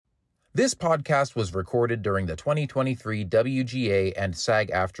This podcast was recorded during the 2023 WGA and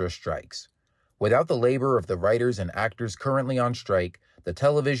SAG-AFTRA strikes. Without the labor of the writers and actors currently on strike, the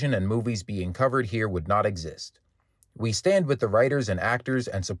television and movies being covered here would not exist. We stand with the writers and actors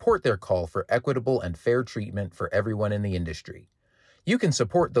and support their call for equitable and fair treatment for everyone in the industry. You can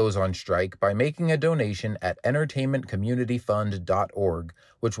support those on strike by making a donation at entertainmentcommunityfund.org,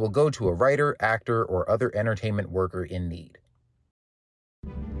 which will go to a writer, actor, or other entertainment worker in need.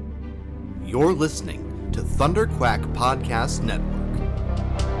 You're listening to Thunder Quack Podcast Network.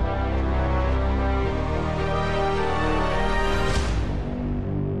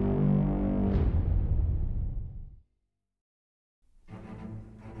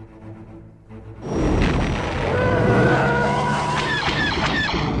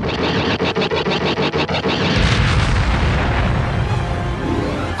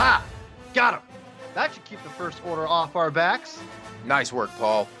 Got him! That should keep the First Order off our backs. Nice work,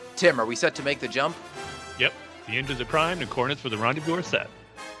 Paul. Tim, are we set to make the jump? Yep. The engines are primed and coordinates for the rendezvous are set.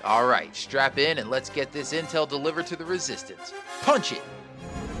 All right, strap in and let's get this intel delivered to the Resistance. Punch it!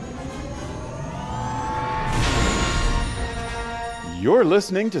 You're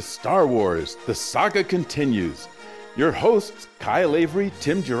listening to Star Wars, The Saga Continues. Your hosts, Kyle Avery,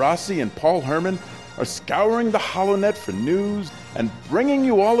 Tim Gerasi, and Paul Herman, are scouring the HoloNet for news and bringing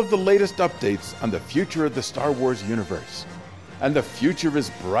you all of the latest updates on the future of the Star Wars universe. And the future is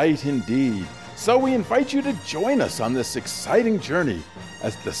bright indeed, so we invite you to join us on this exciting journey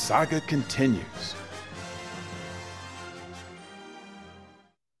as the saga continues.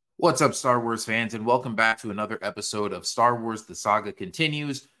 What's up, Star Wars fans, and welcome back to another episode of Star Wars The Saga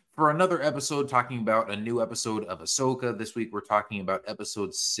Continues. For another episode talking about a new episode of Ahsoka. This week we're talking about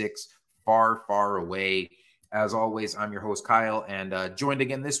episode 6, Far, Far Away. As always, I'm your host, Kyle, and joined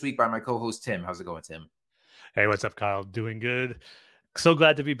again this week by my co-host, Tim. How's it going, Tim? Hey, what's up, Kyle? Doing good. So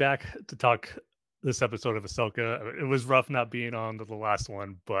glad to be back to talk this episode of Ahsoka. It was rough not being on the last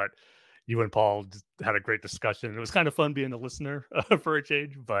one, but you and Paul had a great discussion. It was kind of fun being a listener for a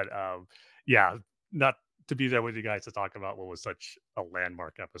change, but yeah, not to be there with you guys to talk about what was such a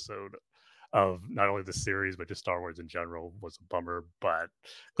landmark episode of not only the series, but just Star Wars in general was a bummer, but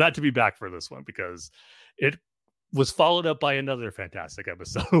glad to be back for this one because it was followed up by another fantastic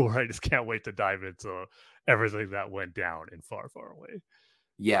episode where I just can't wait to dive into everything that went down in Far, Far Away.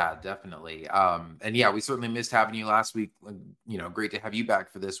 Yeah, definitely. And yeah, we certainly missed having you last week. You know, great to have you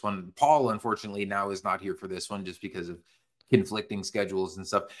back for this one. Paul, unfortunately, now is not here for this one just because of conflicting schedules and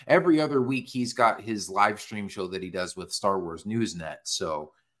stuff. Every other week, he's got his live stream show that he does with Star Wars Newsnet.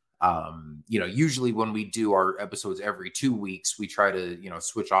 So, you know, usually when we do our episodes every 2 weeks, we try to, you know,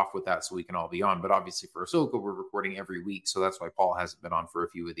 switch off with that so we can all be on. But obviously for Ahsoka, we're recording every week. So that's why Paul hasn't been on for a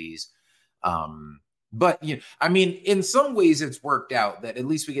few of these. But, you know, I mean, in some ways it's worked out that at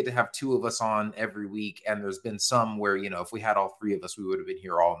least we get to have 2 of us on every week. And there's been some where, you know, if we had all 3 of us, we would have been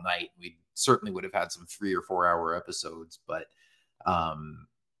here all night. We certainly would have had some 3 or 4 hour episodes. But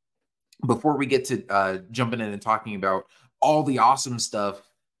before we get to jumping in and talking about all the awesome stuff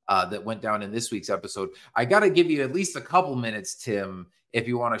that went down in this week's episode, I got to give you at least a couple minutes, Tim, if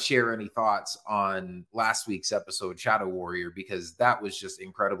you want to share any thoughts on last week's episode, Shadow Warrior, because that was just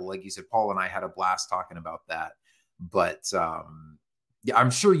incredible. Like you said, Paul and I had a blast talking about that. But yeah, I'm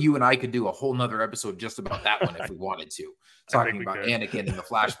sure you and I could do a whole nother episode just about that one if we wanted to. Talking about Anakin and the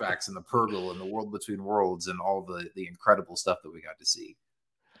flashbacks and the Purgle and the World Between Worlds and all the incredible stuff that we got to see.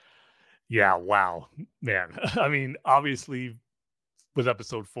 Yeah, wow, man. I mean, obviously, with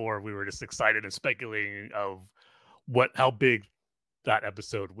episode 4, we were just excited and speculating of how big that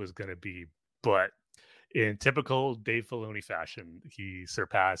episode was going to be. But in typical Dave Filoni fashion, he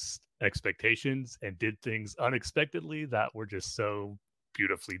surpassed expectations and did things unexpectedly that were just so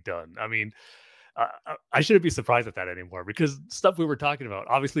beautifully done. I mean, I shouldn't be surprised at that anymore because stuff we were talking about,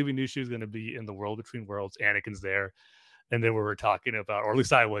 obviously we knew she was going to be in the World Between Worlds. Anakin's there. And then we were talking about, or at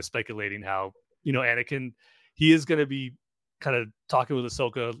least I was speculating how, you know, Anakin, he is going to be kind of talking with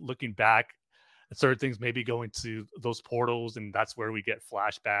Ahsoka, looking back at certain things, maybe going to those portals, and that's where we get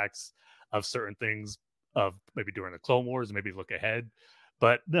flashbacks of certain things of maybe during the Clone Wars, and maybe look ahead.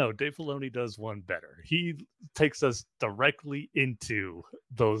 But no, Dave Filoni does one better. He takes us directly into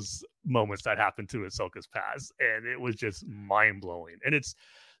those moments that happened to Ahsoka's past, and it was just mind-blowing. And it's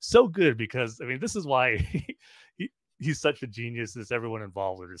so good because, I mean, this is why he's such a genius. Is everyone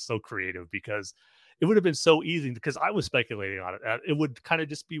involved is so creative because it would have been so easy because I was speculating on it. It would kind of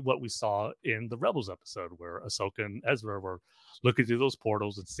just be what we saw in the Rebels episode where Ahsoka and Ezra were looking through those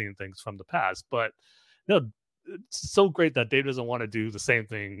portals and seeing things from the past. But no, it's so great that Dave doesn't want to do the same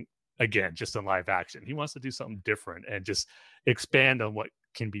thing again, just in live action. He wants to do something different and just expand on what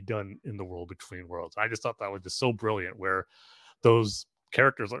can be done in the world between worlds. I just thought that was just so brilliant, where those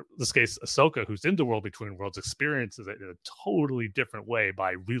characters, in this case Ahsoka, who's in the world between worlds, experiences it in a totally different way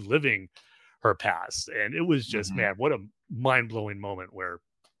by reliving her past. And it was just, man, what a mind-blowing moment where,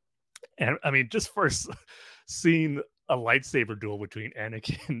 and I mean, just first seeing a lightsaber duel between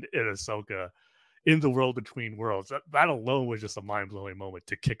Anakin and Ahsoka in the world between worlds, that alone was just a mind-blowing moment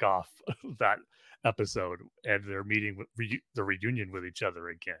to kick off that episode, and they're meeting with the reunion with each other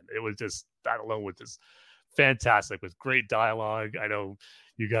again. It was just, that alone was just fantastic, with great dialogue. I know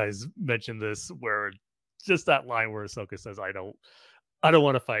you guys mentioned this, where just that line where Ahsoka says, I don't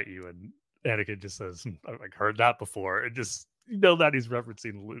want to fight you, and Anakin just says, I've like heard that before. And just, you know, that he's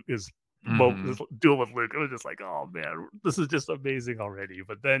referencing Luke, his duel with Luke. It was just like, oh man, this is just amazing already.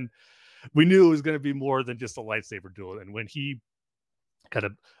 But then we knew it was going to be more than just a lightsaber duel. And when he kind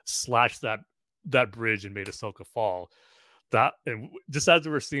of slashed that bridge and made Ahsoka fall, that, and just as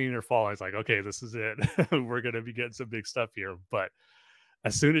we were seeing her fall, I was like, okay, this is it. We're going to be getting some big stuff here. But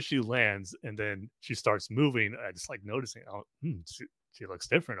as soon as she lands and then she starts moving, I just like noticing, oh, she looks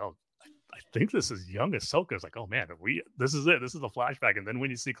different. Oh, I think this is young Ahsoka. It's like, oh man, this is it. This is a flashback. And then when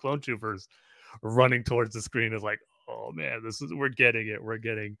you see clone troopers running towards the screen, it's like, oh man, we're getting it. We're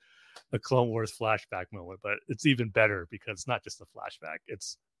getting a Clone Wars flashback moment. But it's even better because it's not just a flashback.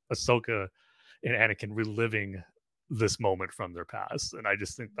 It's Ahsoka and Anakin reliving this moment from their past. And I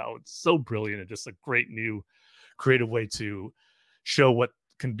just think that was so brilliant and just a great new creative way to show what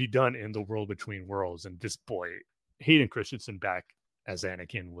can be done in the world between worlds. And just, boy, Hayden Christensen back as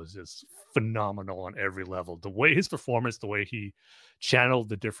Anakin was just phenomenal on every level. The way his performance, the way he channeled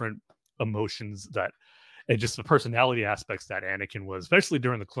the different emotions that, and just the personality aspects that Anakin was, especially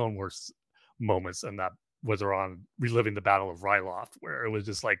during the Clone Wars moments, and that was on reliving the Battle of Ryloth, where it was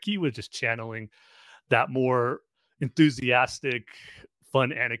just like he was just channeling that more enthusiastic, fun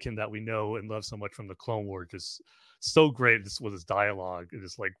Anakin that we know and love so much from the Clone Wars. Just so great just with his dialogue. And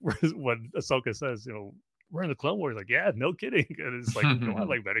it's like when Ahsoka says, you know, we're in the Clone Wars, like, yeah, no kidding. And it's like, you know, I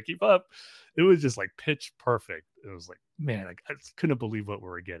like, better keep up. It was just like pitch perfect. It was like, man, I just couldn't believe what we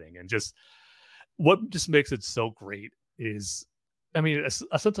were getting. And just what just makes it so great is, I mean,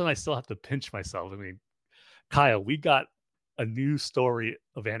 sometimes I still have to pinch myself. I mean, Kyle, we got a new story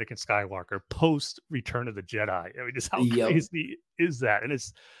of Anakin Skywalker post Return of the Jedi. I mean, just how crazy is that? And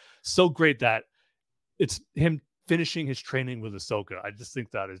it's so great that it's him finishing his training with Ahsoka. I just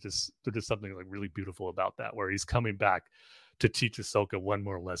think that is just, there's just something like really beautiful about that, where he's coming back to teach Ahsoka one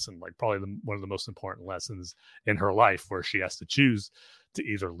more lesson, like probably one of the most important lessons in her life, where she has to choose to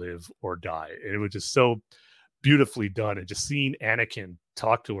either live or die. And it was just so beautifully done. And just seeing Anakin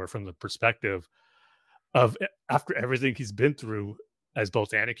talk to her from the perspective of after everything he's been through as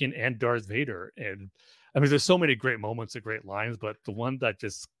both Anakin and Darth Vader. And I mean, there's so many great moments and great lines, but the one that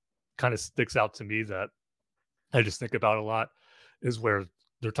just kind of sticks out to me that I just think about a lot is where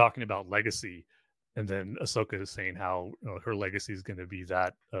they're talking about legacy. And then Ahsoka is saying how, you know, her legacy is going to be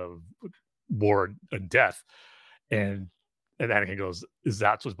that of war and death. And Anakin goes, is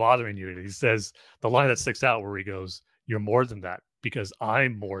that what's bothering you? And he says the line that sticks out where he goes, you're more than that, because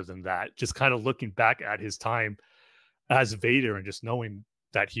I'm more than that. Just kind of looking back at his time as Vader and just knowing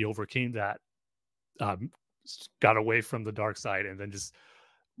that he overcame that, got away from the dark side, and then just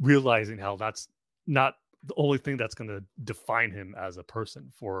realizing how that's not the only thing that's going to define him as a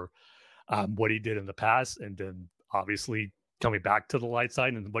person for what he did in the past. And then obviously coming back to the light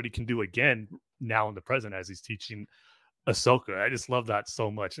side and what he can do again now in the present as he's teaching Ahsoka. I just love that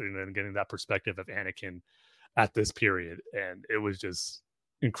so much. And then getting that perspective of Anakin at this period. And it was just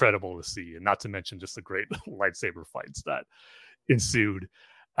incredible to see. And not to mention just the great lightsaber fights that ensued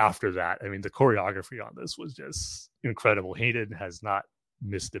after that. I mean, the choreography on this was just incredible. Hayden has not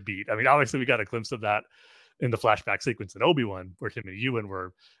missed a beat. I mean, obviously we got a glimpse of that in the flashback sequence in Obi-Wan where him and Ewan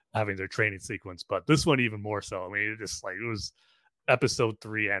were having their training sequence, but this one even more so. I mean, it was episode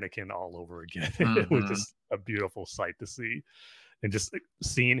 3 Anakin all over again. It was just a beautiful sight to see. And just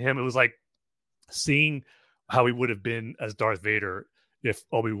seeing him, it was like seeing how he would have been as Darth Vader if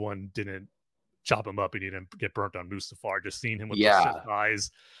Obi-Wan didn't chop him up and he didn't get burnt on Mustafar. Just seeing him with the Sith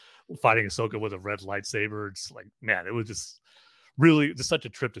eyes fighting Ahsoka with a red lightsaber. It's like, man, it was just really just such a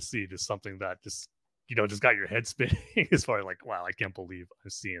trip to see. Just something that just, you know, just got your head spinning as far as like, wow, I can't believe I'm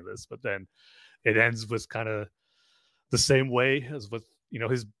seeing this. But then it ends with kind of the same way as with, you know,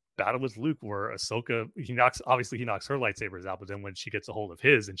 his battle with Luke, where Ahsoka, he knocks her lightsabers out, but then when she gets a hold of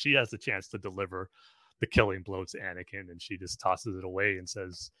his and she has the chance to deliver the killing blow to Anakin, and she just tosses it away and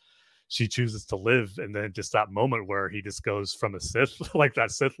says she chooses to live. And then just that moment where he just goes from a Sith, like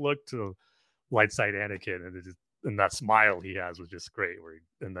that Sith look, to light side Anakin, and and that smile he has was just great.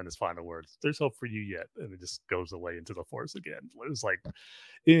 And then his final words, "There's hope for you yet," and it just goes away into the Force again. It was like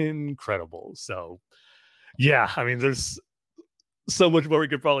incredible. So yeah, I mean, there's so much more we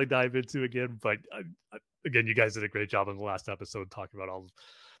could probably dive into again, but again, you guys did a great job in the last episode talking about all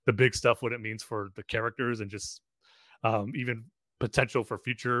the big stuff, what it means for the characters, and just even potential for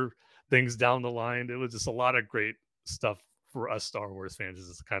future things down the line. It was just a lot of great stuff for us Star Wars fans, is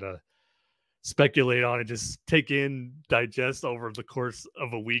just kind of speculate on and just take in, digest over the course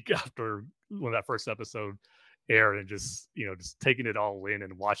of a week after when that first episode aired, and just taking it all in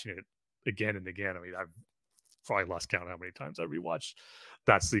and watching it again and again. I mean, I've probably lost count how many times I rewatched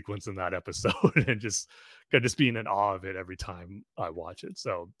that sequence in that episode and just being in awe of it every time I watch it.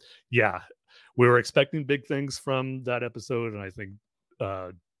 So yeah, we were expecting big things from that episode, and I think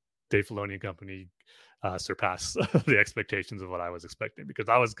Dave Filoni and company surpassed the expectations of what I was expecting, because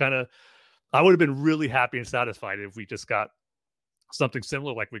I would have been really happy and satisfied if we just got something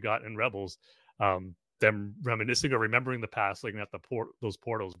similar like we got in Rebels, them reminiscing or remembering the past, looking at those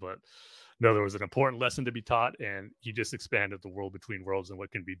portals. But no, there was an important lesson to be taught, and he just expanded the world between worlds and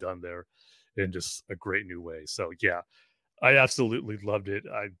what can be done there in just a great new way. So yeah, I absolutely loved it.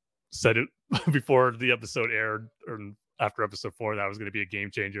 I said it before the episode aired, or after episode 4, that was going to be a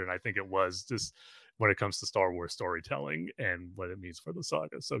game changer, and I think it was, just when it comes to Star Wars storytelling and what it means for the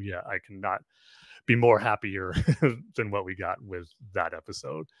saga. So yeah, I cannot be more happier than what we got with that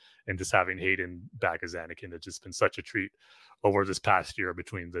episode, and just having Hayden back as Anakin. It's just been such a treat over this past year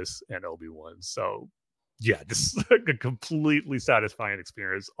between this and Obi-Wan. So yeah, just a completely satisfying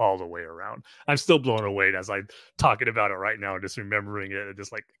experience all the way around. I'm still blown away as I'm talking about it right now, and just remembering it, and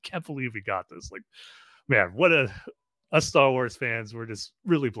just like, I can't believe we got this. Like, man, what us Star Wars fans, we're just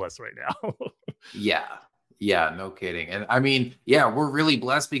really blessed right now. Yeah, no kidding. And I mean, yeah, we're really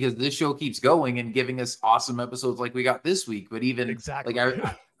blessed because this show keeps going and giving us awesome episodes like we got this week. But even exactly,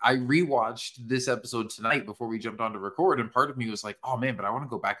 like I rewatched this episode tonight before we jumped on to record, and part of me was like, oh man, but I want to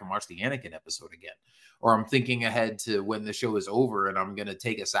go back and watch the Anakin episode again. Or I'm thinking ahead to when the show is over, and I'm going to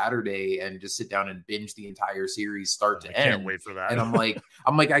take a Saturday and just sit down and binge the entire series start to end. I can't wait for that. And I'm like,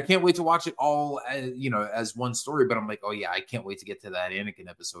 I can't wait to watch it all, as one story. But I'm like, oh yeah, I can't wait to get to that Anakin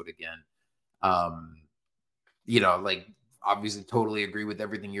episode again. Like, obviously totally agree with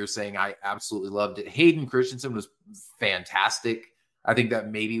everything you're saying. I absolutely loved it. Hayden Christensen was fantastic. I think that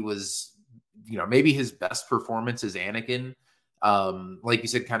maybe was, maybe his best performance as Anakin. Like you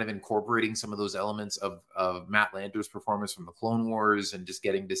said, kind of incorporating some of those elements of Matt Lanter's performance from the Clone Wars, and just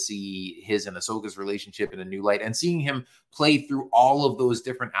getting to see his and Ahsoka's relationship in a new light, and seeing him play through all of those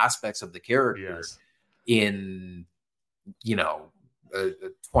different aspects of the character in, a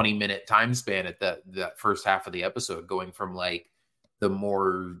 20-minute time span at that first half of the episode, going from like the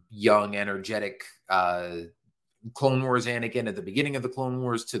more young, energetic Clone Wars Anakin at the beginning of the Clone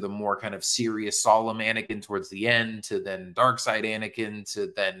Wars, to the more kind of serious, solemn Anakin towards the end, to then dark side Anakin,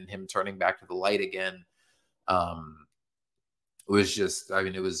 to then him turning back to the light again. It was just,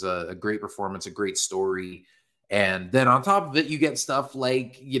 it was a great performance, a great story. And then on top of it, you get stuff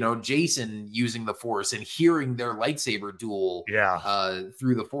like, Jason using the Force and hearing their lightsaber duel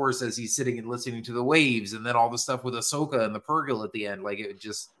through the Force as he's sitting and listening to the waves. And then all the stuff with Ahsoka and the Purrgil at the end. Like, it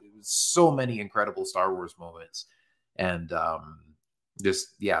was so many incredible Star Wars moments. And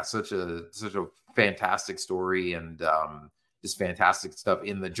such a fantastic story, and just fantastic stuff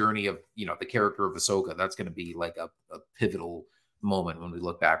in the journey of, the character of Ahsoka. That's going to be like a pivotal moment when we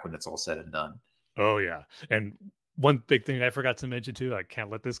look back, when it's all said and done. Oh yeah. And one big thing I forgot to mention too, I can't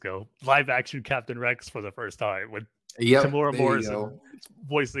let this go, live action Captain Rex for the first time with Tamora Morrison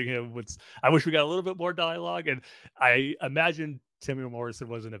voicing him. I wish we got a little bit more dialogue, and I imagine Tamora Morrison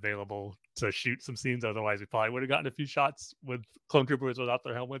wasn't available to shoot some scenes, otherwise we probably would have gotten a few shots with clone troopers without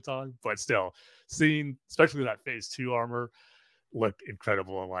their helmets on. But still, seeing especially that phase 2 armor looked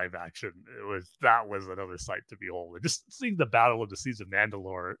incredible in live action. That was another sight to behold. And just seeing the Battle of the Seas of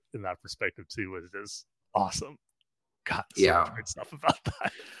Mandalore in that perspective too was just awesome. God, so much great stuff about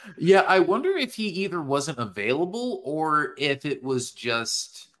that. Yeah, I wonder if he either wasn't available, or if it was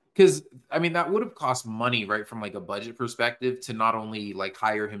just because that would have cost money, right? From like a budget perspective, to not only like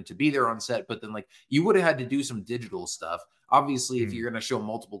hire him to be there on set, but then like you would have had to do some digital stuff. Obviously, if you're going to show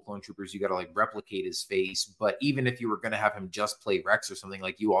multiple clone troopers, you got to like replicate his face. But even if you were going to have him just play Rex or something,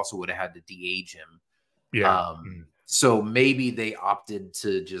 like, you also would have had to de-age him. Yeah. So maybe they opted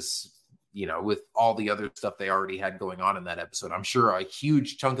to just, with all the other stuff they already had going on in that episode, I'm sure a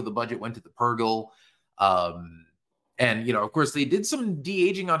huge chunk of the budget went to the Purrgil. And, of course, they did some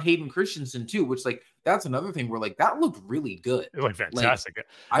de-aging on Hayden Christensen too, which, like, that's another thing where like that looked really good. It looked fantastic. Like,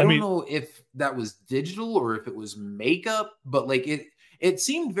 I don't know if that was digital or if it was makeup, but like it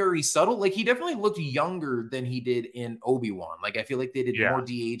seemed very subtle. Like he definitely looked younger than he did in Obi-Wan. Like I feel like they did more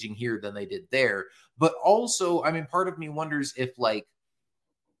de-aging here than they did there. But also, I mean, part of me wonders if like,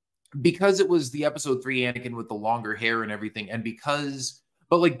 because it was the episode 3 Anakin with the longer hair and everything, and because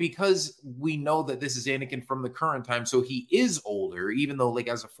we know that this is Anakin from the current time, so he is older, even though like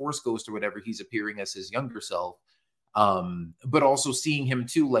as a Force ghost or whatever, he's appearing as his younger self. But also seeing him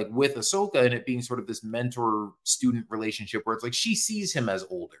too, like with Ahsoka, and it being sort of this mentor-student relationship where it's like she sees him as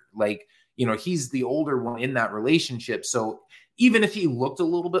older. Like, you know, he's the older one in that relationship. So even if he looked a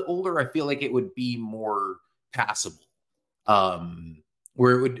little bit older, I feel like it would be more passable.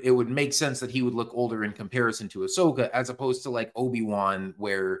 Where it would make sense that he would look older in comparison to Ahsoka, as opposed to like Obi-Wan,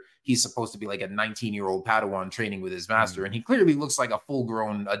 where he's supposed to be like a 19-year-old Padawan training with his master, and he clearly looks like a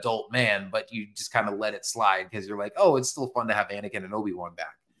full-grown adult man, but you just kind of let it slide because you're like, oh, it's still fun to have Anakin and Obi-Wan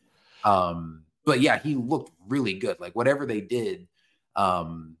back. But yeah, he looked really good. Like whatever they did,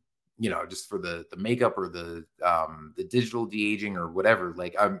 you know, just for the makeup or the digital de-aging or whatever.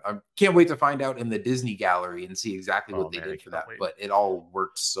 Like I can't wait to find out in the Disney gallery and see exactly what they did for that. But it all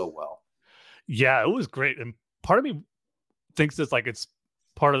worked so well. Yeah, it was great. And part of me thinks it's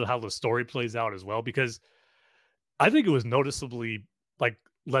part of how the story plays out as well, because I think it was noticeably like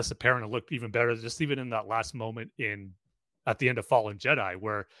less apparent and looked even better, just even in that last moment at the end of Fallen Jedi,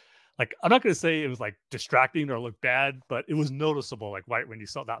 where like, I'm not going to say it was like distracting or look bad, but it was noticeable. Like right when you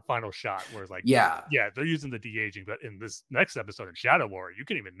saw that final shot where it's like, yeah, they're using the de-aging, but in this next episode in Shadow Warrior, you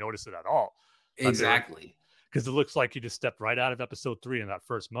can't even notice it at all. Exactly. Because it looks like he just stepped right out of episode 3 in that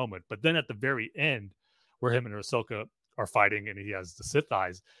first moment. But then at the very end, where him and Ahsoka are fighting and he has the Sith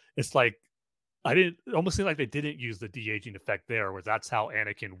eyes, it's like, it almost seemed like they didn't use the de-aging effect there, where that's how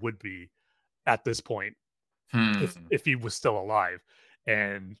Anakin would be at this point if he was still alive.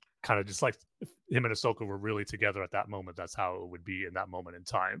 And kind of just like if him and Ahsoka were really together at that moment, that's how it would be in that moment in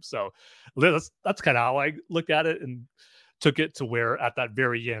time. So that's kind of how I looked at it and took it to where at that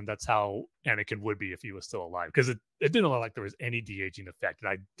very end, that's how Anakin would be if he was still alive. Because it didn't look like there was any de-aging effect.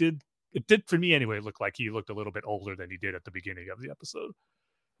 And it did for me anyway, look like he looked a little bit older than he did at the beginning of the episode.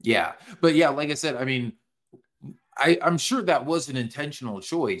 Yeah. But yeah, like I said, I mean, I'm sure that was an intentional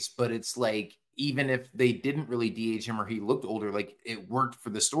choice, but it's like, even if they didn't really de-age him or he looked older, like it worked for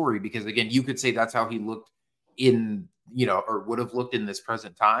the story, because again, you could say that's how he looked in, you know, or would have looked in this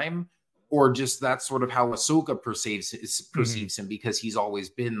present time, or just that's sort of how Ahsoka perceives him, because he's always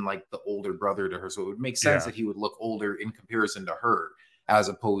been like the older brother to her. So it would make sense that he would look older in comparison to her, as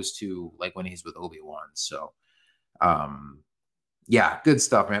opposed to like when he's with Obi-Wan. So, yeah, good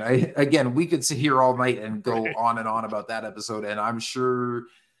stuff, man. Again, we could sit here all night and go on and on about that episode. And I'm sure,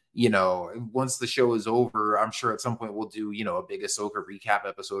 you know, once the show is over, I'm sure at some point we'll do, you know, a big Ahsoka recap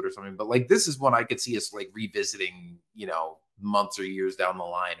episode or something. But like, this is one I could see us like revisiting, you know, months or years down the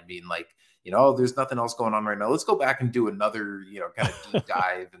line and being like, you know, there's nothing else going on right now. Let's go back and do another, you know, kind of deep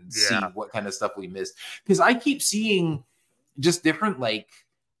dive and see what kind of stuff we missed. Because I keep seeing just different, like,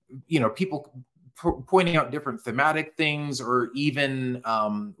 you know, people pointing out different thematic things, or even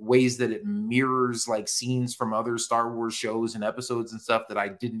ways that it mirrors like scenes from other Star Wars shows and episodes and stuff that I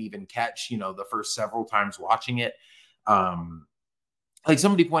didn't even catch, you know, the first several times watching it. Like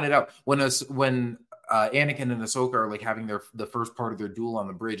somebody pointed out when Anakin and Ahsoka are like having the first part of their duel on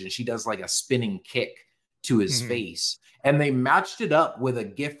the bridge, and she does like a spinning kick to his face, and they matched it up with a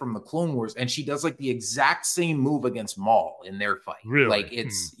gif from the Clone Wars, and she does like the exact same move against Maul in their fight. Really? Like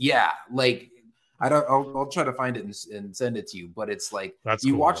it's like, I'll try to find it and send it to you, but it's like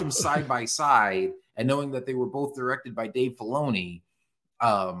you watch them side by side, and knowing that they were both directed by Dave Filoni.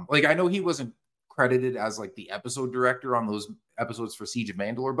 Like I know he wasn't credited as like the episode director on those episodes for Siege of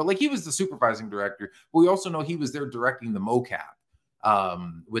Mandalore, but like he was the supervising director. But we also know he was there directing the mocap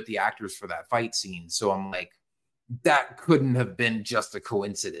with the actors for that fight scene. So I'm like, that couldn't have been just a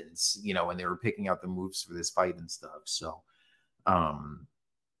coincidence, you know, when they were picking out the moves for this fight and stuff. So,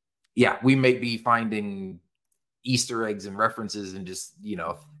 yeah, we may be finding Easter eggs and references and just, you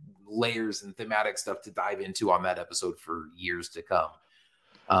know, layers and thematic stuff to dive into on that episode for years to come.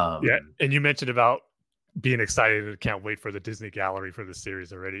 Yeah, and you mentioned about being excited and can't wait for the Disney gallery for the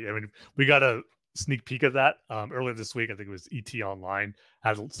series already. I mean, we got a sneak peek of that earlier this week. I think it was ET Online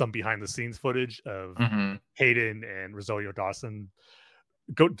had some behind the scenes footage of Hayden and Rosario Dawson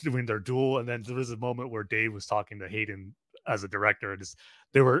doing their duel, and then there was a moment where Dave was talking to Hayden as a director, and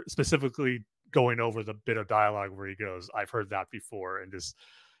they were specifically going over the bit of dialogue where he goes, "I've heard that before," and just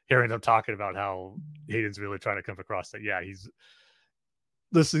hearing them talking about how Hayden's really trying to come across that, yeah, he's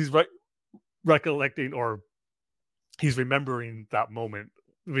right recollecting, or he's remembering that moment.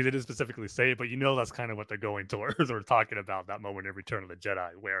 I mean, they didn't specifically say it, but that's kind of what they're going towards or talking about, that moment in Return of the Jedi,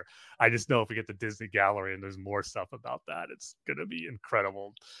 where I just know if we get the Disney Gallery and there's more stuff about that, it's going to be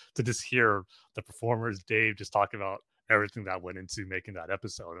incredible to just hear the performers, Dave, just talking about everything that went into making that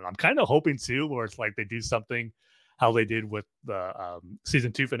episode. And I'm kind of hoping too, where it's like they do something how they did with the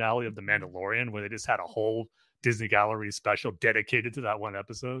season 2 finale of The Mandalorian, where they just had a whole Disney Gallery special dedicated to that one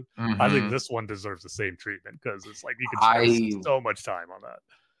episode. I think this one deserves the same treatment, because it's like you can spend so much time on that.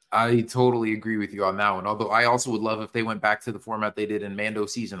 I totally agree with you on that one. Although I also would love if they went back to the format they did in Mando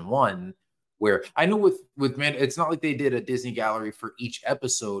season 1, where I know with Mando, it's not like they did a Disney Gallery for each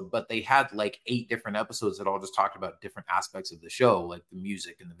episode, but they had like 8 different episodes that all just talked about different aspects of the show, like the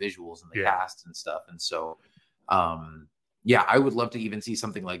music and the visuals and the cast and stuff. And so, I would love to even see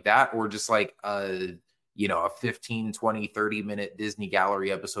something like that, or just like a 15, 20, 30-minute Disney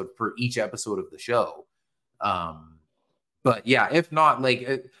Gallery episode for each episode of the show. But yeah, if not,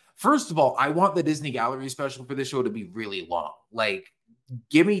 like, first of all, I want the Disney Gallery special for this show to be really long. Like,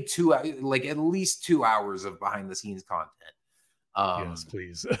 give me at least 2 hours of behind the scenes content. Yes,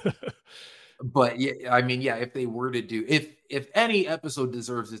 please. But yeah, I mean, yeah, if they were to do, if any episode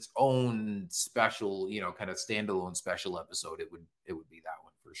deserves its own special, kind of standalone special episode, it would be that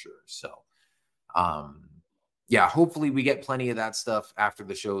one for sure. So, hopefully we get plenty of that stuff after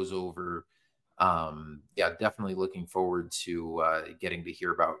the show's over. Definitely looking forward to getting to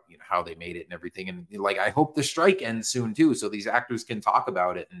hear about how they made it and everything. And like, I hope the strike ends soon too, so these actors can talk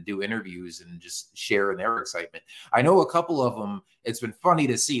about it and do interviews and just share in their excitement. I know a couple of them, it's been funny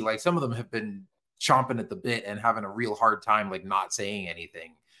to see, like some of them have been chomping at the bit and having a real hard time like not saying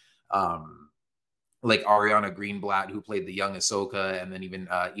anything. Like Ariana Greenblatt, who played the young Ahsoka, and then even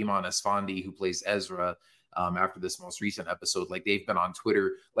Iman Esfandi, who plays Ezra, after this most recent episode. Like, they've been on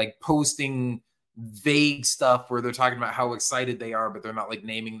Twitter like posting vague stuff where they're talking about how excited they are, but they're not like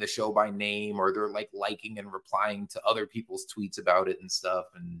naming the show by name, or they're like liking and replying to other people's tweets about it and stuff,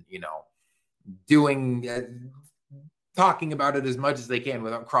 and doing talking about it as much as they can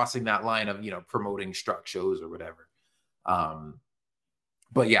without crossing that line of promoting struck shows or whatever.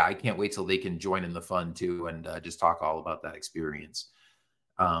 But yeah, I can't wait till they can join in the fun too, and just talk all about that experience.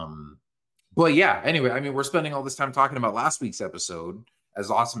 But yeah, anyway, I mean, we're spending all this time talking about last week's episode, as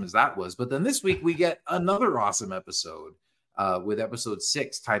awesome as that was. But then this week we get another awesome episode with episode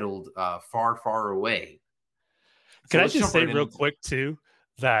 6 titled Far, Far Away. Can I just say real quick too,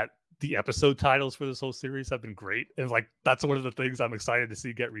 that the episode titles for this whole series have been great. And like, that's one of the things I'm excited to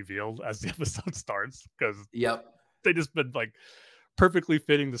see get revealed as the episode starts, because they just been like perfectly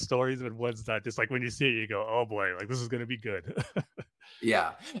fitting the stories, and ones that just like when you see it, you go, oh boy, like this is going to be good.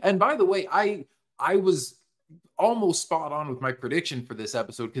 Yeah. And by the way, I was almost spot on with my prediction for this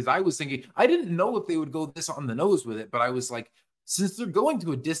episode, because I was thinking, I didn't know if they would go this on the nose with it, but I was like, since they're going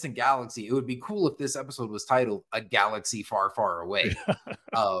to a distant galaxy, it would be cool if this episode was titled A Galaxy Far, Far Away.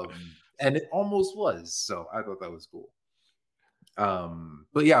 And it almost was. So I thought that was cool.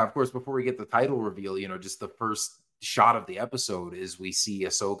 But yeah, of course, before we get the title reveal, just the first shot of the episode is we see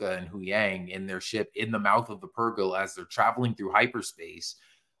Ahsoka and Hu Yang in their ship in the mouth of the Purrgil as they're traveling through hyperspace,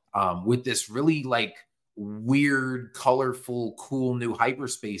 with this really like weird, colorful, cool new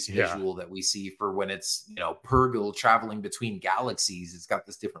hyperspace visual that we see for when it's Purrgil traveling between galaxies. It's got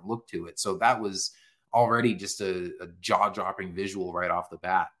this different look to it. So that was already just a jaw-dropping visual right off the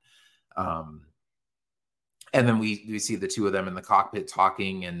bat. And then we see the two of them in the cockpit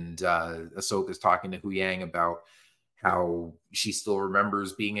talking, and Ahsoka's talking to Hu Yang about how she still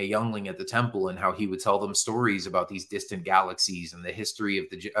remembers being a youngling at the temple, and how he would tell them stories about these distant galaxies and the history of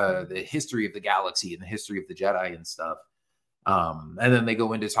the history of the galaxy and the history of the Jedi and stuff. And then they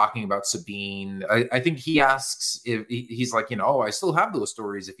go into talking about Sabine. I think he asks if he's like, I still have those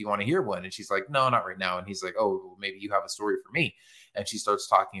stories if you want to hear one. And she's like, no, not right now. And he's like, oh, well, maybe you have a story for me. And she starts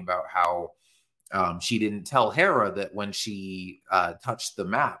talking about how she didn't tell Hera that when she touched the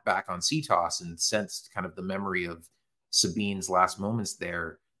map back on Cetos and sensed kind of the memory of Sabine's last moments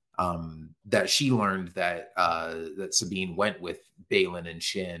there, that she learned that that Sabine went with Baylan and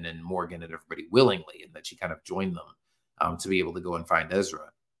Shin and Morgan and everybody willingly, and that she kind of joined them to be able to go and find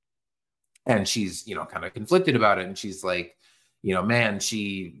Ezra. And she's, kind of conflicted about it. And she's like, man,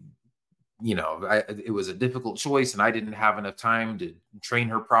 it was a difficult choice, and I didn't have enough time to train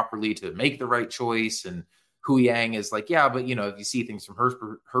her properly to make the right choice. And Hu Yang is like, yeah, but if you see things from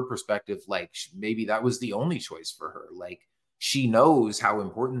her perspective, like maybe that was the only choice for her. Like, she knows how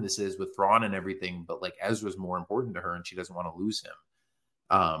important this is with Thrawn and everything, but like Ezra's more important to her, and she doesn't want to lose him.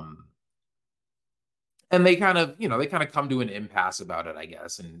 And they kind of, come to an impasse about it, I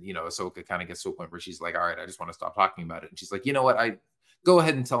guess. And, Ahsoka kind of gets to a point where she's like, all right, I just want to stop talking about it. And she's like, you know what? Go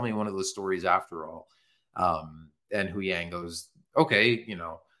ahead and tell me one of those stories after all. And Hu Yang goes, okay,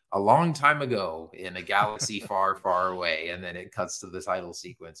 a long time ago in a galaxy far, far away. And then it cuts to the title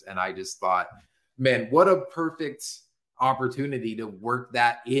sequence. And I just thought, man, what a perfect opportunity to work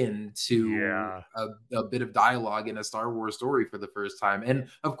that into a bit of dialogue in a Star Wars story for the first time. And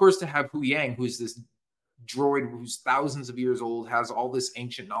of course, to have Hu Yang, who's this droid who's thousands of years old, has all this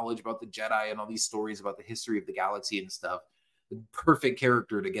ancient knowledge about the Jedi and all these stories about the history of the galaxy and stuff. The perfect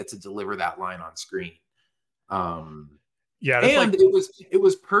character to get to deliver that line on screen. And it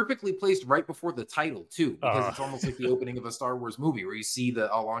was perfectly placed right before the title too, because it's almost like the opening of a Star Wars movie where you see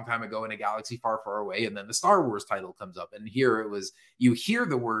a long time ago in a galaxy far, far away, and then the Star Wars title comes up. And here you hear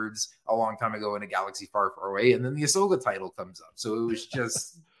the words a long time ago in a galaxy far, far away, and then the Ahsoka title comes up. So it was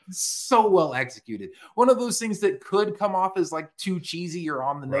just so well executed. One of those things that could come off as like too cheesy or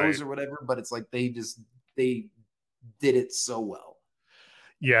on the nose or whatever, but it's like they did it so well.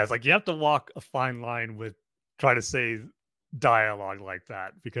 Yeah, it's like you have to walk a fine line with trying to say dialogue like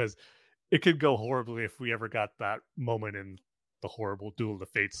that, because it could go horribly if we ever got that moment in the horrible Duel of the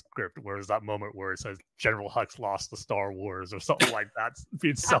Fates script where there's that moment where it says General Hux lost the Star Wars or something like that.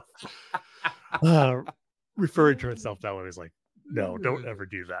 Being referring to itself that way is like, no, don't ever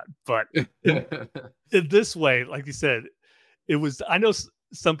do that. But in this way, like you said, it was, I know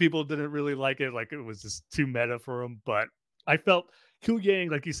some people didn't really like it, like it was just too meta for them, but I felt Hu Yang,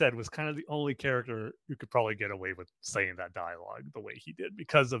 like you said, was kind of the only character who could probably get away with saying that dialogue the way he did,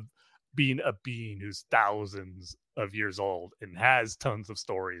 because of being a being who's thousands of years old and has tons of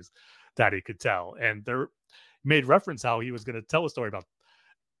stories that he could tell. And there made reference how he was going to tell a story about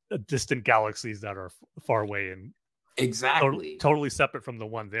distant galaxies that are far away and totally separate from the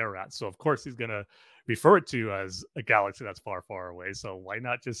one they're at. So of course he's going to refer it to as a galaxy that's far, far away. So why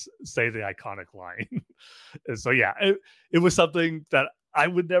not just say the iconic line? And so yeah, it was something that I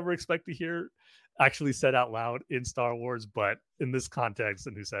would never expect to hear actually said out loud in Star Wars, but in this context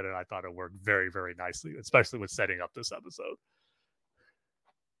and who said it, I thought it worked very, very nicely, especially with setting up this episode.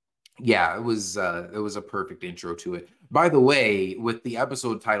 Yeah, it was a perfect intro to it. By the way, with the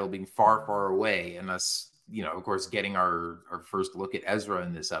episode title being Far, Far Away, and us, of course, getting our first look at Ezra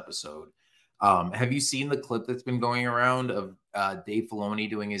in this episode, have you seen the clip that's been going around of Dave Filoni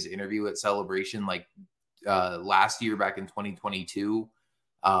doing his interview at Celebration last year back in 2022,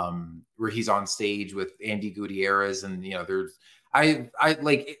 where he's on stage with Andy Gutierrez, and there's I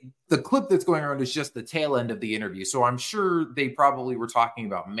like the clip that's going around is just the tail end of the interview. So I'm sure they probably were talking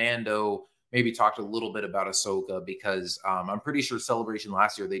about Mando, maybe talked a little bit about Ahsoka, because I'm pretty sure Celebration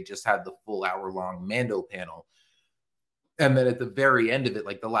last year, they just had the full hour-long Mando panel. And then at the very end of it,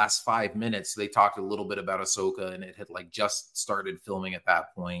 like the last 5 minutes, they talked a little bit about Ahsoka, and it had like just started filming at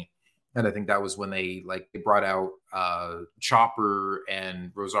that point. And I think that was when they brought out Chopper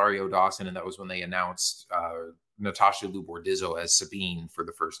and Rosario Dawson, and that was when they announced Natasha Liu Bordizzo as Sabine for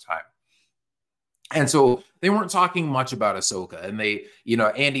the first time. And so they weren't talking much about Ahsoka, and they,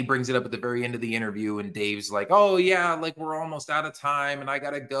 Andy brings it up at the very end of the interview, and Dave's like, oh yeah, like we're almost out of time and I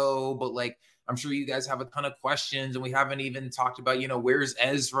gotta go, but like I'm sure you guys have a ton of questions, and we haven't even talked about, where's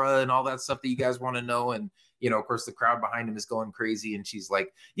Ezra and all that stuff that you guys want to know. And of course the crowd behind him is going crazy, and she's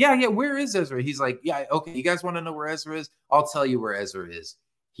like, yeah, where is Ezra? He's like, yeah, okay, you guys want to know where Ezra is? I'll tell you where Ezra is.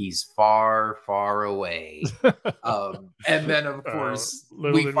 He's far, far away. And then, of course,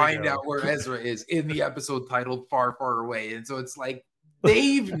 we find out where Ezra is in the episode titled Far, Far Away. And so it's like,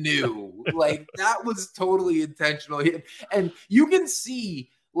 Dave knew. Like, that was totally intentional. And you can see,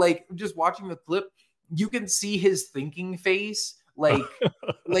 like, just watching the clip, you can see his thinking face. Like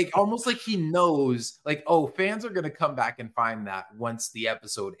almost like he knows, like, oh, fans are going to come back and find that once the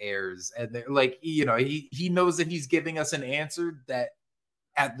episode airs. And they're like, he knows that he's giving us an answer that,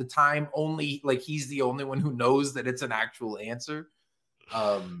 at the time, only like he's the only one who knows that it's an actual answer.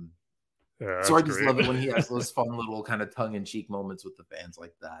 So I just love it when he has those fun little kind of tongue-in-cheek moments with the fans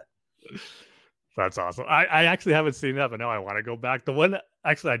like that. That's awesome. I actually haven't seen that, but now I want to go back. The one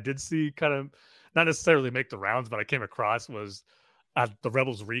actually I did see kind of not necessarily make the rounds, but I came across was at the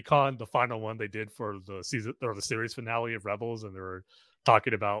Rebels Recon, the final one they did for the season or the series finale of Rebels, and they were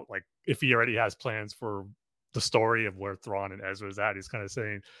talking about like if he already has plans for the story of where Thrawn and Ezra is at. He's kind of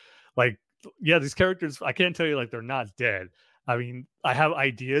saying, like, yeah, these characters, I can't tell you like they're not dead. I mean, I have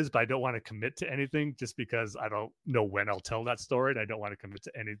ideas, but I don't want to commit to anything just because I don't know when I'll tell that story, and I don't want to commit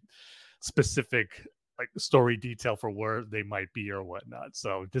to any specific like story detail for where they might be or whatnot.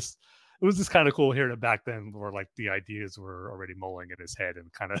 So just was just kind of cool hearing it back then, where like the ideas were already mulling in his head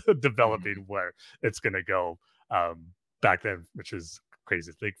and kind of developing where it's going to go. Back then, which is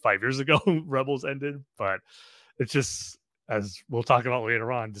crazy to think 5 years ago Rebels ended, but it's just, as we'll talk about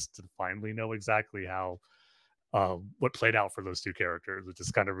later on, just to finally know exactly how what played out for those two characters. It's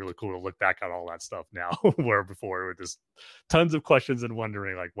just kind of really cool to look back on all that stuff now, where before it were just tons of questions and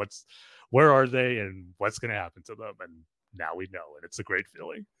wondering like where are they and what's going to happen to them, and now we know, and it's a great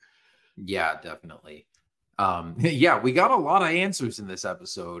feeling. Yeah, definitely. Yeah, we got a lot of answers in this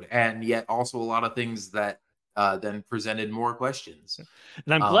episode, and yet also a lot of things that then presented more questions.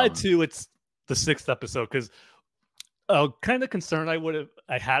 And I'm glad too it's the 6th episode, because kind of concern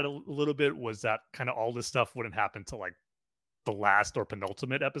I had a little bit was that kind of all this stuff wouldn't happen to like the last or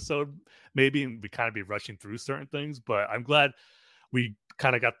penultimate episode, maybe, and we kind of be rushing through certain things. But I'm glad we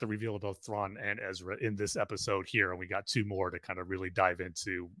kind of got the reveal of both Thrawn and Ezra in this episode here, and we got 2 more to kind of really dive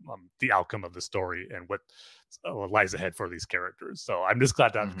into the outcome of the story and what lies ahead for these characters. So I'm just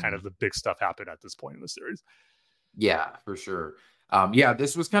glad that kind of the big stuff happened at this point in the series. Yeah, for sure. Yeah,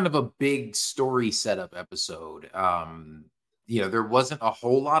 this was kind of a big story setup episode. There wasn't a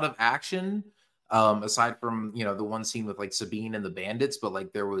whole lot of action aside from, the one scene with like Sabine and the bandits, but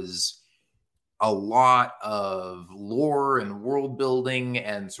like there was a lot of lore and world building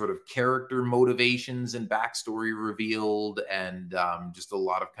and sort of character motivations and backstory revealed, and just a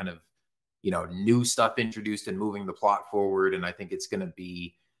lot of kind of, new stuff introduced and moving the plot forward. And I think it's going to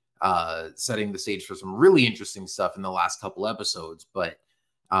be setting the stage for some really interesting stuff in the last couple episodes. But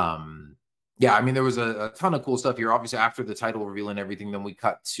yeah, I mean, there was a ton of cool stuff here. Obviously, after the title reveal and everything, then we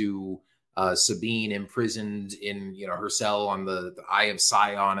cut to Sabine imprisoned in her cell on the Eye of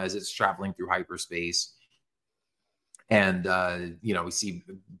Sion as it's traveling through hyperspace. And we see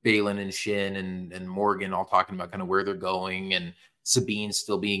Baylan and Shin and Morgan all talking about kind of where they're going, and Sabine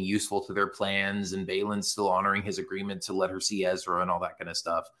still being useful to their plans, and Baylan's still honoring his agreement to let her see Ezra and all that kind of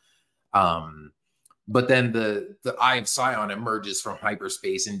stuff. But then the Eye of Sion emerges from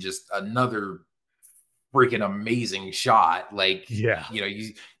hyperspace in just another freaking amazing shot. Like, yeah,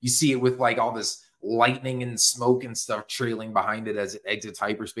 you see it with like all this lightning and smoke and stuff trailing behind it as it exits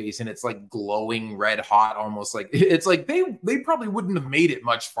hyperspace, and it's like glowing red hot, almost like it's like they probably wouldn't have made it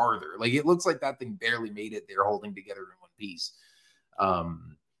much farther. Like, it looks like that thing barely made it there, holding together in one piece.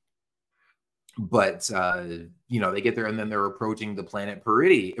 But they get there, and then they're approaching the planet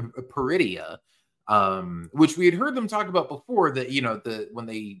Peridia, which we had heard them talk about before, that when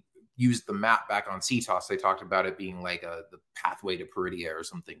they used the map back on CTOS, they talked about it being like the pathway to Peridia or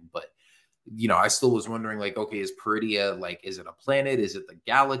something. But I still was wondering, like, okay, is Peridia, like, is it a planet? Is it the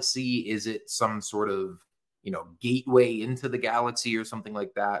galaxy? Is it some sort of gateway into the galaxy or something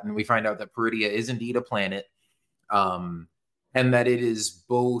like that? And we find out that Peridia is indeed a planet, and that it is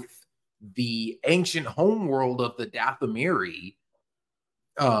both the ancient homeworld of the Dathomiri,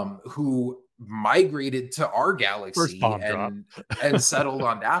 who migrated to our galaxy and settled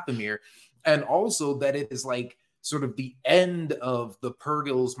on Dathomir, and also that it is like sort of the end of the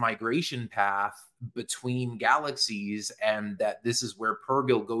Purgil's migration path between galaxies, and that this is where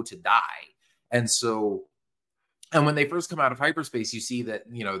Purgil go to die. And when they first come out of hyperspace, you see that,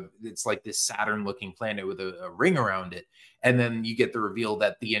 it's like this Saturn-looking planet with a ring around it. And then you get the reveal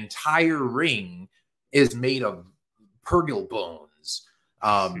that the entire ring is made of Purgil bones,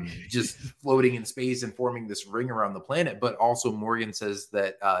 just floating in space and forming this ring around the planet. But also Morgan says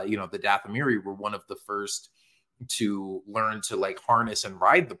that, the Dathomiri were one of the first to learn to like harness and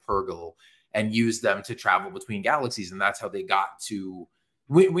ride the Purgil and use them to travel between galaxies. And that's how they got to...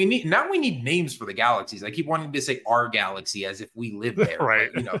 We need names for the galaxies. I keep wanting to say our galaxy as if we live there, right?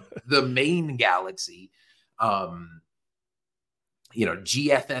 But, the main galaxy,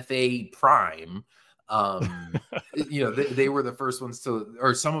 GFFA Prime. They were the first ones to,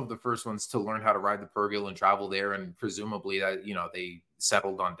 or some of the first ones to learn how to ride the Purgil and travel there, and presumably that they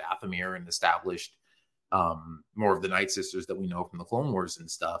settled on Dathomir and established more of the Nightsisters that we know from the Clone Wars and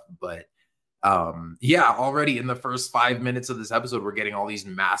stuff, but. Already in the first 5 minutes of this episode, we're getting all these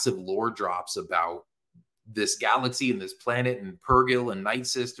massive lore drops about this galaxy and this planet and Purgil and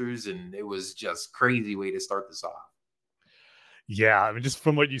Nightsisters, and it was just crazy way to start this off. Yeah, I mean, just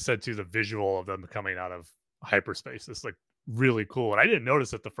from what you said too, the visual of them coming out of hyperspace is like really cool, and I didn't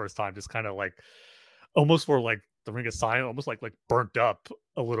notice it the first time. Just kind of like almost were like the Ring of Sion, almost like burnt up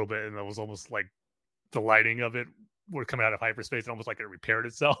a little bit, and it was almost like the lighting of it would come out of hyperspace and almost like it repaired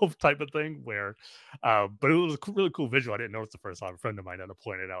itself type of thing, where but it was a really cool visual. I didn't notice the first time. A friend of mine had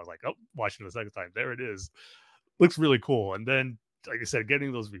pointed out, I was like, oh, watching it the second time, there it is, looks really cool. And then, like I said,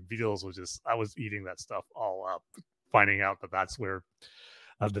 getting those reveals was just, I was eating that stuff all up, finding out that that's where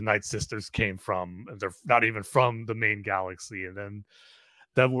the Nightsisters came from, and they're not even from the main galaxy. And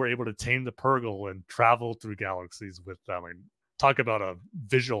then we're able to tame the Purgle and travel through galaxies with them. And talk about a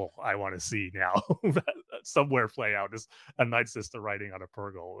visual I want to see now somewhere play out. Just a Nightsister riding on a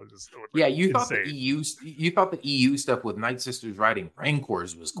Purgle. Yeah, you thought the EU stuff with Nightsisters riding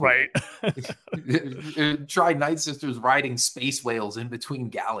Rancors was cool. Right. Try Nightsisters riding space whales in between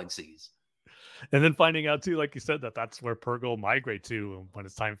galaxies. And then finding out too, like you said, that's where Purgle migrate to when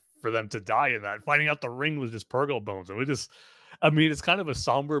it's time for them to die. And that finding out the ring was just Purgle bones. And it's kind of a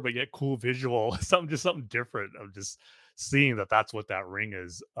somber but yet cool visual. something different of just seeing that's what that ring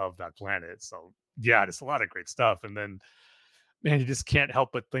is of that planet. So yeah, it's a lot of great stuff. And then, man, you just can't help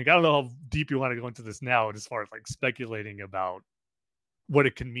but think. I don't know how deep you want to go into this now, as far as like speculating about what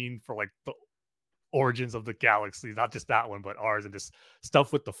it can mean for like the origins of the galaxy, not just that one, but ours, and just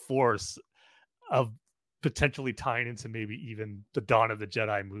stuff with the Force of potentially tying into maybe even the Dawn of the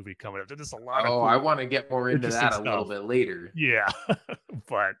Jedi movie coming up. There's just a lot of cool, I want to get more into that a little bit later. Yeah.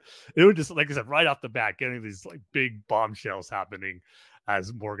 But it would just, like I said, right off the bat, getting these like big bombshells happening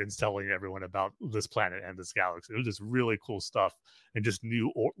as Morgan's telling everyone about this planet and this galaxy. It was just really cool stuff and just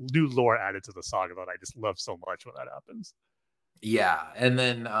new lore added to the saga that I just love so much when that happens. Yeah. And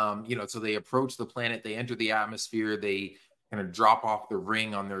then, so they approach the planet, they enter the atmosphere, they kind of drop off the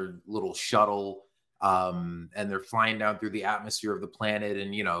ring on their little shuttle, and they're flying down through the atmosphere of the planet,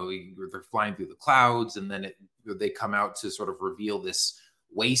 and they're flying through the clouds, and then they come out to sort of reveal this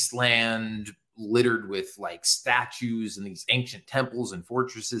wasteland littered with like statues and these ancient temples and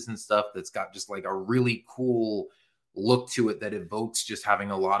fortresses and stuff that's got just like a really cool look to it that evokes just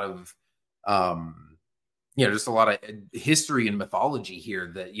having a lot of just a lot of history and mythology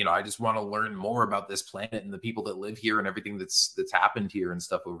here that, I just want to learn more about this planet and the people that live here and everything that's happened here and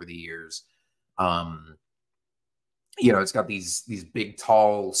stuff over the years. It's got these big,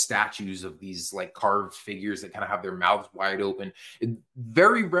 tall statues of these like carved figures that kind of have their mouths wide open.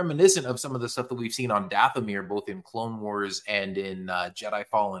 Very reminiscent of some of the stuff that we've seen on Dathomir, both in Clone Wars and in Jedi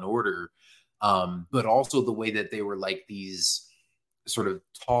Fallen Order. But also the way that they were like these sort of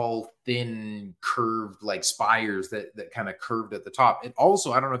tall, thin, curved like spires that kind of curved at the top. It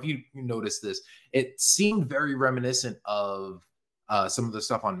also, I don't know if you noticed this, it seemed very reminiscent of some of the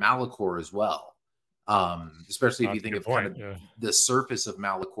stuff on Malachor as well. Especially if you think of kind of the surface of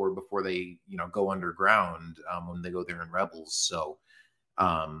Malachor before they, go underground when they go there in Rebels. So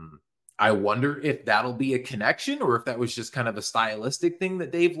I wonder if that'll be a connection, or if that was just kind of a stylistic thing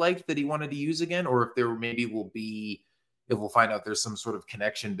that Dave liked that he wanted to use again, or if there maybe if we'll find out there's some sort of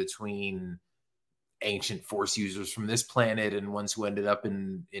connection between ancient Force users from this planet and ones who ended up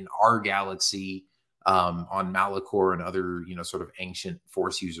in our galaxy on Malachor and other, sort of ancient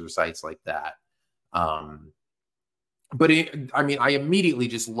Force user sites like that. But I immediately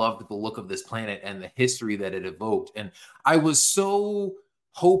just loved the look of this planet and the history that it evoked. And I was so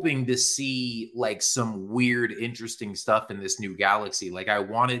hoping to see like some weird, interesting stuff in this new galaxy. Like I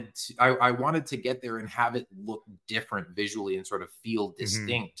wanted to get there and have it look different visually and sort of feel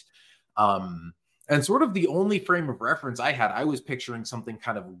distinct. And sort of the only frame of reference I had, I was picturing something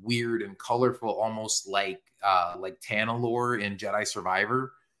kind of weird and colorful, almost like Tanalorr in Jedi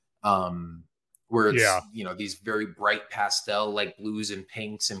Survivor. Where it's, these very bright pastel, like blues and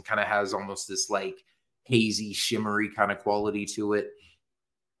pinks, and kind of has almost this like hazy, shimmery kind of quality to it.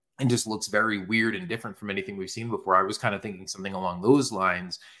 And just looks very weird and different from anything we've seen before. I was kind of thinking something along those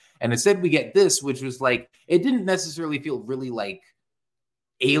lines. And instead we get this, which was like, it didn't necessarily feel really like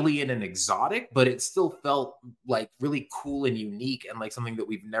alien and exotic, but it still felt like really cool and unique and like something that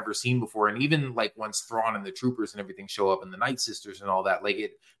we've never seen before. And even like once Thrawn and the troopers and everything show up and the Nightsisters and all that, like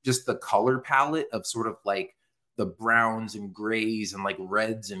it just the color palette of sort of like the browns and grays and like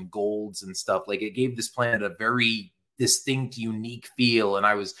reds and golds and stuff, like it gave this planet a very distinct, unique feel. And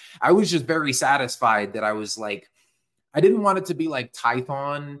I was just very satisfied that I was like, I didn't want it to be like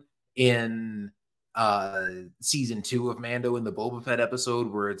Tython in season 2 of Mando in the Boba Fett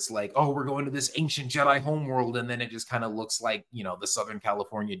episode, where it's like, oh, we're going to this ancient Jedi homeworld, and then it just kind of looks like, the Southern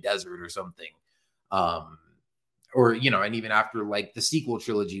California desert or something. Or, and even after like the sequel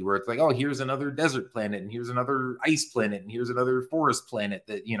trilogy, where it's like, oh, here's another desert planet, and here's another ice planet, and here's another forest planet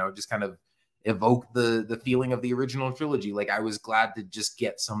that, just kind of evoke the feeling of the original trilogy. Like I was glad to just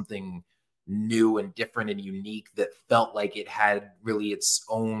get something new and different and unique that felt like it had really its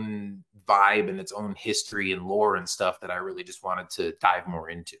own vibe and its own history and lore and stuff that I really just wanted to dive more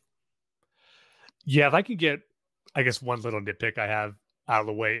into. Yeah, if I can get, I guess, one little nitpick I have out of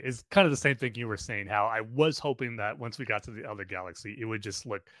the way is kind of the same thing you were saying, how I was hoping that once we got to the other galaxy, it would just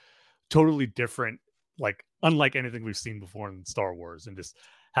look totally different like unlike anything we've seen before in Star Wars, and just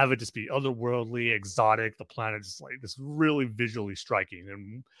have it just be otherworldly, exotic. The planet is like this really visually striking.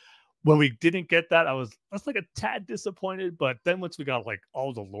 And when we didn't get that, I was like a tad disappointed. But then once we got like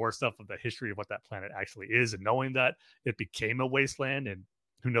all the lore stuff of the history of what that planet actually is, and knowing that it became a wasteland, and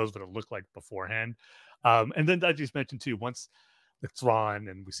who knows what it looked like beforehand. And then I just mentioned too, once the Thrawn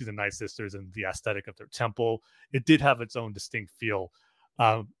and we see the Nightsisters and the aesthetic of their temple, it did have its own distinct feel.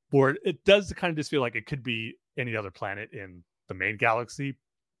 Where it does kind of just feel like it could be any other planet in the main galaxy.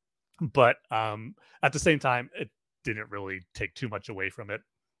 But at the same time, it didn't really take too much away from it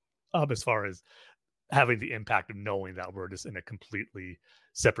as far as having the impact of knowing that we're just in a completely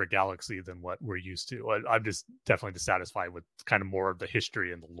separate galaxy than what we're used to. I'm just definitely dissatisfied with kind of more of the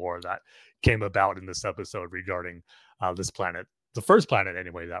history and the lore that came about in this episode regarding this planet, the first planet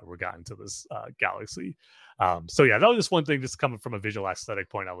anyway, that we're gotten to this galaxy. So yeah, that was just one thing, just coming from a visual aesthetic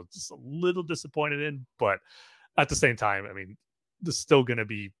point, I was just a little disappointed in, but at the same time, I mean, there's still going to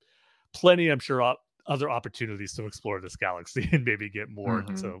be plenty, I'm sure, other opportunities to explore this galaxy and maybe get more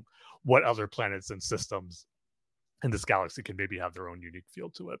into what other planets and systems in this galaxy can maybe have their own unique feel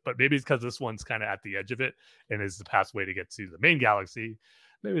to it. But maybe it's because this one's kind of at the edge of it and is the pathway to get to the main galaxy.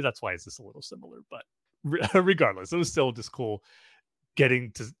 Maybe that's why it's just a little similar. But regardless, it was still just cool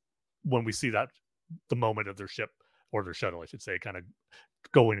getting to, when we see that, the moment of their ship, or their shuttle, I should say, kind of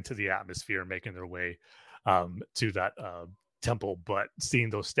going into the atmosphere, making their way to that temple. But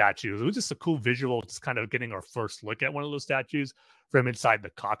seeing those statues, it was just a cool visual, just kind of getting our first look at one of those statues from inside the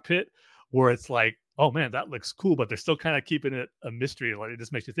cockpit, where it's like, oh man, that looks cool, but they're still kind of keeping it a mystery. Like, it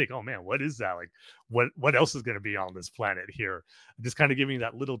just makes you think, oh man, what is that? Like, what else is going to be on this planet here? Just kind of giving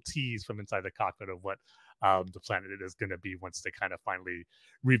that little tease from inside the cockpit of what the planet is going to be once they kind of finally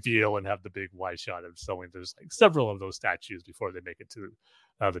reveal and have the big wide shot of showing there's like several of those statues before they make it to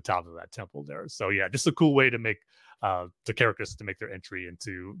the top of that temple there. So yeah, just a cool way to make the characters to make their entry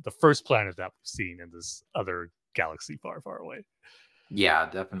into the first planet that we've seen in this other galaxy far, far away. Yeah,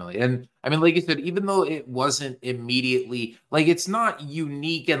 definitely. And I mean, like you said, even though it wasn't immediately, like, it's not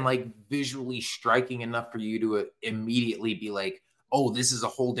unique and like visually striking enough for you to immediately be like, oh, this is a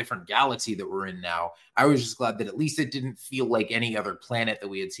whole different galaxy that we're in now. I was just glad that at least it didn't feel like any other planet that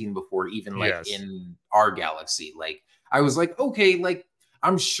we had seen before, even like in our galaxy. Like, I was like, okay, like,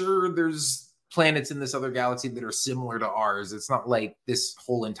 I'm sure there's planets in this other galaxy that are similar to ours. It's not like this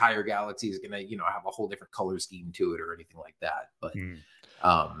whole entire galaxy is going to, you know, have a whole different color scheme to it or anything like that. But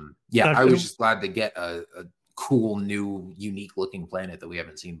yeah, I was just glad to get a cool, new, unique looking planet that we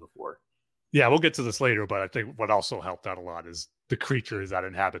haven't seen before. Yeah, we'll get to this later, but I think what also helped out a lot is the creatures that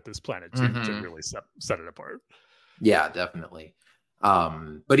inhabit this planet to really set it apart. Yeah, definitely.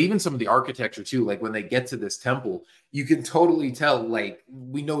 But even some of the architecture too, like when they get to this temple, you can totally tell, like,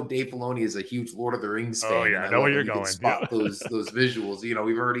 we know Dave Filoni is a huge Lord of the Rings fan. Oh yeah, I know where you're going. Spot those visuals. You know,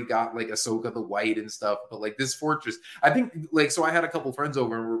 we've already got like Ahsoka the White and stuff, but like this fortress, I think, like, so I had a couple friends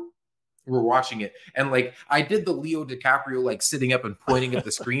over and we're watching it, and like I did the Leo DiCaprio like sitting up and pointing at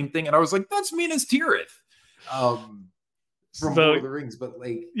the screen thing, and I was like, that's Minas Tirith. From Lord of the Rings, but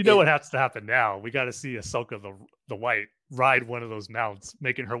like, you know what has to happen now? We got to see Ahsoka the White ride one of those mounts,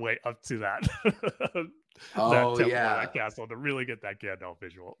 making her way up to that. That castle to really get that Gandalf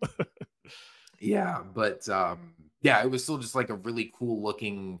visual. Yeah, but yeah, it was still just like a really cool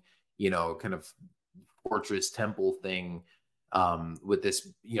looking, you know, kind of fortress temple thing, with this,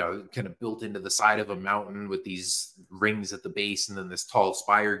 you know, kind of built into the side of a mountain with these rings at the base and then this tall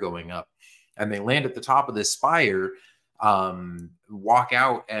spire going up. And they land at the top of this spire, walk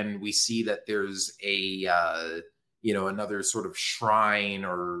out, and we see that there's a you know, another sort of shrine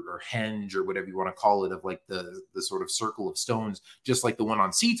or henge or whatever you want to call it, of like the sort of circle of stones, just like the one on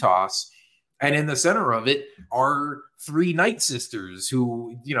Cetos. And in the center of it are 3 Nightsisters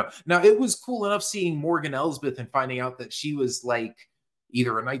who, you know, now it was cool enough seeing Morgan Elsbeth and finding out that she was like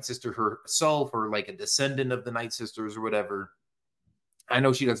either a Nightsister herself or like a descendant of the Nightsisters or whatever. I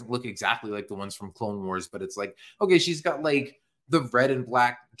know she doesn't look exactly like the ones from Clone Wars, but it's like, okay, she's got like the red and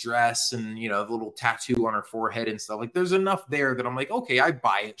black dress and, you know, the little tattoo on her forehead and stuff. Like, there's enough there that I'm like, okay, I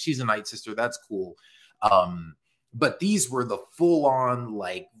buy it. She's a Nightsister. That's cool. But these were the full on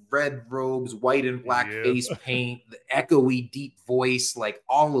like red robes, white and black face paint, the echoey deep voice, like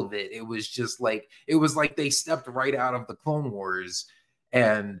all of it. It was just like, it was like they stepped right out of the Clone Wars.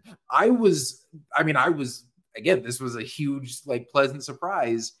 And I was, again, this was a huge, like, pleasant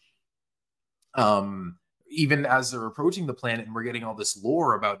surprise. Even as they're approaching the planet and we're getting all this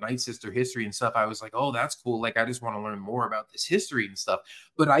lore about Nightsister history and stuff, I was like, oh, that's cool. Like, I just want to learn more about this history and stuff.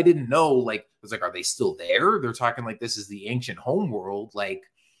 But I didn't know, like, I was like, are they still there? They're talking like this is the ancient homeworld. Like,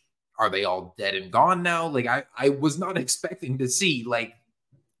 are they all dead and gone now? Like I was not expecting to see like,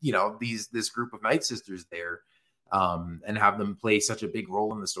 you know, this group of Nightsisters there, and have them play such a big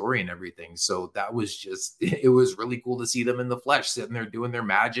role in the story and everything. So that was just, it was really cool to see them in the flesh, sitting there doing their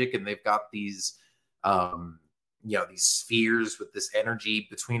magic, and they've got these, you know, these spheres with this energy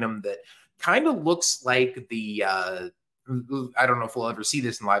between them that kind of looks like the, I don't know if we'll ever see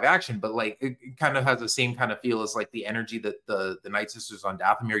this in live action, but like it kind of has the same kind of feel as like the energy that the Nightsisters on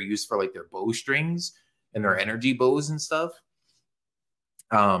Dathomir use for like their bowstrings and their energy bows and stuff.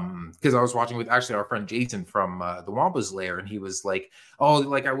 Because I was watching with actually our friend Jason from the Wampa's Lair, and he was like, "Oh,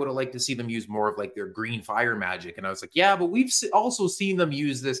 like I would have liked to see them use more of like their green fire magic." And I was like, "Yeah, but we've also seen them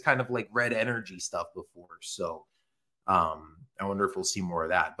use this kind of like red energy stuff before." So, I wonder if we'll see more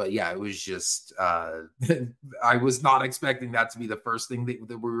of that. But yeah, it was just I was not expecting that to be the first thing that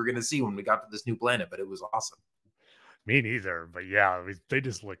we were going to see when we got to this new planet, but it was awesome. Me neither, but yeah, I mean, they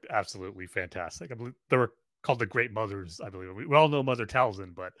just looked absolutely fantastic. I believe they were called the Great Mothers, I believe. We all know Mother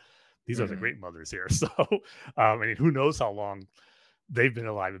Talzin, but these are the Great Mothers here. So, I mean, who knows how long they've been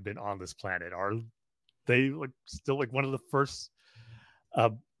alive and been on this planet? Are they like still like one of the first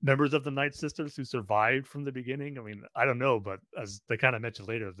members of the Nightsisters who survived from the beginning? I mean, I don't know, but as they kind of mentioned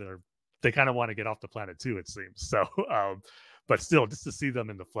later, they kind of want to get off the planet too, it seems. So, but still, just to see them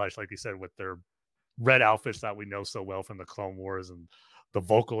in the flesh, like you said, with their red outfits that we know so well from the Clone Wars, and the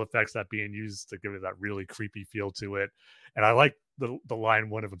vocal effects that being used to give it that really creepy feel to it. And I like the line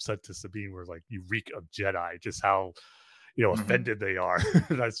one of them said to Sabine, where like, "You reek of Jedi," just how, you know, offended they are.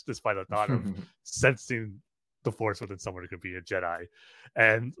 That's just by the thought of sensing the Force within someone who could be a Jedi.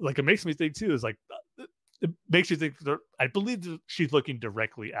 And like, it makes me think too, is like, it makes you think I believe she's looking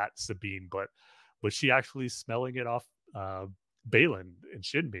directly at Sabine, but was she actually smelling it off Baylan and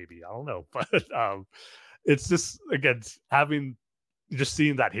Shin? Maybe, I don't know. But it's just, again, just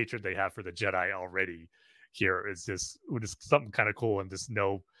seeing that hatred they have for the Jedi already here is just something kind of cool. And just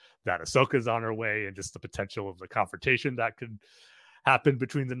know that Ahsoka's on her way, and just the potential of the confrontation that could happen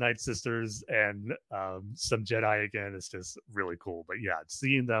between the Nightsisters and some Jedi again is just really cool. But yeah,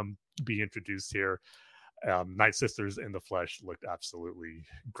 seeing them be introduced here, Nightsisters in the flesh, looked absolutely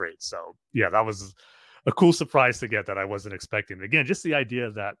great. So yeah, that was a cool surprise to get that I wasn't expecting. Again, just the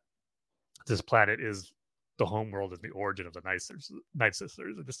idea that this planet is the home world and the origin of the Nightsisters,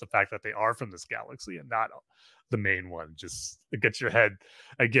 and just the fact that they are from this galaxy and not the main one, just it gets your head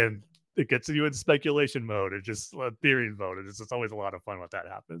again. It gets you in speculation mode and just theory mode, and it's always a lot of fun when that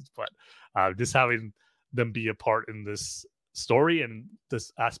happens. But just having them be a part in this story and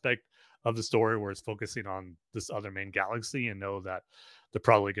this aspect of the story where it's focusing on this other main galaxy, and know that they're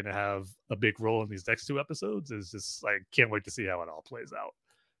probably going to have a big role in these next 2 episodes, is just like, can't wait to see how it all plays out.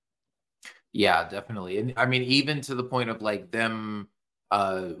 Yeah, definitely. And I mean, even to the point of like them,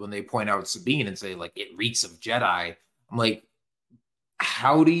 when they point out Sabine and say like, "It reeks of Jedi," I'm like,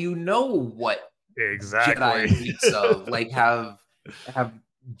 how do you know what exactly Jedi reeks of? Like, have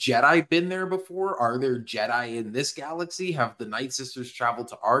Jedi been there before? Are there Jedi in this galaxy? Have the Nightsisters traveled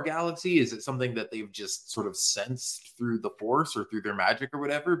to our galaxy? Is it something that they've just sort of sensed through the Force or through their magic or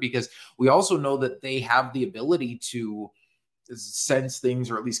whatever? Because we also know that they have the ability to sense things,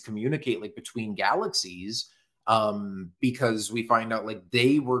 or at least communicate like between galaxies, because we find out like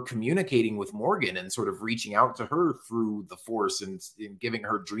they were communicating with Morgan and sort of reaching out to her through the Force, and giving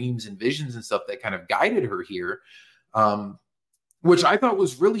her dreams and visions and stuff that kind of guided her here, which I thought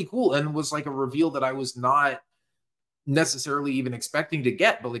was really cool, and was like a reveal that I was not necessarily even expecting to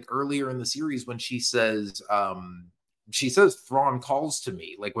get. But like earlier in the series, when she says Thrawn calls to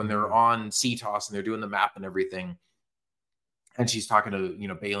me, like when they're on CTOS and they're doing the map and everything, and she's talking to, you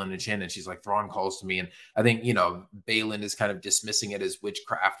know, Baylan and Shin, and she's like, "Thrawn calls to me." And I think, you know, Baylan is kind of dismissing it as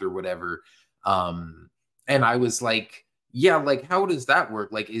witchcraft or whatever. And I was like, yeah, like, how does that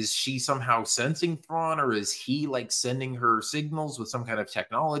work? Like, is she somehow sensing Thrawn, or is he like sending her signals with some kind of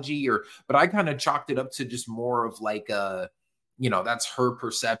technology? But I kind of chalked it up to just more of like you know, that's her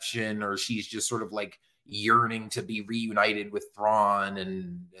perception, or she's just sort of like yearning to be reunited with Thrawn,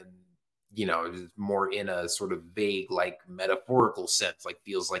 and you know, more in a sort of vague, like metaphorical sense, like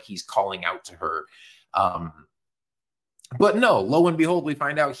feels like he's calling out to her. But no, lo and behold, we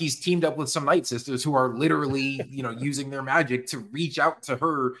find out he's teamed up with some Nightsisters who are literally, you know, using their magic to reach out to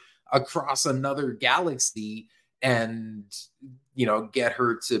her across another galaxy, and, you know, get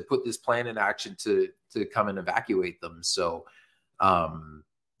her to put this plan in action to come and evacuate them. So,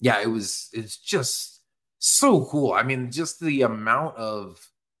 yeah, it's just so cool. I mean, just the amount of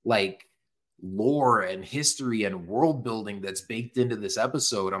like lore and history and world building that's baked into this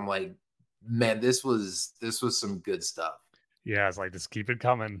episode. I'm like, man, this was some good stuff. Yeah, it's like, just keep it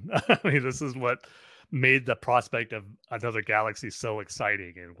coming. I mean, this is what made the prospect of another galaxy so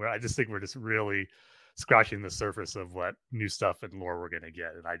exciting, and where I just think we're just really scratching the surface of what new stuff and lore we're going to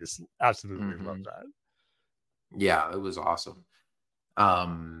get, and I just absolutely love that. Yeah, it was awesome.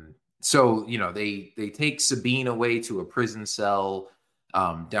 So they take Sabine away to a prison cell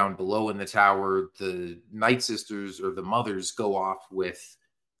down below in the tower. The Nightsisters, or the mothers, go off with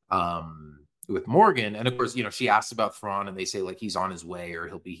Morgan, and of course, she asks about Thrawn, and they say like he's on his way or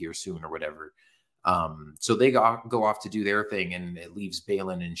he'll be here soon or whatever. So they go off to do their thing, and it leaves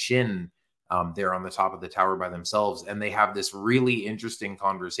Baylan and Shin there on the top of the tower by themselves, and they have this really interesting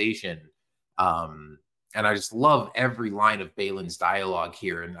conversation. And I just love every line of Baylan's dialogue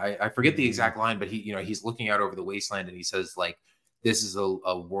here. And I forget the exact line, but he's looking out over the wasteland, and he says like, this is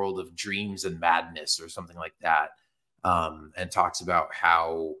a world of dreams and madness or something like that. And talks about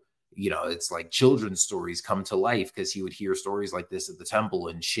how, it's like children's stories come to life, because he would hear stories like this at the temple,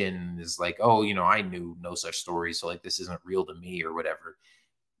 and Shin is like, oh, I knew no such stories. So like, this isn't real to me or whatever.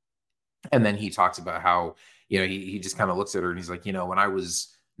 And then he talks about how, he just kind of looks at her and he's like, when I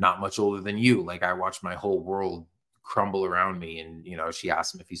was not much older than you, like I watched my whole world crumble around me. And she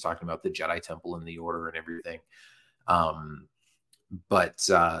asked him if he's talking about the Jedi Temple and the Order and everything. But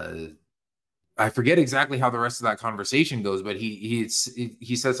I forget exactly how the rest of that conversation goes, but he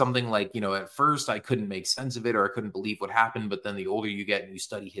says something like, at first I couldn't make sense of it, or I couldn't believe what happened, but then the older you get and you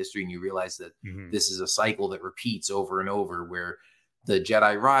study history and you realize that this is a cycle that repeats over and over, where the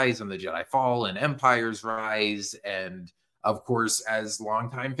Jedi rise and the Jedi fall and empires rise. And of course, as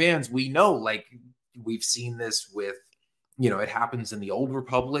longtime fans, we know, like, we've seen this with, it happens in the Old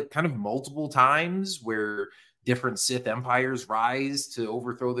Republic kind of multiple times, where different Sith empires rise to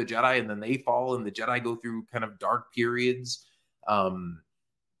overthrow the Jedi, and then they fall, and the Jedi go through kind of dark periods. Of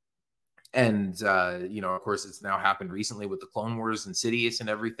course, it's now happened recently with the Clone Wars and Sidious and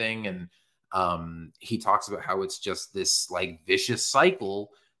everything. And he talks about how it's just this like vicious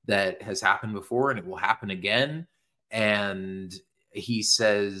cycle that has happened before, and it will happen again. And he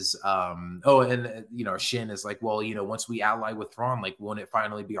says, Shin is like, well, once we ally with Thrawn, like, won't it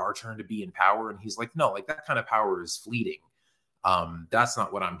finally be our turn to be in power? And he's like, no, like that kind of power is fleeting. That's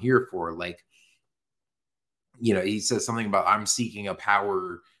not what I'm here for. Like, he says something about, I'm seeking a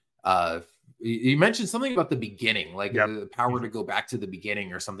power. He mentioned something about the beginning, like the power to go back to the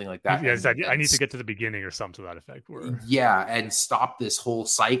beginning or something like that. Yeah, I need to get to the beginning or something to that effect. Yeah, and stop this whole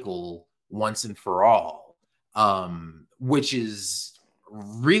cycle once and for all. Which is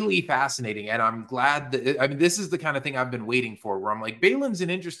really fascinating. And I'm glad that, this is the kind of thing I've been waiting for, where I'm like, Baylan's an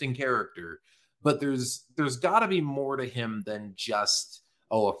interesting character, but there's got to be more to him than just,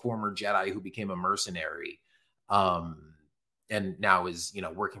 a former Jedi who became a mercenary. And now is,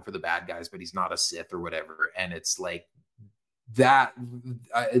 working for the bad guys, but he's not a Sith or whatever. And it's like that,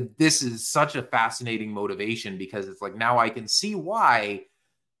 this is such a fascinating motivation, because it's like, now I can see why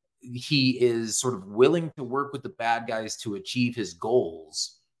he is sort of willing to work with the bad guys to achieve his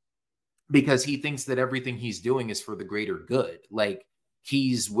goals, because he thinks that everything he's doing is for the greater good. Like,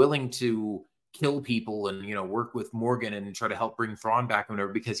 he's willing to kill people and, work with Morgan and try to help bring Thrawn back or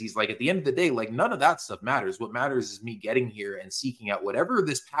whatever, because he's like, at the end of the day, like, none of that stuff matters. What matters is me getting here and seeking out whatever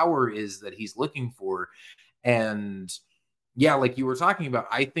this power is that he's looking for. And yeah, like you were talking about,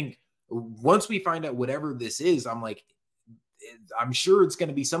 I think once we find out whatever this is, I'm sure it's going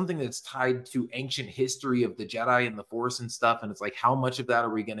to be something that's tied to ancient history of the Jedi and the Force and stuff. And it's like, how much of that are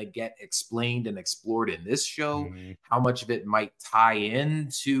we going to get explained and explored in this show? How much of it might tie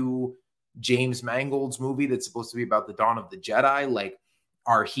into James Mangold's movie that's supposed to be about the dawn of the Jedi? Like,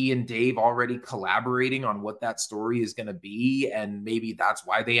 are he and Dave already collaborating on what that story is going to be? And maybe that's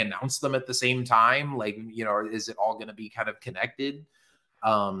why they announced them at the same time. Like, is it all going to be kind of connected?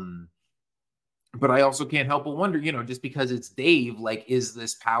 But I also can't help but wonder, just because it's Dave, like, is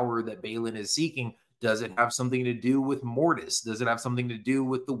this power that Baylan is seeking, does it have something to do with Mortis? Does it have something to do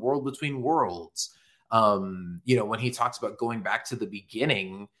with the world between worlds? When he talks about going back to the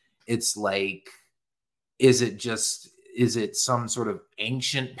beginning, it's like, is it some sort of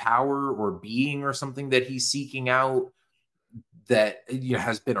ancient power or being or something that he's seeking out that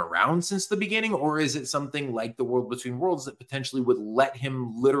has been around since the beginning? Or is it something like the world between worlds that potentially would let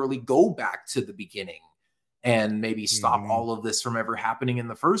him literally go back to the beginning and maybe stop all of this from ever happening in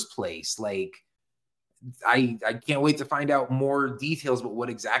the first place? Like, I can't wait to find out more details about what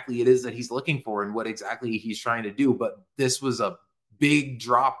exactly it is that he's looking for and what exactly he's trying to do. But this was a big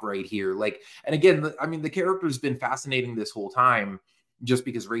drop right here. Like, and again, the character's been fascinating this whole time, just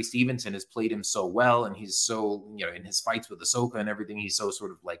because Ray Stevenson has played him so well, and he's so, in his fights with Ahsoka and everything, he's so sort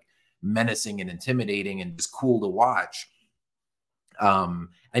of like menacing and intimidating and just cool to watch.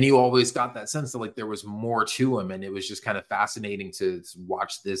 And you always got that sense that like there was more to him, and it was just kind of fascinating to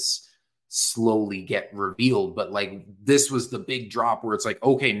watch this slowly get revealed. But like this was the big drop where it's like,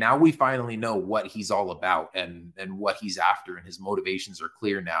 okay, now we finally know what he's all about and what he's after, and his motivations are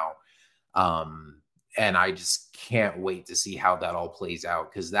clear now. And I just can't wait to see how that all plays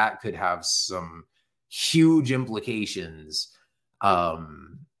out, because that could have some huge implications.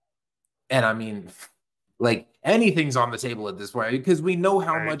 And I mean, like anything's on the table at this point, because we know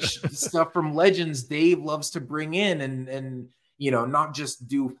how much stuff from Legends Dave loves to bring in, and you know, not just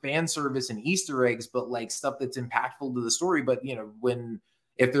do fan service and Easter eggs, but like stuff that's impactful to the story. But, you know,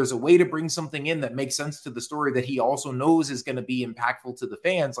 if there's a way to bring something in that makes sense to the story that he also knows is going to be impactful to the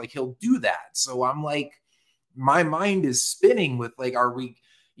fans, like he'll do that. So I'm like, my mind is spinning with like, are we,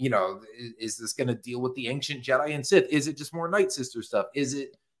 you know, is this going to deal with the ancient Jedi and Sith? Is it just more Nightsister stuff? Is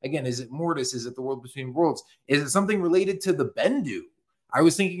it Mortis? Is it the world between worlds? Is it something related to the Bendu? I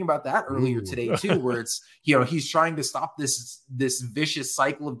was thinking about that earlier today too, where it's, you know, he's trying to stop this vicious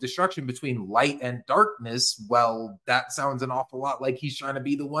cycle of destruction between light and darkness. Well, that sounds an awful lot like he's trying to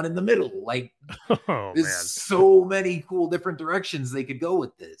be the one in the middle. Like, there's so many cool different directions they could go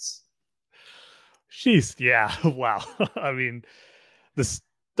with this. Jeez, yeah, wow. I mean, the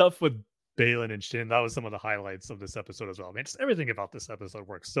stuff with Baylan and Shin, that was some of the highlights of this episode as well. I mean, just everything about this episode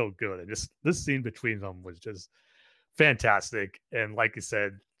works so good, and just this scene between them was just fantastic. And like you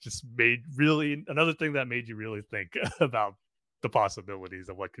said, just made really another thing that made you really think about the possibilities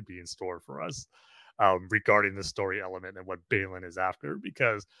of what could be in store for us regarding the story element and what Baylan is after.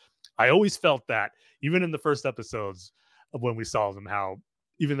 Because I always felt that even in the first episodes of when we saw them, how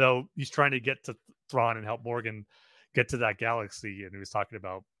even though he's trying to get to Thrawn and help Morgan get to that galaxy, and he was talking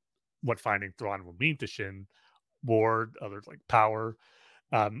about what finding Thrawn will mean to Shin, Ward, others like power,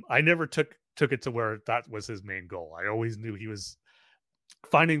 I never took it to where that was his main goal. I always knew he was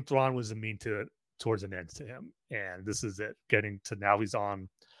finding Thrawn was a mean towards an end to him. And this is it, getting to now he's on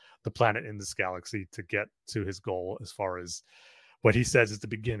the planet in this galaxy to get to his goal, as far as what he says is the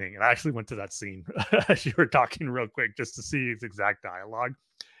beginning. And I actually went to that scene as you were talking real quick, just to see his exact dialogue.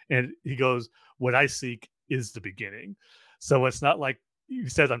 And he goes, "What I seek is the beginning." So it's not like he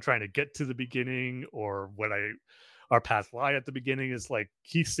says, "I'm trying to get to the beginning," or our paths lie at the beginning. Is like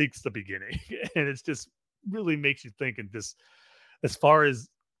he seeks the beginning. And it's just really makes you think. And just as far as,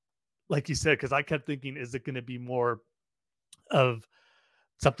 like you said, because I kept thinking, is it going to be more of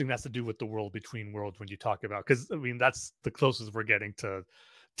something that's to do with the world between worlds when you talk about, because I mean, that's the closest we're getting to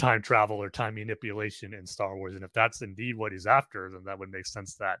time travel or time manipulation in Star Wars. And if that's indeed what he's after, then that would make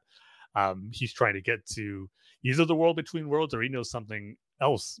sense that he's trying to get to either the world between worlds, or he knows something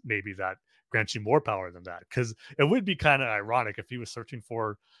else maybe that grants you more power than that. Because it would be kind of ironic if he was searching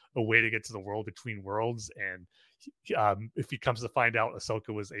for a way to get to the world between worlds, and if he comes to find out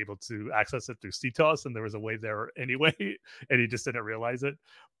Ahsoka was able to access it through CTOS and there was a way there anyway, and he just didn't realize it.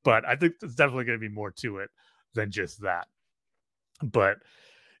 But I think there's definitely going to be more to it than just that. But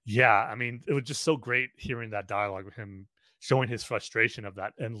yeah, I mean, it was just so great hearing that dialogue with him, showing his frustration of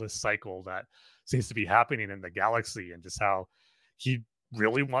that endless cycle that seems to be happening in the galaxy, and just how he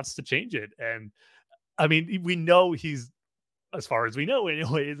really wants to change it. And I mean, we know he's, as far as we know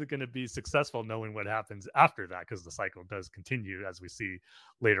anyway, isn't going to be successful, knowing what happens after that, because the cycle does continue, as we see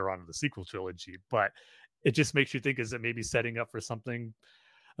later on in the sequel trilogy. But it just makes you think, is it maybe setting up for something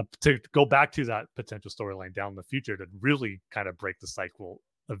to go back to that potential storyline down in the future to really kind of break the cycle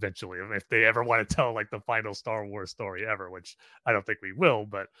eventually, if they ever want to tell like the final Star Wars story ever, which I don't think we will.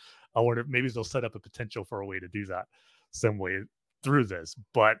 But I wonder if maybe they'll set up a potential for a way to do that some way through this.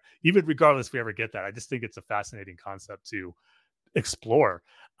 But even regardless if we ever get that, I just think it's a fascinating concept to explore,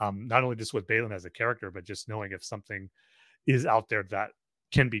 not only just with Baylan as a character, but just knowing if something is out there that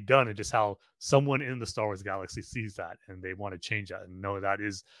can be done, and just how someone in the Star Wars galaxy sees that and they want to change that, and know that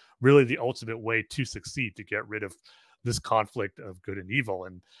is really the ultimate way to succeed, to get rid of this conflict of good and evil.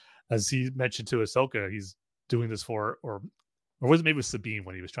 And as he mentioned to Ahsoka, he's doing this for, or was it maybe Sabine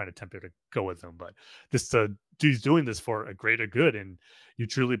when he was trying to tempt her to go with him, but he's doing this for a greater good. And you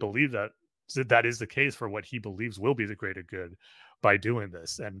truly believe that is the case for what he believes will be the greater good by doing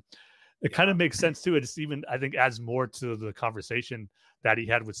this. And it kind of makes sense too. It's even, I think, adds more to the conversation that he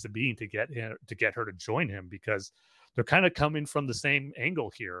had with Sabine to get her to join him, because they're kind of coming from the same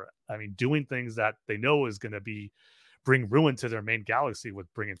angle here. I mean, doing things that they know is going to bring ruin to their main galaxy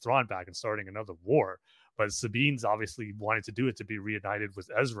with bringing Thrawn back and starting another war. But Sabine's obviously wanting to do it to be reunited with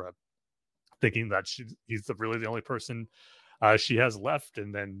Ezra, thinking that he's really the only person she has left,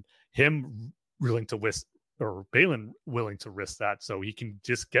 and then him willing to risk, or Baylan willing to risk that, so he can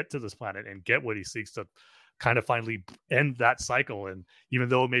just get to this planet and get what he seeks to kind of finally end that cycle. And even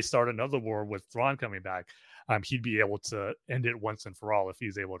though it may start another war with Thrawn coming back, he'd be able to end it once and for all if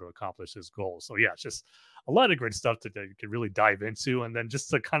he's able to accomplish his goals. So yeah, it's just a lot of great stuff that you could really dive into. And then just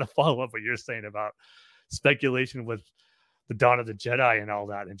to kind of follow up what you're saying about speculation with the Dawn of the Jedi and all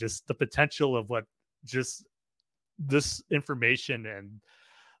that, and just the potential of what just this information and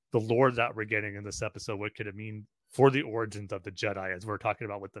the lore that we're getting in this episode, what could it mean for the origins of the Jedi, as we're talking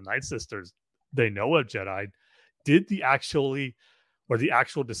about with the Nightsisters. They know a Jedi. Did the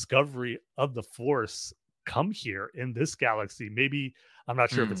actual discovery of the Force come here in this galaxy? Maybe, I'm not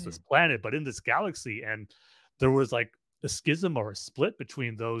sure if it's this planet, but in this galaxy. And there was like a schism or a split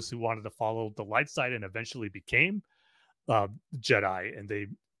between those who wanted to follow the light side and eventually became Jedi, and they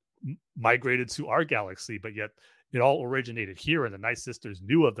migrated to our galaxy, but yet it all originated here, and the Nightsisters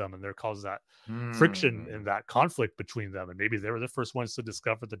knew of them, and there caused that friction and that conflict between them. And maybe they were the first ones to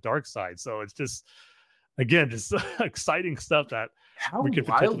discover the dark side. So it's just, again, just exciting stuff that we could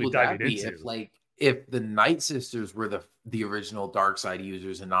potentially dive into. If the Nightsisters were the original dark side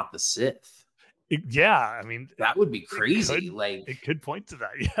users and not the Sith. I mean, that would be crazy. It could point to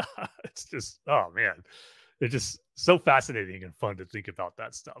that. Yeah, it's just, oh man, it's just so fascinating and fun to think about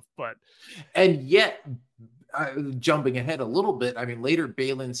that stuff. And yet, jumping ahead a little bit, I mean, later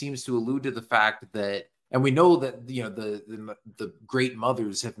Baylan seems to allude to the fact that, and we know that the Great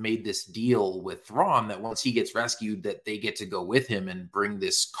Mothers have made this deal with Thrawn that once he gets rescued, that they get to go with him and bring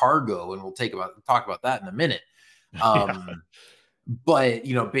this cargo, and we'll talk about that in a minute. But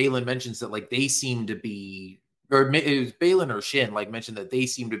Baylan mentions that like they seem to be, or it was Baylan or Shin mentioned that they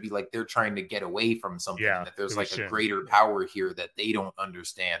seem to be like they're trying to get away from something, that there's like a greater power here that they don't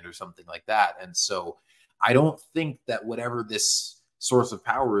understand or something like that. And so I don't think that whatever this source of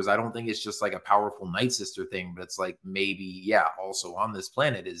power is, I don't think it's just like a powerful Nightsister thing, but it's like maybe, also on this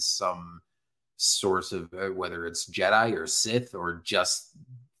planet is some source of whether it's Jedi or Sith or just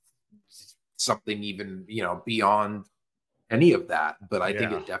something even, beyond any of that. But I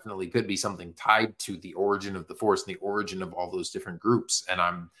think it definitely could be something tied to the origin of the Force and the origin of all those different groups. And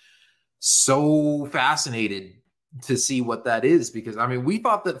I'm so fascinated to see what that is, because I mean, we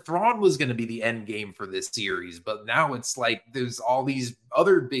thought that Thrawn was going to be the end game for this series, but now it's like there's all these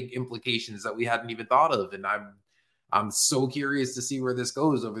other big implications that we hadn't even thought of, and I'm so curious to see where this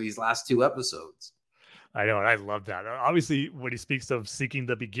goes over these last 2 episodes. I know, and I love that. Obviously, when he speaks of seeking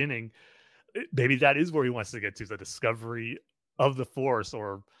the beginning, maybe that is where he wants to get to, the discovery of the Force,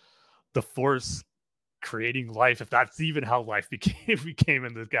 or the Force creating life, if that's even how life became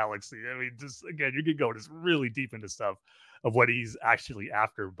in this galaxy. I mean, just again, you could go just really deep into stuff of what he's actually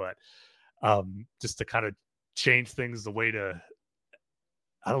after, but just to kind of change things the way to,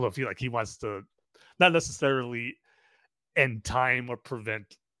 I don't know, feel like he wants to not necessarily end time or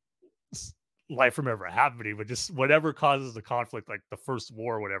prevent life from ever happening, but just whatever causes the conflict, like the first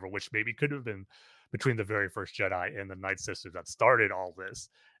war or whatever, which maybe could have been between the very first Jedi and the Nightsisters that started all this.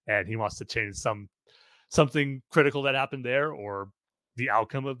 And he wants to change something critical that happened there, or the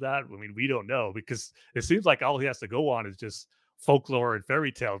outcome of that. I mean, we don't know, because it seems like all he has to go on is just folklore and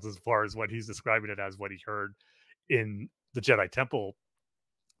fairy tales as far as what he's describing it as, what he heard in the Jedi Temple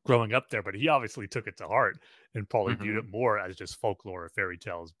growing up there. But he obviously took it to heart and probably viewed it more as just folklore or fairy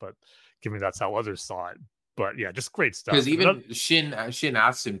tales, but given that's how others saw it. But yeah, just great stuff. Because even Shin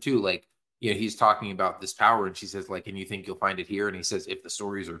asked him too, like, he's talking about this power, and she says, like, and you think you'll find it here? And he says, if the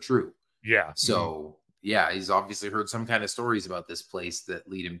stories are true. Yeah. So he's obviously heard some kind of stories about this place that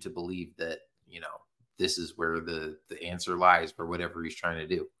lead him to believe that, this is where the answer lies for whatever he's trying to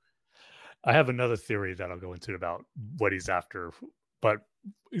do. I have another theory that I'll go into about what he's after, but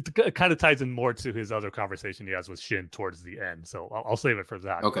it kind of ties in more to his other conversation he has with Shin towards the end. So I'll save it for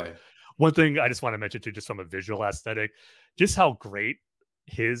that. Okay. But one thing I just want to mention too, just from a visual aesthetic, just how great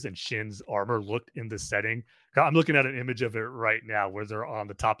his and Shin's armor looked in this setting. I'm looking at an image of it right now where they're on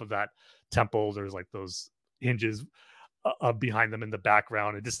the top of that temple. There's like those hinges behind them in the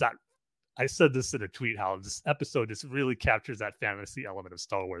background, and just that, I said this in a tweet, how this episode just really captures that fantasy element of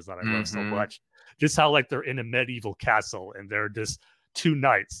Star Wars that I love so much. Just how like they're in a medieval castle and they're just 2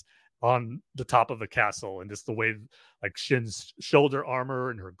 knights on the top of a castle, and just the way like Shin's shoulder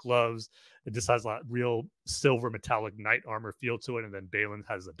armor and her gloves, it just has that real silver metallic knight armor feel to it. And then Baylan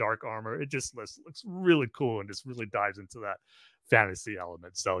has the dark armor. It just looks really cool and just really dives into that fantasy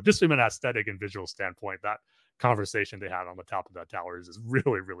element. So just from an aesthetic and visual standpoint, that conversation they had on the top of that tower is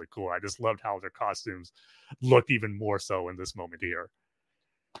really, really cool. I just loved how their costumes look even more so in this moment here.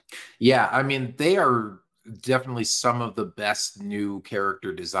 Yeah, I mean, they are definitely some of the best new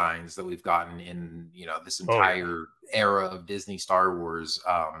character designs that we've gotten in, this entire era of Disney Star Wars.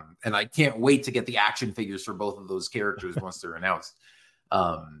 And I can't wait to get the action figures for both of those characters once they're announced.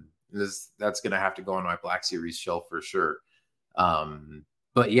 That's going to have to go on my Black Series shelf for sure.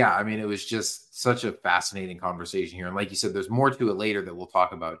 But yeah, I mean, it was just such a fascinating conversation here. And like you said, there's more to it later that we'll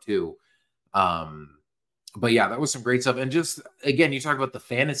talk about too. But yeah, that was some great stuff. And just, again, you talk about the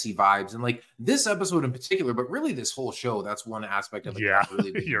fantasy vibes and like this episode in particular, but really this whole show, that's one aspect of it that I've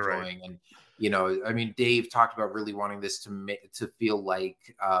really been enjoying. Right. And, I mean, Dave talked about really wanting this to feel like,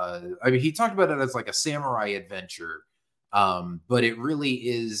 he talked about it as like a samurai adventure. But it really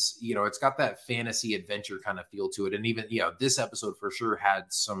is, it's got that fantasy adventure kind of feel to it. And even, this episode for sure had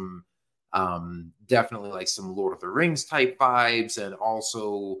some, definitely like some Lord of the Rings type vibes, and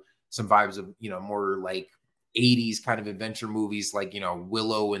also some vibes of, more like 80s kind of adventure movies, like,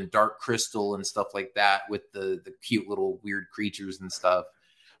 Willow and Dark Crystal and stuff like that, with the cute little weird creatures and stuff.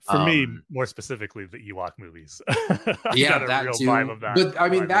 For me, more specifically, the Ewok movies. Yeah, that too. Vibe of that. But I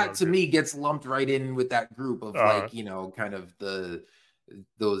mean, that to me gets lumped right in with that group of like, kind of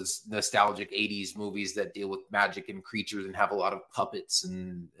those nostalgic 80s movies that deal with magic and creatures and have a lot of puppets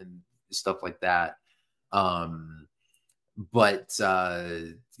and stuff like that. But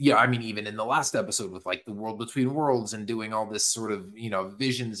I mean, even in the last episode with like the World Between Worlds and doing all this sort of,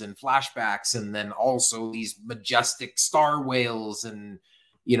 visions and flashbacks, and then also these majestic star whales, and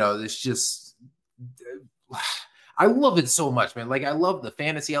there's just, I love it so much, man. Like, I love the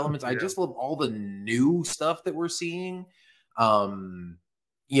fantasy elements. I just love all the new stuff that we're seeing.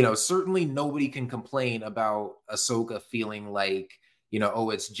 Certainly nobody can complain about Ahsoka feeling like,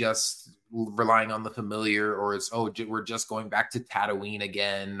 it's just relying on the familiar, or it's, we're just going back to Tatooine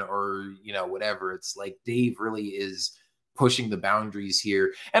again, or, whatever. It's like Dave really is pushing the boundaries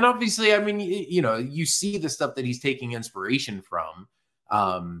here. And obviously, I mean, you see the stuff that he's taking inspiration from.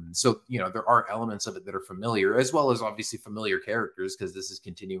 So, there are elements of it that are familiar, as well as obviously familiar characters, because this is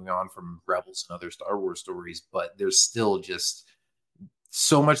continuing on from Rebels and other Star Wars stories, but there's still just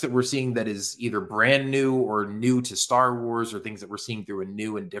so much that we're seeing that is either brand new or new to Star Wars, or things that we're seeing through a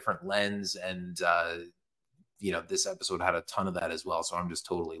new and different lens. And, this episode had a ton of that as well. So I'm just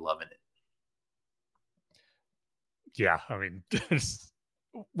totally loving it. Yeah. I mean,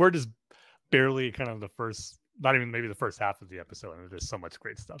 we're just barely kind of the first, not even maybe the first half of the episode, and there's so much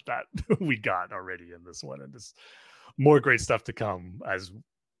great stuff that we got already in this one, and just more great stuff to come. Let's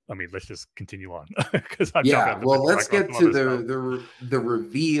just continue on, because let's get to the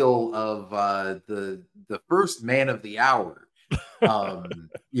reveal of the first man of the hour.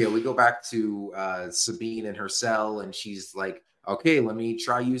 We go back to Sabine in her cell, and she's like, okay, let me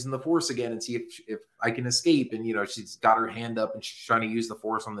try using the Force again and see if I can escape. And, she's got her hand up and she's trying to use the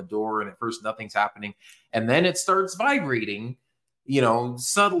Force on the door. And at first nothing's happening. And then it starts vibrating,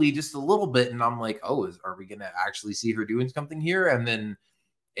 subtly, just a little bit. And I'm like, are we going to actually see her doing something here? And then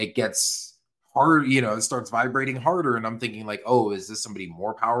it gets hard, it starts vibrating harder. And I'm thinking like, is this somebody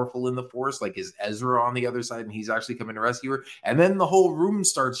more powerful in the Force? Like, is Ezra on the other side and he's actually coming to rescue her? And then the whole room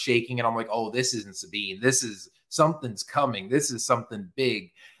starts shaking. And I'm like, this isn't Sabine. Something's coming. This is something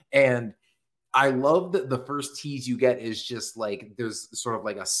big. And I love that the first tease you get is just like, there's sort of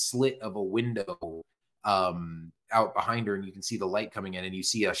like a slit of a window out behind her, and you can see the light coming in, and you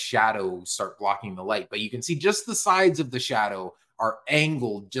see a shadow start blocking the light, but you can see just the sides of the shadow are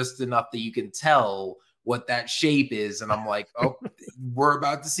angled just enough that you can tell what that shape is. And I'm like, we're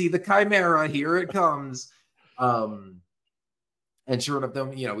about to see the Chimera. Here it comes. And sure enough,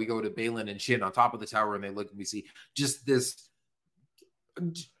 then, we go to Balin and Shin on top of the tower, and they look, and we see just this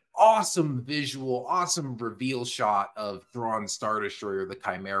awesome visual, awesome reveal shot of Thrawn's Star Destroyer, the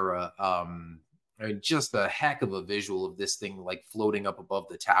Chimera. Just a heck of a visual of this thing like floating up above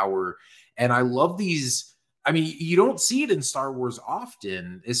the tower. And I love these. I mean, you don't see it in Star Wars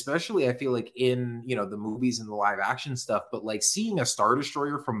often, especially I feel like in, the movies and the live action stuff, but like seeing a Star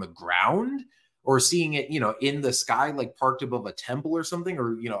Destroyer from the ground, or seeing it, in the sky, like parked above a temple or something,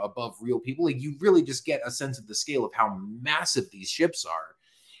 or, above real people, like you really just get a sense of the scale of how massive these ships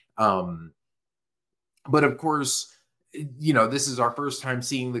are. But of course, this is our first time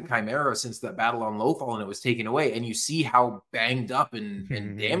seeing the Chimera since that battle on Lothal, and it was taken away, and you see how banged up and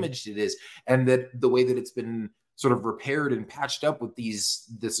damaged it is, and that the way that it's been sort of repaired and patched up with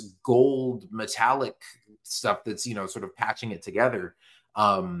this gold metallic stuff that's, sort of patching it together.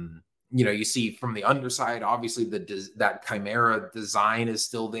 You see from the underside, obviously that Chimera design is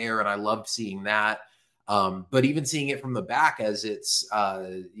still there, and I loved seeing that. But even seeing it from the back as it's,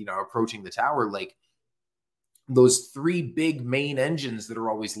 approaching the tower, like those 3 big main engines that are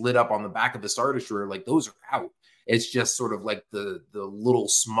always lit up on the back of the Star Destroyer, like those are out. It's just sort of like the little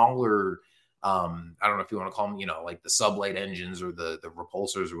smaller, I don't know if you want to call them, like the sublight engines or the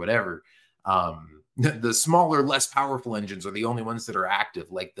repulsors or whatever. The smaller, less powerful engines are the only ones that are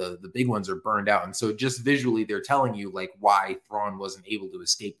active. Like the big ones are burned out. And so just visually, they're telling you like why Thrawn wasn't able to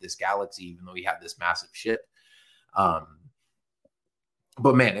escape this galaxy, even though he had this massive ship.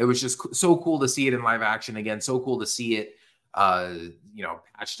 But man, it was just so cool to see it in live action again. So cool to see it,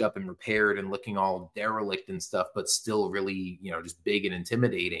 patched up and repaired and looking all derelict and stuff, but still really, just big and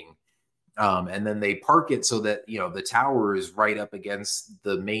intimidating. And then they park it so that, the tower is right up against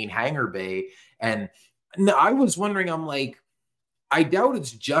the main hangar bay. And I was wondering, I'm like, I doubt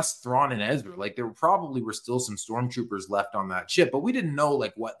it's just Thrawn and Ezra. Like there probably were still some stormtroopers left on that ship, but we didn't know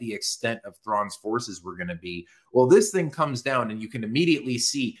like what the extent of Thrawn's forces were going to be. Well, this thing comes down and you can immediately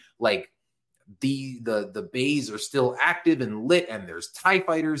see like the bays are still active and lit, and there's TIE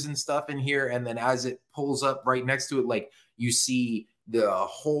fighters and stuff in here. And then as it pulls up right next to it, like you see the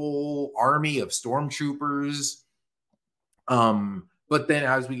whole army of stormtroopers. But then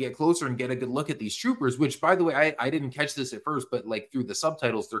as we get closer and get a good look at these troopers, which by the way, I didn't catch this at first, but like through the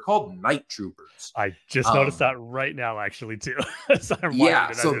subtitles, they're called night troopers. I just noticed that right now, actually, too. So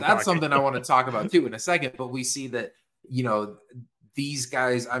that's something I want to talk about too in a second. But we see that, these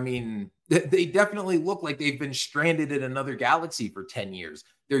guys, I mean, they definitely look like they've been stranded in another galaxy for 10 years.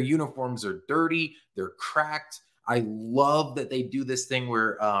 Their uniforms are dirty. They're cracked. I love that they do this thing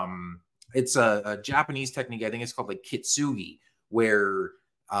where it's a Japanese technique. I think it's called like kitsugi, where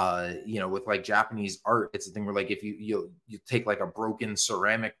with like Japanese art, it's a thing where like if you take like a broken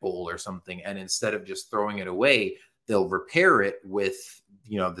ceramic bowl or something, and instead of just throwing it away, they'll repair it with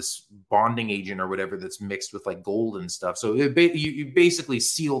this bonding agent or whatever that's mixed with like gold and stuff. So you basically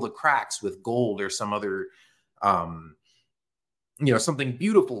seal the cracks with gold or some other something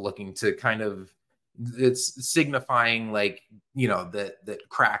beautiful looking to kind of, it's signifying like that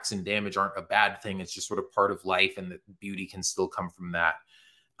cracks and damage aren't a bad thing. It's just sort of part of life, and that beauty can still come from that.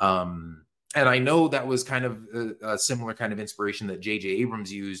 And I know that was kind of a similar kind of inspiration that J.J.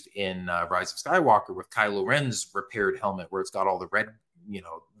 Abrams used in Rise of Skywalker with Kylo Ren's repaired helmet, where it's got all the red,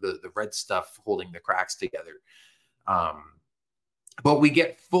 the red stuff holding the cracks together. But we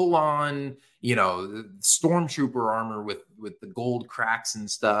get full on, stormtrooper armor with the gold cracks and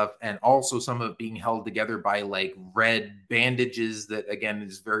stuff, and also some of it being held together by like red bandages that again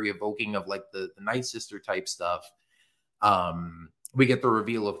is very evoking of like the Nightsister type stuff. We get the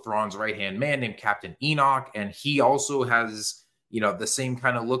reveal of Thrawn's right-hand man named Captain Enoch, and he also has, the same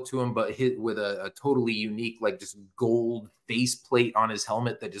kind of look to him, but with a totally unique, like just gold faceplate on his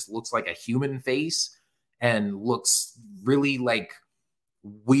helmet that just looks like a human face and looks really like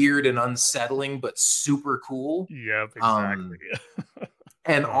weird and unsettling, but super cool. Yep, exactly.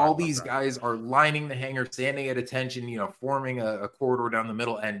 And all these guys are lining the hangar, standing at attention, forming a corridor down the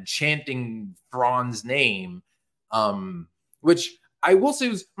middle and chanting Thrawn's name, which I will say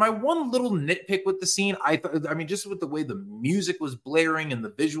was my one little nitpick with the scene. I mean, just with the way the music was blaring and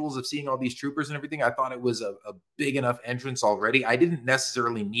the visuals of seeing all these troopers and everything, I thought it was a big enough entrance already. I didn't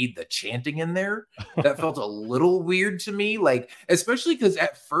necessarily need the chanting in there. That felt a little weird to me, like, especially because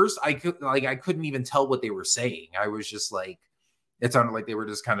at first I couldn't even tell what they were saying. I was just like, it sounded like they were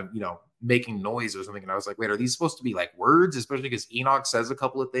just kind of, making noise or something. And I was like, wait, are these supposed to be like words? Especially because Enoch says a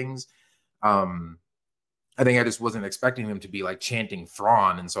couple of things. I think I just wasn't expecting them to be like chanting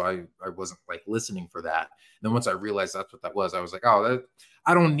Thrawn. And so I wasn't like listening for that. And then once I realized that's what that was, I was like, oh,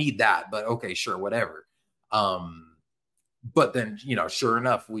 I don't need that, but okay, sure, whatever. But then, sure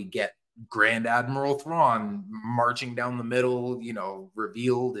enough, we get Grand Admiral Thrawn marching down the middle,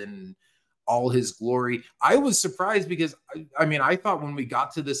 revealed in all his glory. I was surprised because I thought when we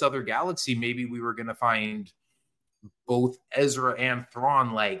got to this other galaxy, maybe we were going to find both Ezra and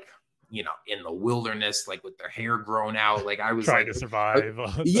Thrawn, like, in the wilderness, like with their hair grown out. Like I was trying to survive.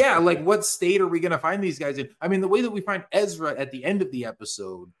 Yeah. Like what state are we going to find these guys in? I mean, the way that we find Ezra at the end of the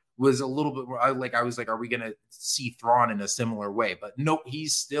episode was a little bit more I was like, are we going to see Thrawn in a similar way? But no,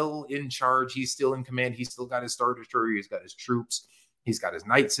 he's still in charge. He's still in command. He's still got his Star Destroyer. He's got his troops. He's got his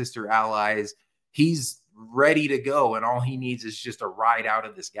Nightsister allies. He's ready to go. And all he needs is just a ride out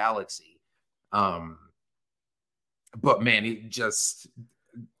of this galaxy. But man,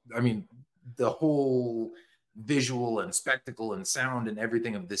 the whole visual and spectacle and sound and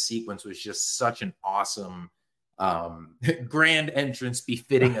everything of this sequence was just such an awesome grand entrance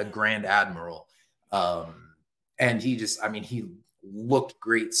befitting a Grand Admiral. And he he looked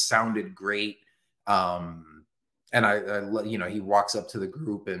great, sounded great. And he walks up to the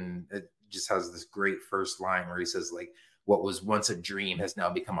group and just has this great first line where he says, like, what was once a dream has now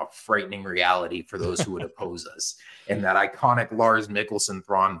become a frightening reality for those who would oppose us. And that iconic Lars Mikkelsen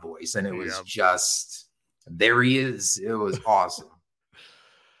Thrawn voice. And it was just, there he is. It was awesome.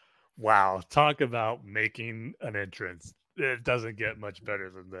 Wow. Talk about making an entrance. It doesn't get much better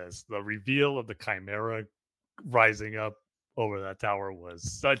than this. The reveal of the Chimera rising up over that tower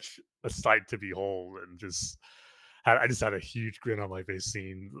was such a sight to behold, and I just had a huge grin on my face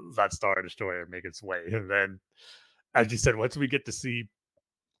seeing that Star Destroyer make its way. And then, as you said, once we get to see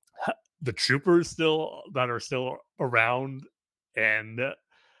the troopers that are still around and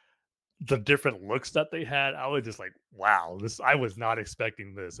the different looks that they had, I was just like, wow, I was not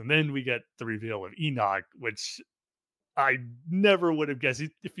expecting this. And then we get the reveal of Enoch, which I never would have guessed.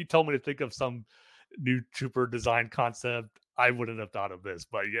 If you told me to think of some new trooper design concept, I wouldn't have thought of this.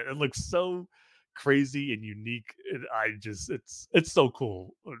 But yeah, it looks so crazy and unique. It's so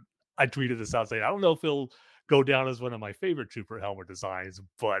cool. I tweeted this out saying, I don't know if it'll go down as one of my favorite trooper helmet designs,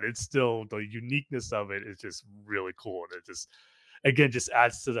 but it's still, the uniqueness of it is just really cool. And it just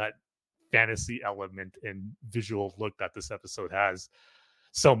adds to that fantasy element and visual look that this episode has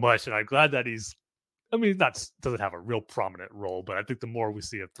so much. And I'm glad that doesn't have a real prominent role, but I think the more we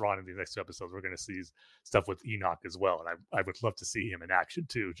see of Thrawn in these next two episodes, we're going to see stuff with Enoch as well. And I would love to see him in action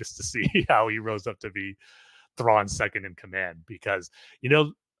too, just to see how he rose up to be Thrawn's second in command. Because,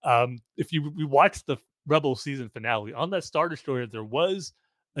 if we watch the Rebel season finale, on that Star Destroyer, there was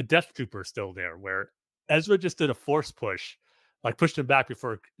a Death Trooper still there where Ezra just did a force push, like pushed him back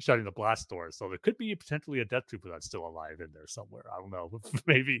before shutting the blast door. So there could be potentially a Death Trooper that's still alive in there somewhere. I don't know.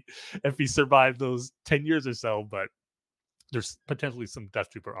 Maybe if he survived those 10 years or so, but there's potentially some Death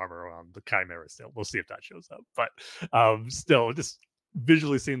Trooper armor around the Chimera still. We'll see if that shows up. But still, just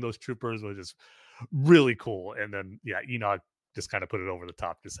visually seeing those troopers was just really cool. And then, Enoch just kind of put it over the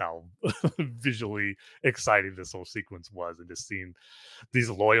top, just how visually exciting this whole sequence was. And just seeing these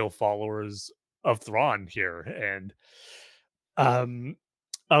loyal followers of Thrawn here. And I don't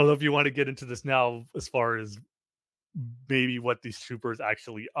know if you want to get into this now as far as maybe what these troopers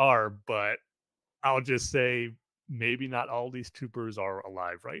actually are, but I'll just say maybe not all these troopers are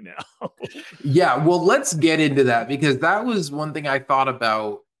alive right now. Yeah, well, let's get into that, because that was one thing I thought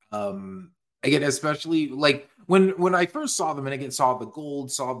about. Again, especially like when I first saw them, and again saw the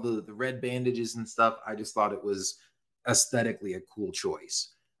gold, saw the red bandages and stuff, I just thought it was aesthetically a cool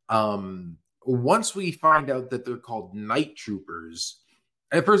choice. Once we find out that they're called night troopers,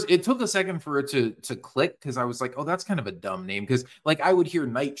 at first it took a second for it to click, because I was like, oh, that's kind of a dumb name, because like I would hear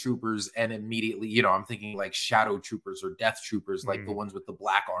night troopers and immediately, I'm thinking like shadow troopers or death troopers, like the ones with the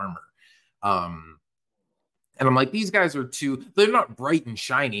black armor. And I'm like, these guys are they're not bright and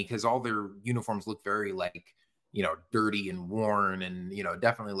shiny, because all their uniforms look very like, dirty and worn, and,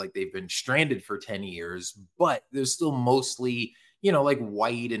 definitely like they've been stranded for 10 years, but they're still mostly, like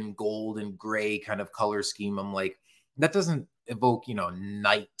white and gold and gray kind of color scheme. I'm like, that doesn't evoke,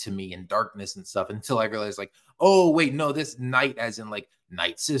 night to me and darkness and stuff, until I realized like, oh, wait, no, this night as in like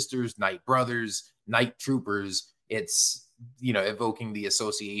Nightsisters, Night Brothers, Night Troopers. It's, evoking the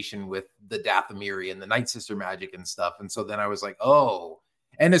association with the Dathomiri and the Nightsister magic and stuff. And so then I was like, oh,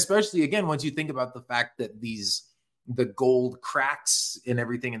 and especially again, once you think about the fact that the gold cracks and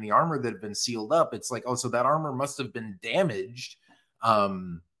everything in the armor that have been sealed up, it's like, oh, so that armor must have been damaged,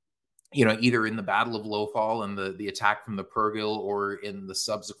 either in the Battle of Lothal and the attack from the Purrgil, or in the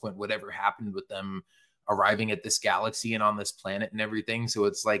subsequent whatever happened with them arriving at this galaxy and on this planet and everything. So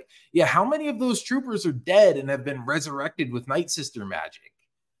it's like, yeah, how many of those troopers are dead and have been resurrected with Nightsister magic?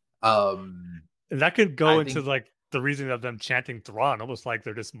 And that could go into like the reason of them chanting Thrawn, almost like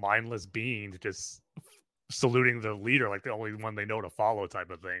they're just mindless beings just saluting the leader, like the only one they know to follow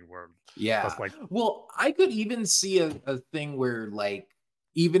type of thing. Where well, I could even see a thing where like,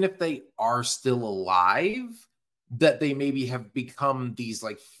 even if they are still alive, that they maybe have become these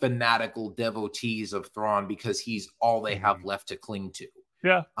like fanatical devotees of Thrawn because he's all they have left to cling to.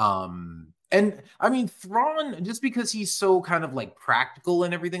 Yeah. And I mean, Thrawn, just because he's so kind of like practical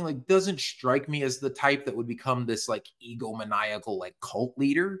and everything, like doesn't strike me as the type that would become this like egomaniacal like cult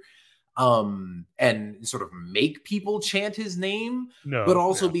leader, and sort of make people chant his name. No, but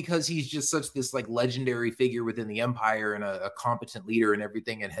also because he's just such this like legendary figure within the Empire and a competent leader and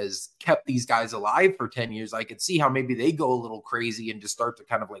everything, and has kept these guys alive for 10 years. I could see how maybe they go a little crazy and just start to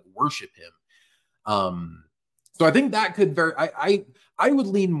kind of like worship him. So I think that could I would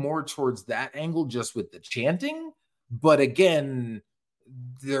lean more towards that angle just with the chanting. But again,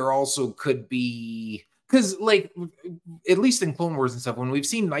 there also could be, because like at least in Clone Wars and stuff, when we've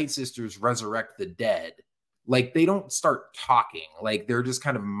seen Nightsisters resurrect the dead, like they don't start talking. Like they're just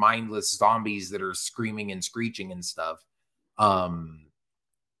kind of mindless zombies that are screaming and screeching and stuff. But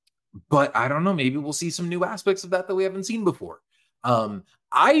I don't know, maybe we'll see some new aspects of that we haven't seen before. What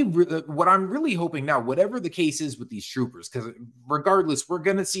I'm really hoping now, whatever the case is with these troopers, because regardless, we're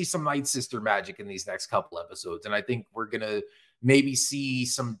going to see some Night Sister magic in these next couple episodes. And I think we're going to maybe see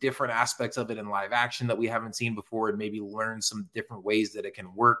some different aspects of it in live action that we haven't seen before, and maybe learn some different ways that it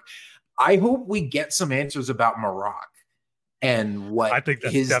can work. I hope we get some answers about Marak and what I think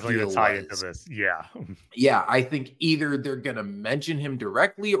that's his definitely deal the tie was. into this. Yeah. Yeah, I think either they're going to mention him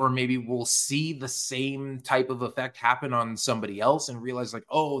directly, or maybe we'll see the same type of effect happen on somebody else and realize like,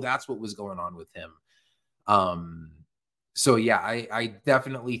 oh, that's what was going on with him. So yeah, I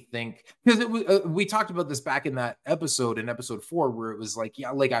definitely think, because it was we talked about this back in that episode, in episode 4, where it was like,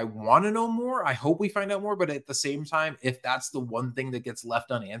 yeah, like I want to know more. I hope we find out more, but at the same time, if that's the one thing that gets left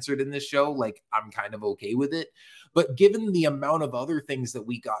unanswered in this show, like I'm kind of okay with it. But given the amount of other things that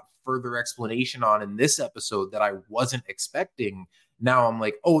we got further explanation on in this episode that I wasn't expecting, now I'm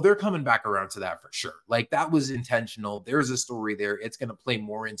like, oh, they're coming back around to that for sure. Like that was intentional. There's a story there. It's going to play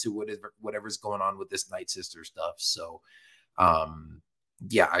more into whatever's going on with this Night Sister stuff. So,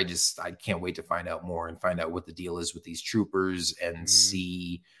 yeah, I can't wait to find out more and find out what the deal is with these troopers and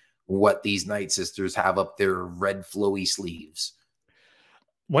see what these Night Sisters have up their red flowy sleeves.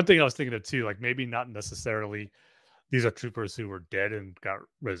 One thing I was thinking of too, like maybe not necessarily these are troopers who were dead and got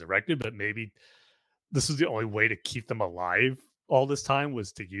resurrected, but maybe this is the only way to keep them alive all this time,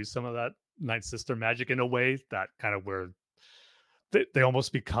 was to use some of that Night Sister magic in a way that kind of where they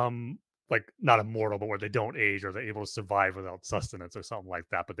almost become like not immortal, but where they don't age, or they're able to survive without sustenance or something like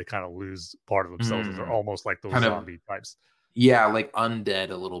that, but they kind of lose part of themselves. They're almost like those zombie types. Yeah, like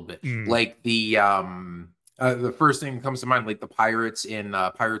undead a little bit. Like the first thing that comes to mind, like the pirates in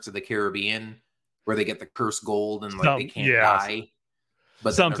Pirates of the Caribbean, where they get the cursed gold and like they can't die.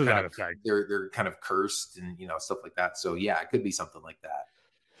 But some to that effect. They're kind of cursed and stuff like that. So yeah, it could be something like that.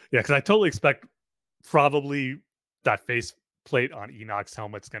 Yeah, because I totally expect probably that face plate on Enoch's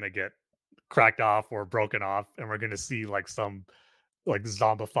helmet's gonna get cracked off or broken off, and we're gonna see like some like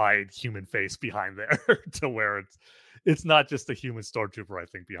zombified human face behind there to where it's not just a human stormtrooper, I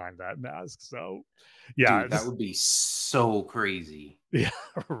think, behind that mask. So yeah, dude, that would be so crazy. Yeah,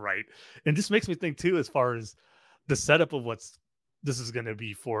 right. And this makes me think too, as far as the setup of this is going to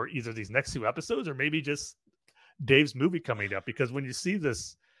be for either these next 2 episodes or maybe just Dave's movie coming up, because when you see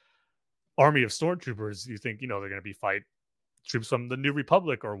this army of stormtroopers, you think, they're going to be fight troops from the New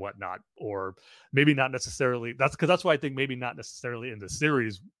Republic or whatnot, or maybe not necessarily. That's why I think maybe not necessarily in the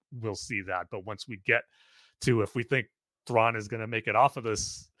series we'll see that, but once we get to, if we think Thrawn is going to make it off of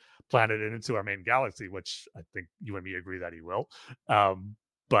this planet and into our main galaxy, which I think you and me agree that he will,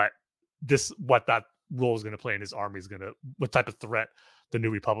 but what that role is going to play in his army is what type of threat the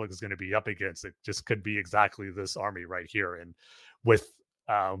New Republic is going to be up against. It just could be exactly this army right here, and with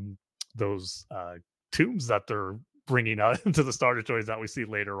those tombs that they're bringing out into the Star Destroyers that we see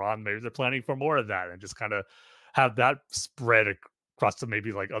later on, maybe they're planning for more of that and just kind of have that spread across to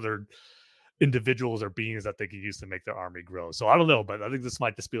maybe like other individuals or beings that they could use to make their army grow. So I don't know, but I think this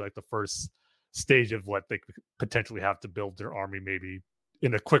might just be like the first stage of what they could potentially have to build their army, maybe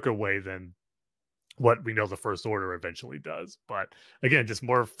in a quicker way than what we know the First Order eventually does. But again, just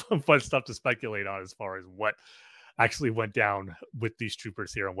more fun stuff to speculate on as far as what actually went down with these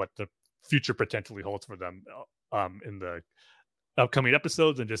troopers here and what the future potentially holds for them in the upcoming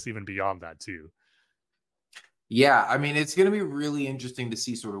episodes and just even beyond that too. Yeah, I mean, it's going to be really interesting to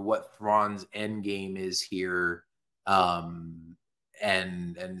see sort of what Thrawn's end game is here, and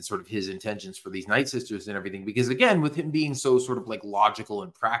sort of his intentions for these Night Sisters and everything. Because again, with him being so sort of like logical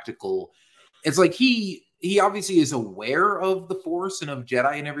and practical, it's like he obviously is aware of the Force and of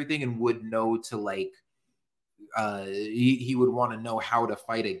Jedi and everything, and would know to like he would want to know how to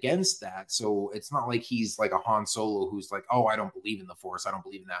fight against that. So it's not like he's like a Han Solo who's like, oh, I don't believe in the Force, I don't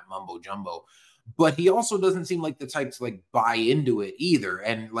believe in that mumbo jumbo. But he also doesn't seem like the type to like buy into it either.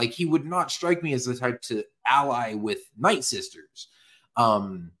 And like he would not strike me as the type to ally with Night Sisters. But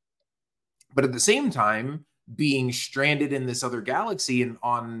at the same time, being stranded in this other galaxy and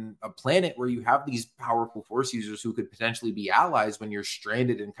on a planet where you have these powerful Force users who could potentially be allies when you're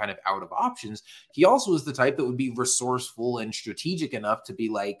stranded and kind of out of options, he also is the type that would be resourceful and strategic enough to be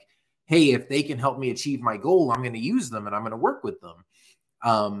like, hey, if they can help me achieve my goal, I'm going to use them and I'm going to work with them.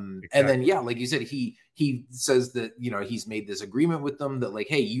 Exactly. And then, yeah, like you said, he says that, he's made this agreement with them that like,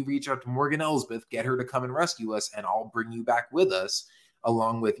 hey, you reach out to Morgan Elsbeth, get her to come and rescue us, and I'll bring you back with us.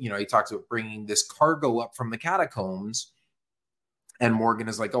 Along with, he talks about bringing this cargo up from the catacombs And Morgan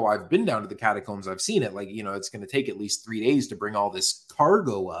is like, oh, I've been down to the catacombs. I've seen it. Like, it's going to take at least 3 days to bring all this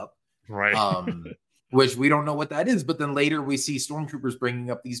cargo up. Right. Which we don't know what that is. But then later we see stormtroopers bringing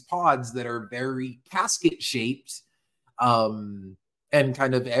up these pods that are very casket shaped. And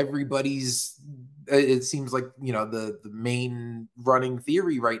kind of everybody's, it seems like, the main running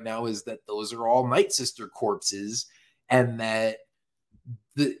theory right now is that those are all Nightsister corpses, and that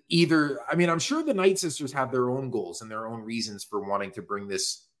I'm sure the Nightsisters have their own goals and their own reasons for wanting to bring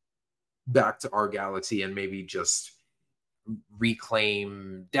this back to our galaxy and maybe just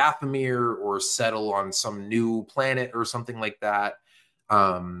reclaim Dathomir or settle on some new planet or something like that.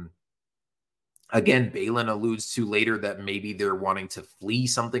 Again, Baylan alludes to later that maybe they're wanting to flee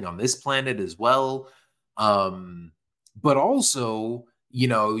something on this planet as well. But also,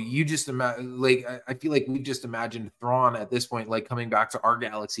 you just imagine, like, I feel like we've just imagined Thrawn at this point, like, coming back to our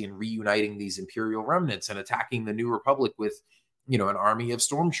galaxy and reuniting these Imperial remnants and attacking the New Republic with, an army of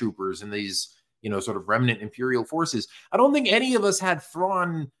stormtroopers and these, sort of remnant Imperial forces. I don't think any of us had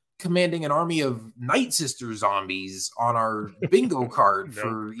Thrawn commanding an army of Nightsister zombies on our bingo card No.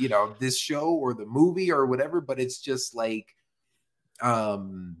 for, this show or the movie or whatever, but it's just like, I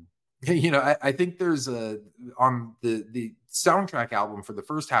think there's on the soundtrack album for the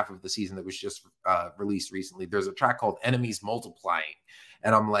first half of the season that was just released recently, there's a track called Enemies Multiplying.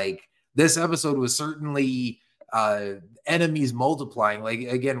 And I'm like, this episode was certainly enemies multiplying. Like,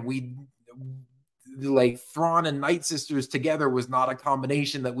 again, like Thrawn and Nightsisters together was not a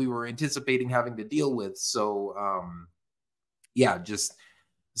combination that we were anticipating having to deal with. So, just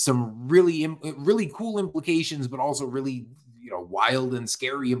some really cool implications, but also really, wild and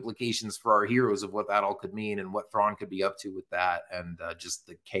scary implications for our heroes of what that all could mean and what Thrawn could be up to with that, and just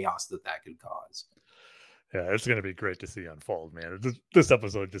the chaos that could cause. Yeah, it's going to be great to see unfold, man. This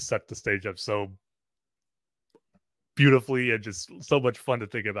episode just set the stage up so beautifully and just so much fun to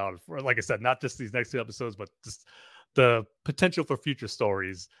think about. Like I said, not just these next 2 episodes, but just the potential for future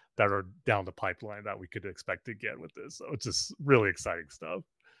stories that are down the pipeline that we could expect to get with this. So it's just really exciting stuff.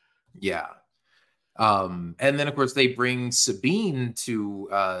 Yeah. And then of course they bring Sabine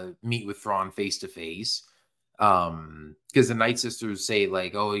to meet with Thrawn face to face. Because the Nightsisters say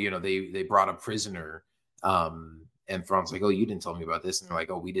like, oh, they brought a prisoner. And Thrawn's like, oh, you didn't tell me about this. And they're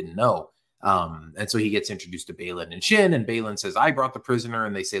like, oh, we didn't know. And so he gets introduced to Baylan and Shin, and Baylan says, I brought the prisoner,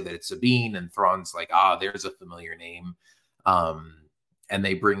 and they say that it's Sabine, and Thrawn's like, there's a familiar name. And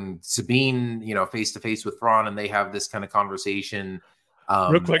they bring Sabine, face to face with Thrawn, and they have this kind of conversation.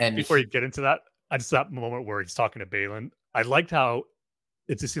 Real quick, before you get into that, I just that moment where he's talking to Baylan. I liked how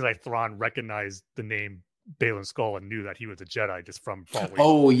it just seemed like Thrawn recognized the name Baylan Skoll and knew that he was a Jedi just from following.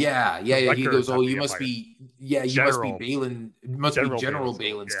 Oh yeah. He goes, oh, you must be, must be Baylan. You must be General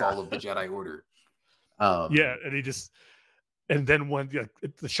Baylan Skoll of the Jedi Order. And then when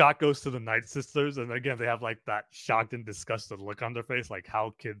the shot goes to the Nightsisters, and again they have like that shocked and disgusted look on their face, like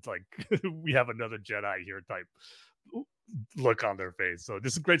how kids like we have another Jedi here type look on their face. So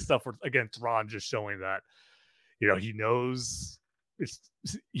this is great stuff for, again, Thrawn just showing that he knows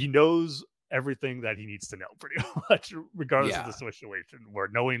everything that he needs to know pretty much, regardless of the situation. Where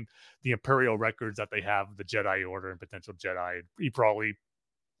knowing the Imperial records that they have, the Jedi Order and potential Jedi, he probably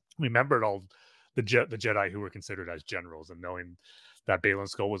remembered all the Jedi who were considered as generals, and knowing that Baylan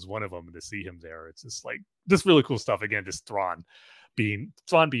Skoll was one of them, and to see him there, it's just like this really cool stuff. Again, just Thrawn being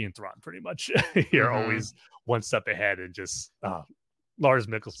Thrawn pretty much here, always one step ahead, and just Lars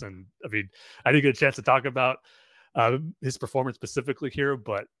Mikkelsen. I mean, I didn't get a chance to talk about his performance specifically here,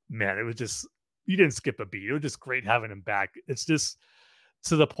 but man, it was just, you didn't skip a beat. It was just great having him back. It's just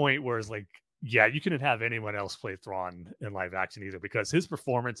to the point where it's like, yeah, you couldn't have anyone else play Thrawn in live action either, because his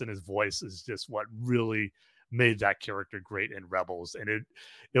performance and his voice is just what really made that character great in Rebels. And it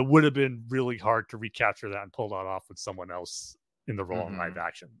would have been really hard to recapture that and pull that off with someone else in the role in live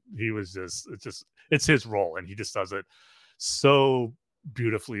action. He was it's his role, and he just does it so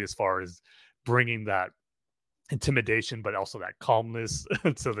beautifully as far as bringing that intimidation, but also that calmness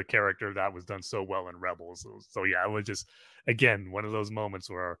to the character that was done so well in Rebels. So yeah, it was just, again, one of those moments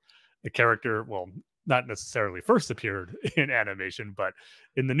where the character, well, not necessarily first appeared in animation, but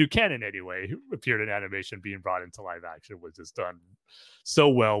in the new canon anyway, appeared in animation, being brought into live action, was just done so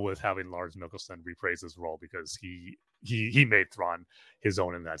well with having Lars Mikkelsen reprise his role, because he made Thrawn his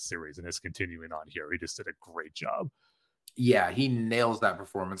own in that series, and is continuing on here. He just did a great job. Yeah, he nails that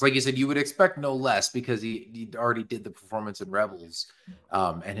performance. Like you said, you would expect no less, because he already did the performance in Rebels,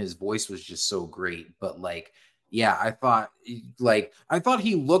 and his voice was just so great. But like, yeah, I thought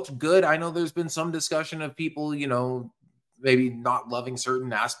he looked good. I know there's been some discussion of people, maybe not loving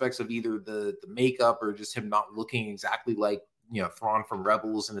certain aspects of either the makeup or just him not looking exactly like Thrawn from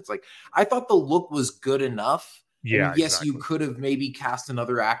Rebels, and it's like I thought the look was good enough. Yeah, and yes, exactly. you could have maybe cast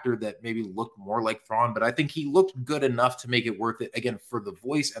another actor that maybe looked more like Thrawn, but I think he looked good enough to make it worth it, again, for the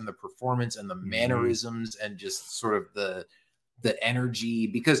voice and the performance and the mannerisms and just sort of the energy.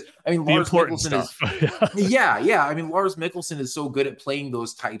 Because I mean, Lars Mikkelsen is yeah. I mean, Lars Mikkelsen is so good at playing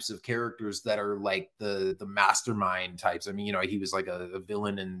those types of characters that are like the mastermind types. I mean, he was like a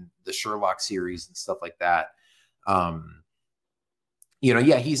villain in the Sherlock series and stuff like that.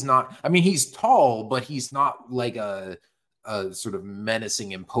 He's not, I mean, he's tall, but he's not like a sort of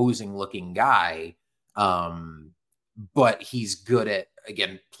menacing, imposing looking guy. But he's good at,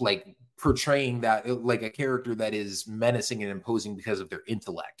 again, like portraying that like a character that is menacing and imposing because of their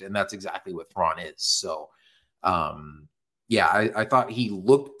intellect. And that's exactly what Thrawn is. So, I thought he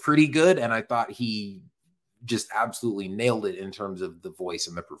looked pretty good, and I thought he just absolutely nailed it in terms of the voice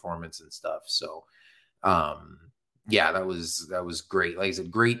and the performance and stuff. So, that was great. Like I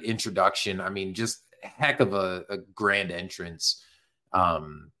said, great introduction. I mean, just heck of a grand entrance,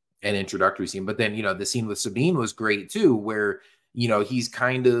 and introductory scene. But then, the scene with Sabine was great too, where, he's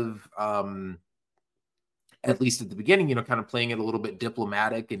kind of, at least at the beginning, kind of playing it a little bit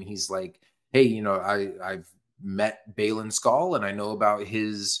diplomatic. And he's like, hey, I've met Baylan Skoll, and I know about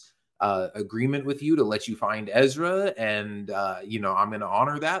his agreement with you to let you find Ezra, and I'm going to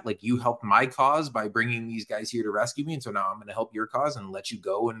honor that. Like, you helped my cause by bringing these guys here to rescue me, and so now I'm going to help your cause and let you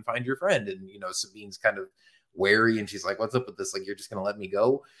go and find your friend. And Sabine's kind of wary, and she's like, what's up with this? Like, you're just going to let me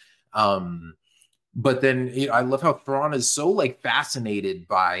go? But then I love how Thrawn is so like fascinated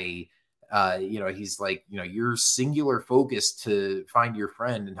by he's like, your singular focus to find your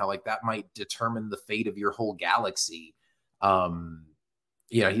friend, and how like that might determine the fate of your whole galaxy.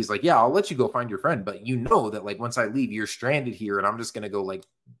 He's like, yeah, I'll let you go find your friend, but that like once I leave, you're stranded here, and I'm just gonna go like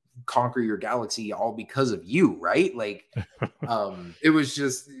conquer your galaxy all because of you, right? Like, it was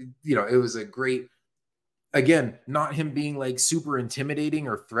just, it was a great, again, not him being like super intimidating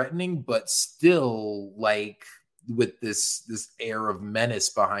or threatening, but still like with this air of menace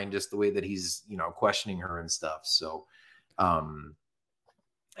behind just the way that he's questioning her and stuff. So,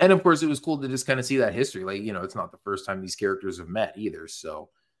 and of course, it was cool to just kind of see that history. Like, it's not the first time these characters have met either. So,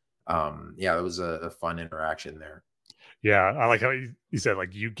 it was a fun interaction there. Yeah, I like how you said,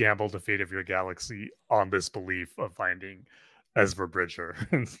 like, you gambled the fate of your galaxy on this belief of finding Ezra Bridger.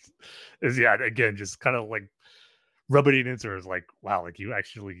 Is again, just kind of like rubbing it into her, is like, wow, like you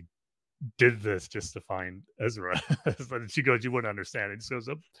actually did this just to find Ezra. But she goes, you wouldn't understand it. She goes,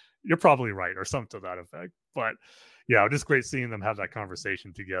 you're probably right, or something to that effect. But yeah, just great seeing them have that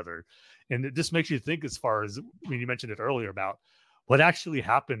conversation together. And it just makes you think, as far as, I mean, you mentioned it earlier about what actually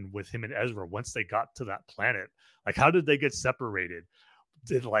happened with him and Ezra once they got to that planet. Like, how did they get separated?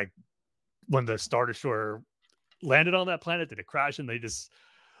 Did, like, when the Star Destroyer landed on that planet, did it crash and they just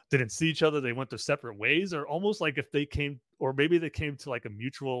didn't see each other? They went their separate ways? Or almost like if they came, or maybe they came to like a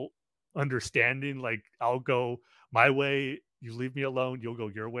mutual understanding, like, I'll go my way, you leave me alone, you'll go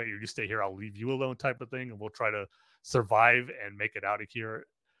your way, you stay here, I'll leave you alone, type of thing, and we'll try to survive and make it out of here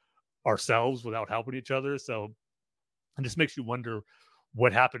ourselves without helping each other. So it just makes you wonder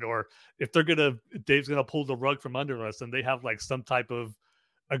what happened, or if Dave's gonna pull the rug from under us and they have like some type of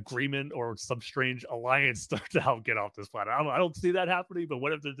agreement or some strange alliance to help get off this planet. I don't see that happening, but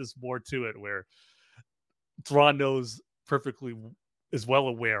what if there's just more to it, where Thrawn knows perfectly, is well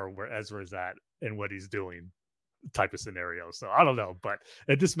aware where Ezra is at and what he's doing, type of scenario. So I don't know, but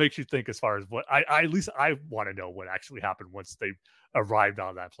it just makes you think, as far as what I at least I want to know what actually happened once they arrived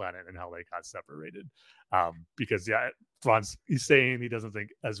on that planet and how they got separated. Because he's saying he doesn't think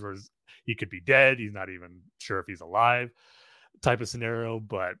he could be dead. He's not even sure if he's alive, type of scenario.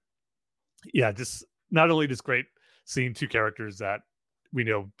 But yeah, just not only just great seeing two characters that we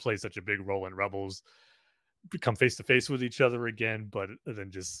know play such a big role in Rebels become face to face with each other again, but then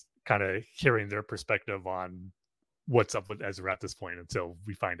just kind of hearing their perspective on what's up with Ezra at this point, until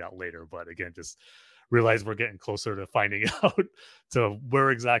we find out later. But again, just realize we're getting closer to finding out to where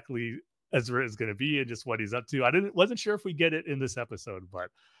exactly Ezra is going to be and just what he's up to. Wasn't sure if we get it in this episode, but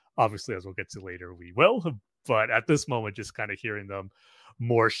obviously, as we'll get to later, we will. But at this moment, just kind of hearing them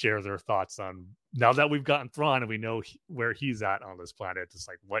more share their thoughts on, now that we've gotten Thrawn and we know where he's at on this planet, just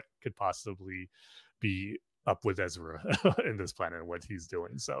like what could possibly be up with Ezra in this planet and what he's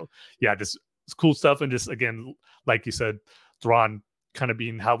doing. So yeah, just it's cool stuff. And just, again, like you said, Thrawn kind of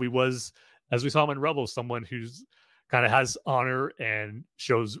being how he was as we saw him in Rebels, someone who's kind of has honor and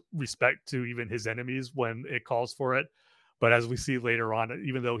shows respect to even his enemies when it calls for it. But as we see later on,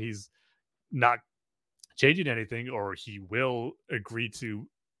 even though he's not changing anything, or he will agree to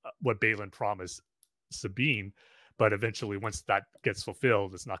what Baylan promised Sabine, But eventually, once that gets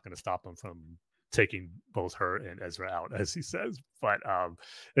fulfilled, it's not going to stop him from taking both her and Ezra out, as he says. But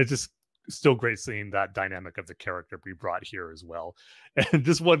it's just still great seeing that dynamic of the character be brought here as well. And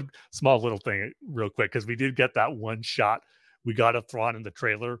just one small little thing real quick, because we did get that one shot we got of Thrawn in the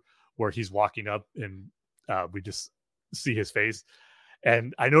trailer where he's walking up and we just see his face.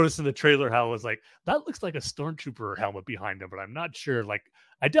 And I noticed in the trailer how it was like, that looks like a stormtrooper helmet behind him, but I'm not sure. Like,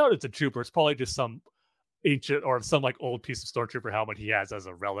 I doubt it's a trooper. It's probably just some ancient or some like old piece of stormtrooper helmet he has as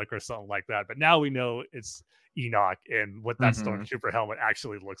a relic or something like that. But now we know it's Enoch and what that stormtrooper helmet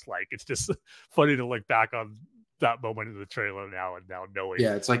actually looks like. It's just funny to look back on that moment in the trailer now and now knowing.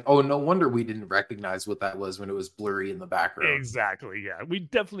 Yeah, it's like, oh, no wonder we didn't recognize what that was when it was blurry in the background. Exactly. Yeah, we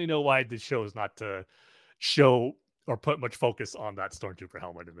definitely know why the show is not to show or put much focus on that stormtrooper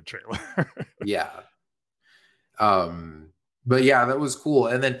helmet in the trailer. Yeah. But yeah, that was cool.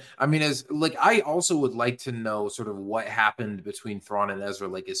 And then, I mean, as like, I also would like to know sort of what happened between Thrawn and Ezra,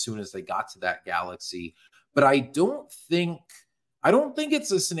 like as soon as they got to that galaxy. But I don't think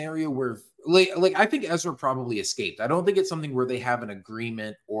it's a scenario where like I think Ezra probably escaped. I don't think it's something where they have an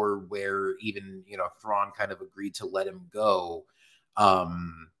agreement or where even, you know, Thrawn kind of agreed to let him go.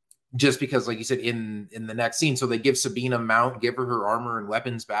 Just because, like you said, in the next scene, so they give Sabine a mount, give her armor and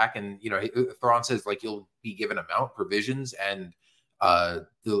weapons back, and you know, Thrawn says like you'll be given a mount, provisions, and our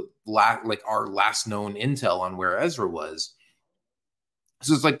last known intel on where Ezra was.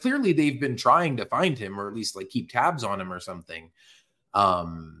 So it's like clearly they've been trying to find him, or at least like keep tabs on him or something.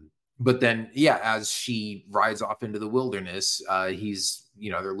 But then, yeah, as she rides off into the wilderness, he's,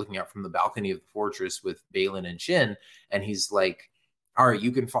 you know, they're looking out from the balcony of the fortress with Baylan and Shin, and he's like, all right,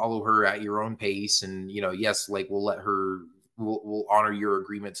 you can follow her at your own pace. And, you know, yes, like we'll honor your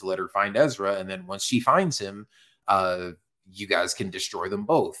agreement to let her find Ezra. And then once she finds him, you guys can destroy them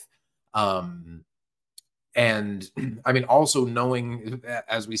both. And I mean, also knowing,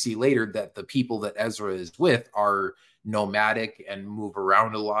 as we see later, that the people that Ezra is with are nomadic and move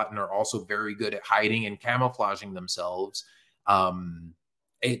around a lot and are also very good at hiding and camouflaging themselves.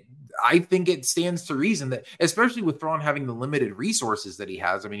 I think it stands to reason that, especially with Thrawn having the limited resources that he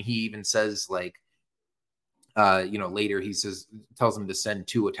has. I mean, he even says like, you know, later he tells him to send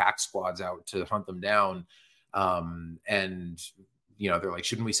 2 attack squads out to hunt them down. And, you know, they're like,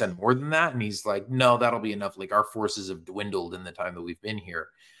 shouldn't we send more than that? And he's like, no, that'll be enough. Like our forces have dwindled in the time that we've been here.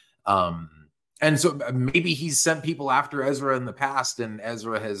 And so maybe he's sent people after Ezra in the past and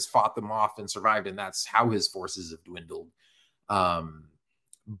Ezra has fought them off and survived. And that's how his forces have dwindled.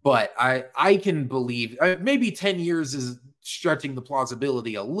 But I can believe maybe 10 years is stretching the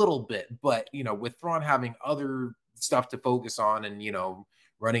plausibility a little bit. But, you know, with Thrawn having other stuff to focus on and, you know,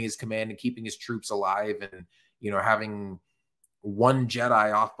 running his command and keeping his troops alive and, you know, having one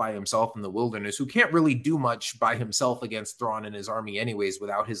Jedi off by himself in the wilderness who can't really do much by himself against Thrawn and his army anyways,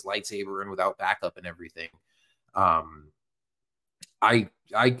 without his lightsaber and without backup and everything. I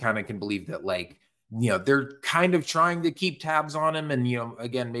kind of can believe that, like, you know, they're kind of trying to keep tabs on him and, you know,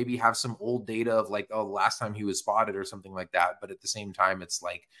 again, maybe have some old data of like, oh, the last time he was spotted or something like that. But at the same time, it's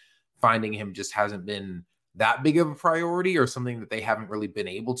like finding him just hasn't been that big of a priority or something that they haven't really been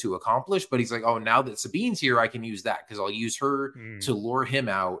able to accomplish. But he's like, oh, now that Sabine's here, I can use that because I'll use her to lure him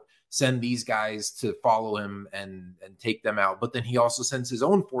out, send these guys to follow him and take them out. But then he also sends his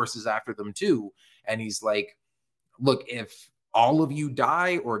own forces after them too. And he's like, look, if all of you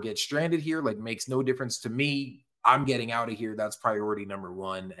die or get stranded here, like makes no difference to me. I'm getting out of here. That's priority number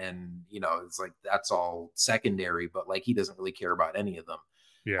 1. And, you know, it's like, that's all secondary, but like, he doesn't really care about any of them.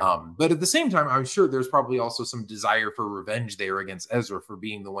 Yeah. But at the same time, I'm sure there's probably also some desire for revenge there against Ezra for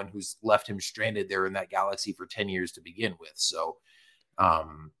being the one who's left him stranded there in that galaxy for 10 years to begin with. So,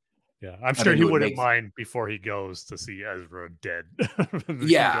 yeah, I'm sure he wouldn't mind before he goes to see Ezra dead.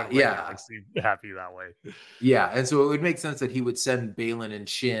 Yeah. Happy that way. Yeah, and so it would make sense that he would send Baylan and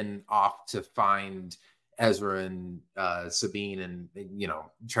Shin off to find Ezra and Sabine and, you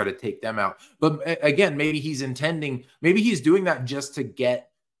know, try to take them out. But again, maybe he's doing that just to get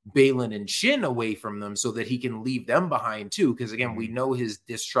Baylan and Shin away from them so that he can leave them behind too. Because again, we know his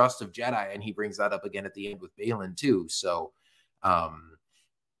distrust of Jedi, and he brings that up again at the end with Baylan too. So,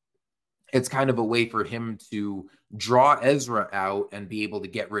 it's kind of a way for him to draw Ezra out and be able to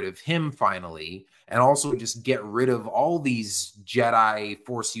get rid of him finally, and also just get rid of all these Jedi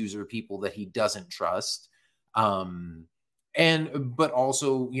Force user people that he doesn't trust. But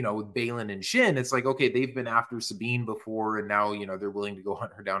also, you know, with Baylan and Shin, it's like, okay, they've been after Sabine before, and now, you know, they're willing to go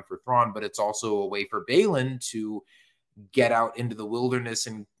hunt her down for Thrawn, but it's also a way for Baylan to get out into the wilderness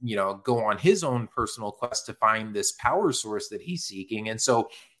and, go on his own personal quest to find this power source that he's seeking. And so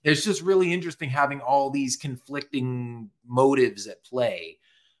it's just really interesting having all these conflicting motives at play.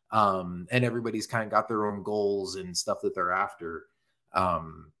 And everybody's kind of got their own goals and stuff that they're after.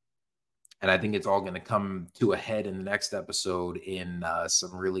 And I think it's all going to come to a head in the next episode in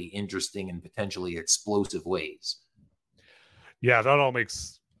some really interesting and potentially explosive ways. Yeah, that all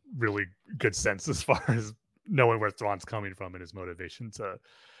makes really good sense as far as knowing where Thrawn's coming from and his motivation to,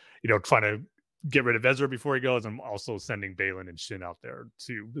 trying to get rid of Ezra before he goes, and also sending Balin and Shin out there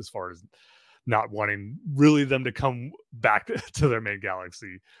too, as far as not wanting really them to come back to their main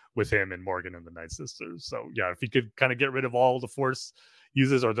galaxy with him and Morgan and the Nightsisters. So yeah, if he could kind of get rid of all the Force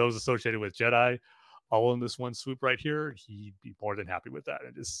users or those associated with Jedi all in this one swoop right here, he'd be more than happy with that.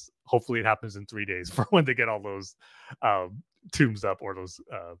 And just hopefully it happens in 3 days for when they get all those tombs up or those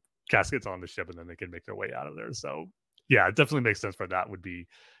caskets on the ship, and then they can make their way out of there. So yeah, it definitely makes sense for that would be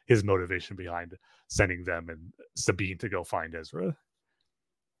his motivation behind sending them and Sabine to go find Ezra.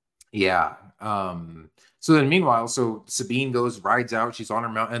 Yeah. So then meanwhile, Sabine rides out, she's on her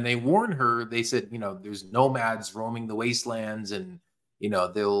mount, and they warn her, they said, there's nomads roaming the wastelands, and,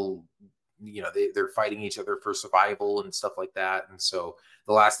 they're fighting each other for survival and stuff like that. And so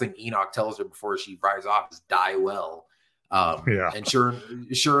the last thing Enoch tells her before she rides off is die well. And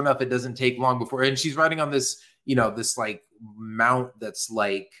sure enough, it doesn't take long before, and she's riding on this, this like mount that's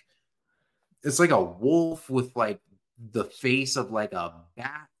like, it's like a wolf with like the face of like a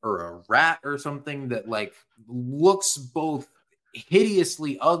bat or a rat or something that like looks both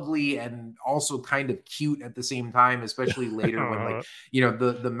hideously ugly and also kind of cute at the same time, especially later when like,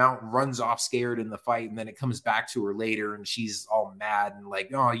 the mount runs off scared in the fight, and then it comes back to her later and she's all mad and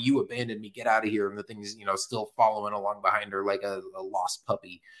like, oh, you abandoned me, get out of here. And the thing's, still following along behind her like a lost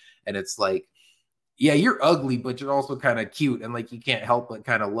puppy. And it's like, yeah, you're ugly, but you're also kind of cute. And like, you can't help but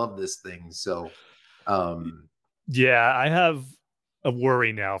kind of love this thing. So, yeah, I have a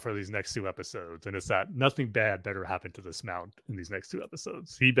worry now for these next 2 episodes, and it's that nothing bad better happen to this mount in these next 2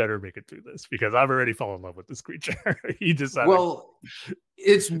 episodes. He better make it through this, because I've already fallen in love with this creature. He just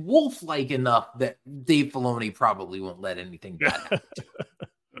it's wolf-like enough that Dave Filoni probably won't let anything bad happen to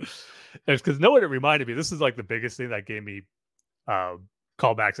him. It's because it reminded me. This is like the biggest thing that gave me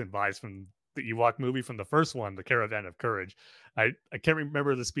callbacks and vibes from the Ewok movie, from the first one, the Caravan of Courage. I can't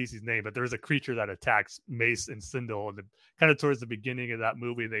remember the species name, but there's a creature that attacks Mace and Sindel, and kind of towards the beginning of that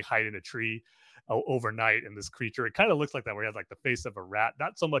movie, they hide in a tree overnight, and this creature, it kind of looks like that, where he has like the face of a rat,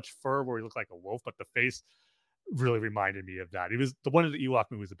 not so much fur where he looked like a wolf, but the face really reminded me of that. He was the one of the Ewok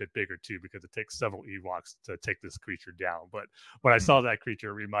movie was a bit bigger too, because it takes several Ewoks to take this creature down. But when I saw that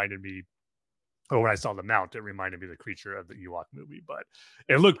creature, it reminded me, or when I saw the mount, it reminded me of the creature of the Ewok movie. But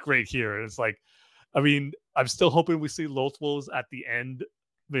it looked great here. And it's like, I mean, I'm still hoping we see Lothwolves at the end,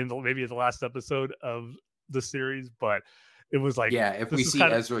 maybe the last episode of the series. But it was like, yeah, if we see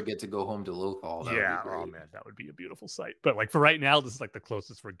Ezra get to go home to Lothal, yeah, oh man, that would be a beautiful sight. But like for right now, this is like the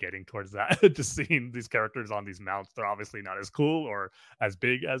closest we're getting towards that. Just seeing these characters on these mounts. They're obviously not as cool or as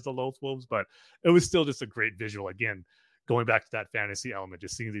big as the Lothwolves, but it was still just a great visual. Again, going back to that fantasy element,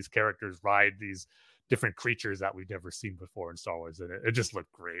 just seeing these characters ride these different creatures that we've never seen before in Star Wars, and it just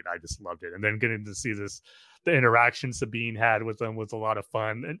looked great. I just loved it. And then getting to see the interaction Sabine had with them was a lot of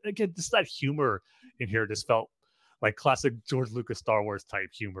fun. And again, just that humor in here just felt like classic George Lucas Star Wars type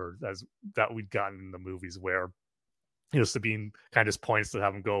humor as that we'd gotten in the movies, where Sabine kind of just points to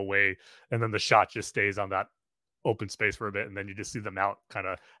have him go away, and then the shot just stays on that open space for a bit, and then you just see the mount kind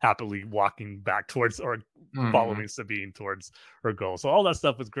of happily walking back towards, or following Sabine towards her goal. So all that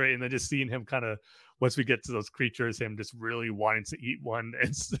stuff was great. And then just seeing him kind of, once we get to those creatures, him just really wanting to eat one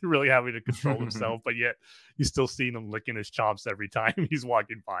and really having to control himself, but yet you still seeing him licking his chops every time he's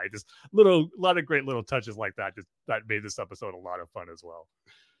walking by. Just a lot of great little touches like that. Just that made this episode a lot of fun as well.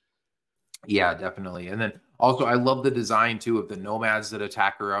 Yeah, definitely. And then also, I love the design too of the nomads that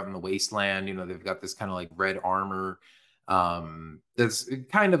attack her out in the wasteland. They've got this kind of like red armor that's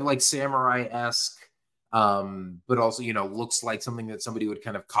kind of like samurai-esque, but also, looks like something that somebody would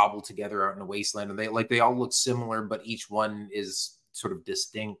kind of cobble together out in the wasteland. And they all look similar, but each one is sort of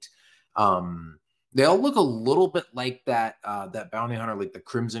distinct. They all look a little bit like that bounty hunter, like the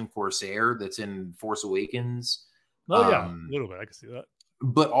Crimson Corsair that's in Force Awakens. Oh yeah, a little bit. I can see that.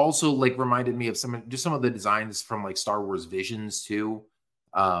 But also like reminded me of some of the designs from like Star Wars Visions too.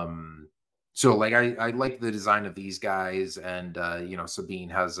 So like I like the design of these guys, and Sabine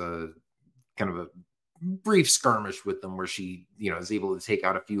has a kind of a brief skirmish with them where she is able to take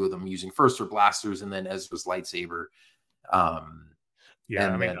out a few of them using first her blasters and then Ezra's lightsaber. Yeah,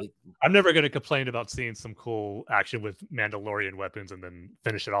 And I mean, I'm never going to complain about seeing some cool action with Mandalorian weapons and then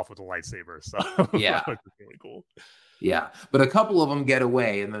finish it off with a lightsaber. So yeah, that was really cool. yeah. But a couple of them get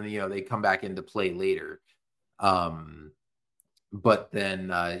away, and then they come back into play later. But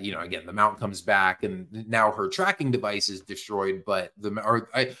then again, the mount comes back, and now her tracking device is destroyed. But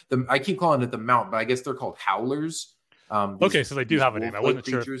I keep calling it the mount, but I guess they're called howlers. Okay, so they do have a name. I wasn't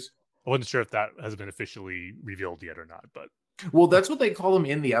sure if that has been officially revealed yet or not, but well, that's what they call them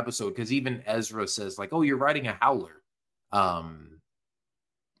in the episode, because even Ezra says like, "Oh, you're riding a howler."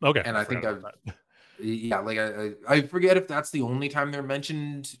 Okay, and I think I forget if that's the only time they're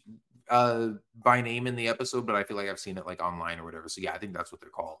mentioned by name in the episode, but I feel like I've seen it like online or whatever. So yeah, I think that's what they're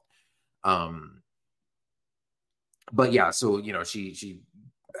called. But yeah, so she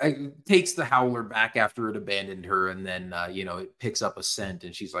takes the howler back after it abandoned her, and then it picks up a scent,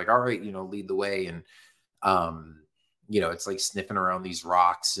 and she's like, all right, lead the way. And it's like sniffing around these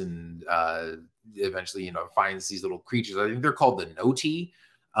rocks, and eventually finds these little creatures. I think they're called the Noti.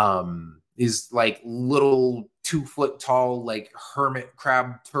 Is like little 2 foot tall, like hermit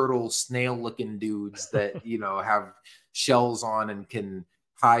crab turtle snail looking dudes that have shells on and can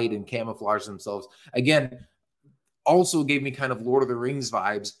hide and camouflage themselves. Again, also gave me kind of Lord of the Rings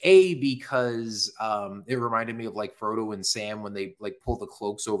vibes, because it reminded me of like Frodo and Sam when they like pull the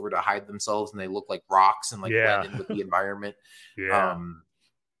cloaks over to hide themselves, and they look like rocks and like blend in with the environment.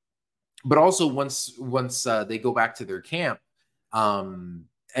 But also once they go back to their camp,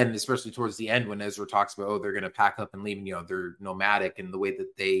 and especially towards the end when Ezra talks about, they're going to pack up and leave, they're nomadic, and the way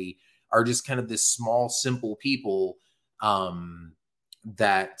that they are just kind of this small, simple people,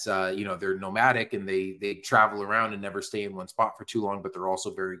 that they're nomadic, and they travel around and never stay in one spot for too long, but they're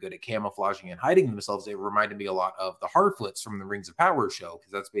also very good at camouflaging and hiding themselves. It reminded me a lot of the Harfoots from the Rings of Power show,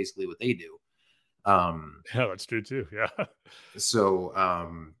 because that's basically what they do. Yeah, that's true too. Yeah. So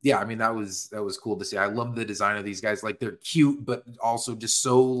I mean, that was cool to see. I love the design of these guys. Like, they're cute, but also just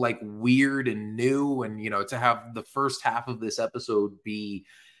so like weird and new. And to have the first half of this episode be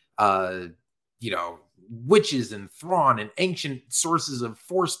witches and Thrawn and ancient sources of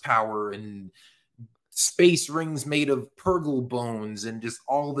force power and space rings made of Purgle bones and just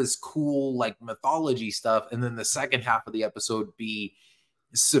all this cool like mythology stuff. And then the second half of the episode be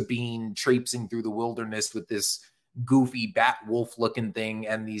Sabine traipsing through the wilderness with this goofy bat wolf looking thing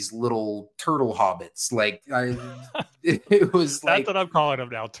and these little turtle hobbits. Like, it was like, that's what I'm calling them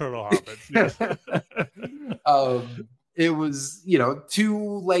now, turtle hobbits. It was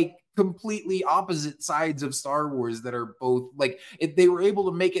two like completely opposite sides of Star Wars that are both like, they were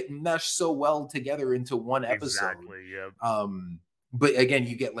able to make it mesh so well together into one episode. Exactly. Yeah. But again,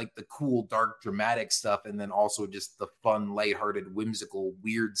 you get like the cool, dark, dramatic stuff, and then also just the fun, lighthearted, whimsical,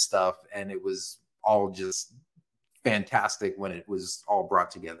 weird stuff. And it was all just fantastic when it was all brought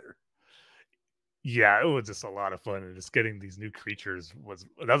together. Yeah, it was just a lot of fun, and just getting these new creatures was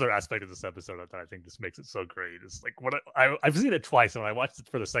another aspect of this episode that I think just makes it so great. It's like I've seen it twice, and I watched it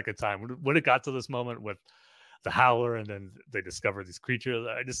for the second time when it got to this moment with the howler, and then they discover these creatures.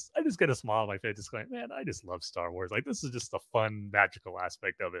 I just get a smile on my face, just going, man, I just love Star Wars. Like, this is just a fun, magical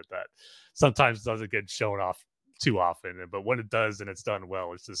aspect of it that sometimes doesn't get shown off too often. But when it does and it's done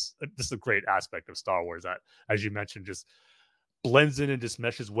well, it's just a great aspect of Star Wars that, as you mentioned, just blends in and just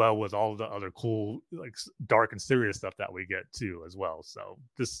meshes well with all the other cool, like dark and serious stuff that we get too as well. So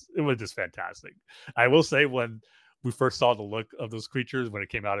it was just fantastic. I will say, when we first saw the look of those creatures when it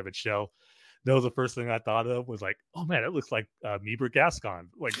came out of its shell, that was the first thing I thought of, was like, oh man, it looks like Meeber Gascon.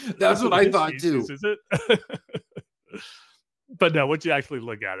 Like, that's what I thought too. Is it? But no, once you actually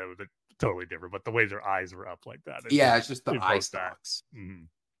look at it, it was totally different. But the way their eyes were up like that, it's just the eye stalks. Mm-hmm.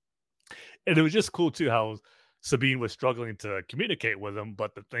 And it was just cool too how Sabine was struggling to communicate with them,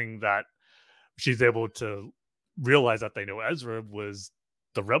 but the thing that she's able to realize that they know Ezra was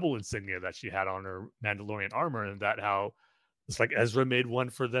the rebel insignia that she had on her Mandalorian armor, and that how it's like Ezra made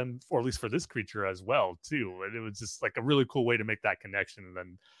one for them, or at least for this creature as well too. And it was just like a really cool way to make that connection, and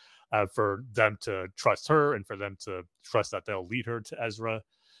then for them to trust her, and for them to trust that they'll lead her to Ezra.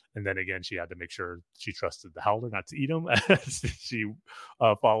 And then again, she had to make sure she trusted the howler not to eat him, as she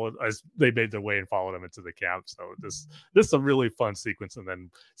followed, as they made their way and followed him into the camp. So this is a really fun sequence, and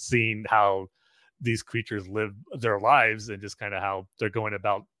then seeing how these creatures live their lives and just kind of how they're going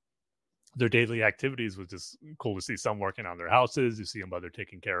about their daily activities was just cool to see. Some working on their houses, you see a mother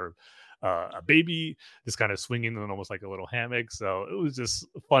taking care of a baby, just kind of swinging in almost like a little hammock. So it was just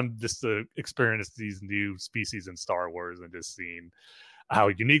fun just to experience these new species in Star Wars, and just seeing how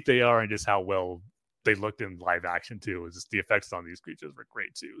unique they are, and just how well they looked in live action too. It was just the effects on these creatures were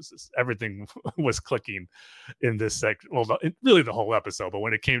great too. It was just, everything was clicking in this section. Well, really the whole episode, but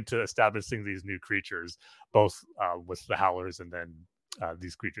when it came to establishing these new creatures, both with the Howlers and then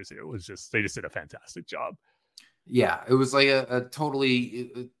these creatures here, it was just, they just did a fantastic job. Yeah, it was like a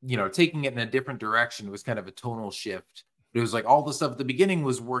totally, taking it in a different direction. It was kind of a tonal shift. It was like all the stuff at the beginning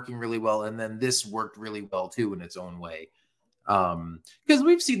was working really well, and then this worked really well too in its own way. Because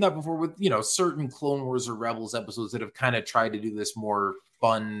we've seen that before with certain Clone Wars or Rebels episodes that have kind of tried to do this more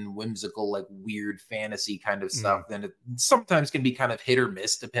fun, whimsical, like weird fantasy kind of stuff. Then it sometimes can be kind of hit or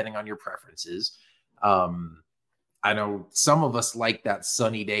miss depending on your preferences. I know some of us like that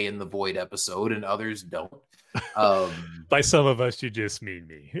Sunny Day in the Void episode, and others don't. By some of us, you just mean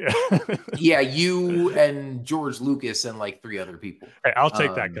me. Yeah, you and George Lucas and like 3 other people. Hey, I'll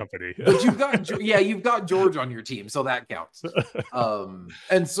take that company. But you've got George on your team, so that counts.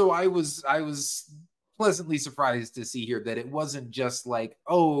 And so I was pleasantly surprised to see here that it wasn't just like,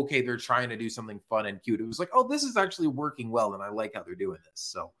 oh, okay, they're trying to do something fun and cute. It was like, oh, this is actually working well, and I like how they're doing this.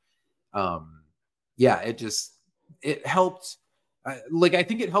 So, yeah, it helped. I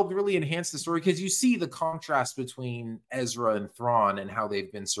think it helped really enhance the story because you see the contrast between Ezra and Thrawn and how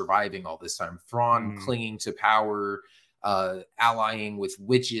they've been surviving all this time. Thrawn clinging to power, allying with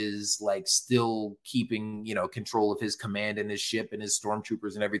witches, like still keeping, control of his command and his ship and his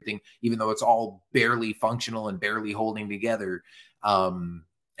stormtroopers and everything, even though it's all barely functional and barely holding together. And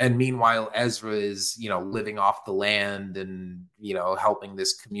meanwhile, Ezra is, living off the land and, helping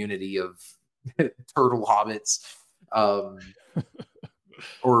this community of turtle hobbits.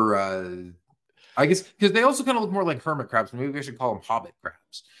 Or I guess because they also kind of look more like hermit crabs. Maybe we should call them hobbit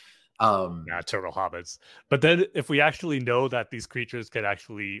crabs. Turtle hobbits. But then if we actually know that these creatures can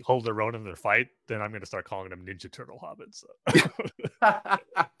actually hold their own in their fight, then I'm going to start calling them Ninja Turtle hobbits.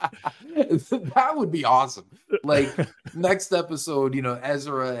 That would be awesome. Like next episode,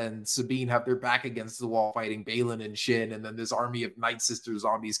 Ezra and Sabine have their back against the wall fighting Balin and Shin, and then this army of Nightsisters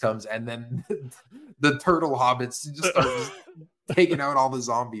zombies comes, and then the turtle hobbits just start taking out all the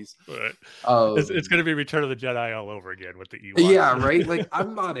zombies. Right. It's going to be Return of the Jedi all over again with the Ewoks. Yeah, right? Like,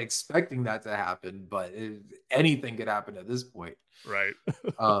 I'm not expecting that to happen, but anything could happen at this point. Right.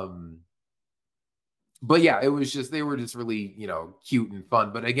 But yeah, it was just, they were just really, cute and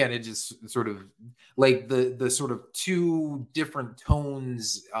fun. But again, it just sort of, like, the sort of 2 different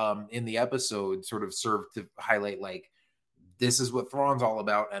tones in the episode sort of served to highlight, like, this is what Thrawn's all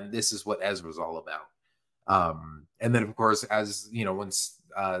about, and this is what Ezra's all about. And then, of course, as once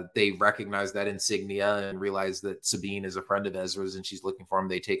they recognize that insignia and realize that Sabine is a friend of Ezra's and she's looking for him,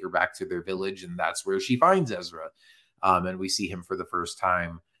 they take her back to their village, and that's where she finds Ezra. And we see him for the first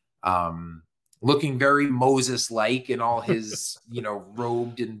time, looking very Moses-like in all his,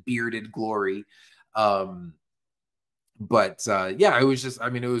 robed and bearded glory. But yeah, it was just,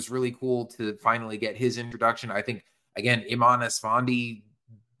 it was really cool to finally get his introduction. I think, again, Iman Esfandi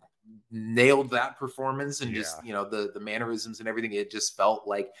nailed that performance, and just the mannerisms and everything. It just felt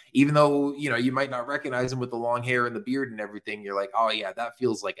like, even though you might not recognize him with the long hair and the beard and everything, you're like, oh yeah, that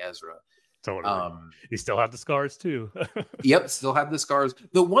feels like Ezra. Totally. He still had the scars too. Yep, still had the scars.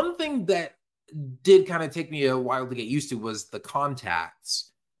 The one thing that did kind of take me a while to get used to was the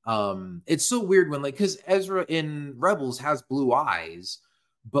contacts. It's so weird when, like, because Ezra in Rebels has blue eyes,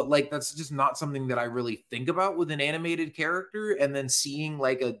 but like that's just not something that I really think about with an animated character. And then seeing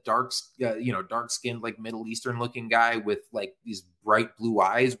like a dark skinned, like Middle Eastern looking guy with like these bright blue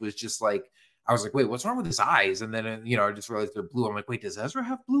eyes was just like, I was like, wait, what's wrong with his eyes? And then I just realized they're blue. I'm like, wait, does Ezra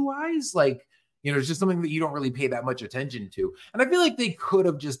have blue eyes? Like, it's just something that you don't really pay that much attention to. And I feel like they could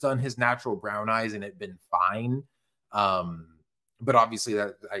have just done his natural brown eyes and it'd been fine. But obviously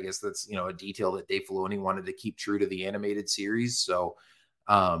I guess that's a detail that Dave Filoni wanted to keep true to the animated series. So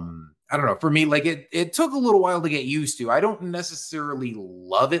I don't know. For me, like it took a little while to get used to. I don't necessarily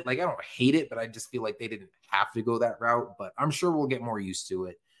love it. Like, I don't hate it, but I just feel like they didn't have to go that route. But I'm sure we'll get more used to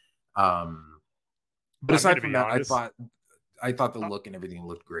it. But aside from that, honest, I thought the look and everything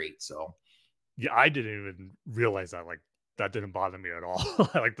looked great. So yeah, I didn't even realize that. Like, that didn't bother me at all.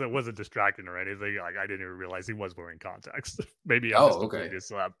 Like, that wasn't distracting or anything. Like, I didn't even realize he was wearing contacts. Maybe I missed okay.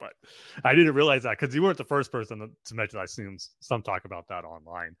 Slap, but I didn't realize that because you weren't the first person to mention. I've seen some talk about that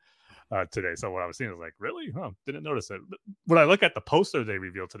online today. So what I was seeing was like, really? Huh, didn't notice it. But when I look at the poster they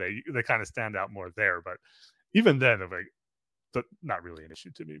revealed today, they kind of stand out more there. But even then, like, not really an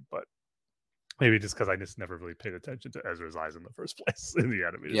issue to me. But maybe just because I just never really paid attention to Ezra's eyes in the first place in the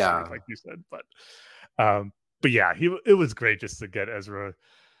animated series, like you said. But yeah, it was great just to get Ezra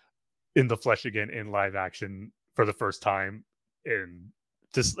in the flesh again in live action for the first time. And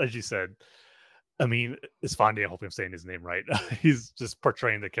just as you said, I mean, Esfandi, I hope I'm saying his name right. He's just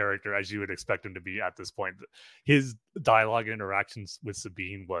portraying the character as you would expect him to be at this point. His dialogue and interactions with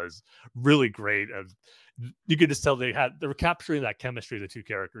Sabine was really great. You could just tell they were capturing that chemistry the two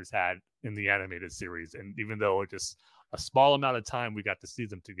characters had in the animated series. And even though just a small amount of time we got to see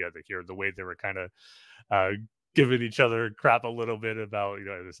them together here, the way they were kind of giving each other crap a little bit about,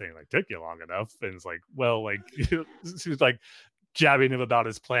 they're saying like, took you long enough. And it's like, well, like, she was like, jabbing him about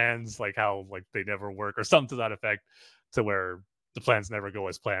his plans, like how like they never work or something to that effect, to where the plans never go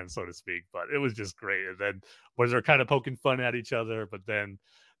as planned, so to speak. But it was just great. And then where they're kind of poking fun at each other, but then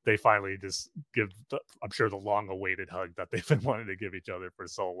they finally just give, I'm sure, the long-awaited hug that they've been wanting to give each other for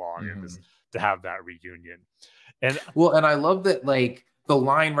so long, and just to have that reunion. And and I love that, like the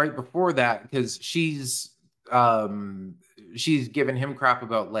line right before that, because she's giving him crap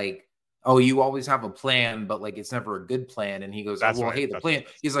about like, oh, you always have a plan, but like it's never a good plan. And he goes, oh, well, hey, the plan.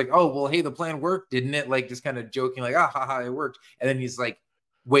 He's like, oh, well, hey, the plan worked, didn't it? Like just kind of joking, like, haha, it worked. And then he's like,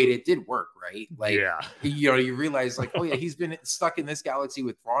 wait, it did work, right? Like, you realize like, oh yeah, he's been stuck in this galaxy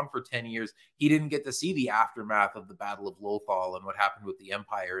with Thrawn for 10 years. He didn't get to see the aftermath of the Battle of Lothal and what happened with the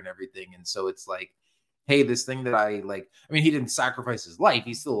Empire and everything. And so it's like, hey, this thing that I like, I mean, he didn't sacrifice his life.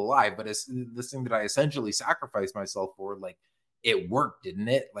 He's still alive, but it's this thing that I essentially sacrificed myself for, like, it worked, didn't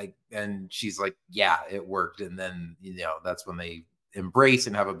it? Like, and she's like, yeah, it worked. And then, that's when they embrace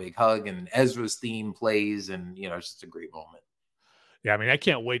and have a big hug, and Ezra's theme plays, and, it's just a great moment. Yeah, I mean, I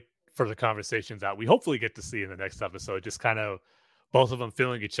can't wait for the conversations that we hopefully get to see in the next episode. Just kind of both of them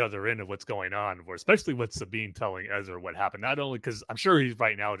filling each other in of what's going on, or especially with Sabine telling Ezra what happened. Not only because I'm sure he's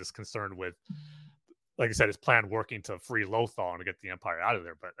right now just concerned with, like I said, his plan working to free Lothal and to get the Empire out of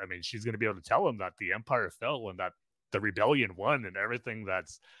there. But I mean, she's going to be able to tell him that the Empire fell and that the rebellion won and everything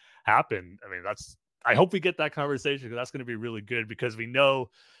that's happened. I mean, I hope we get that conversation, because that's going to be really good, because we know,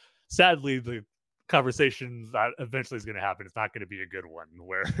 sadly, the conversation that eventually is going to happen, it's not going to be a good one,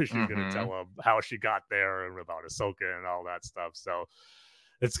 where she's going to tell him how she got there and about Ahsoka and all that stuff. So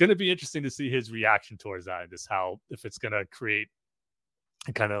it's going to be interesting to see his reaction towards that, and just how, if it's going to create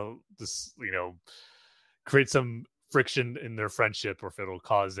kind of this, create some friction in their friendship, or if it'll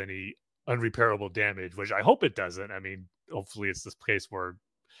cause any unrepairable damage, which I hope it doesn't. I mean, hopefully it's this case where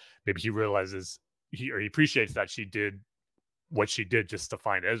maybe he realizes he appreciates that she did what she did just to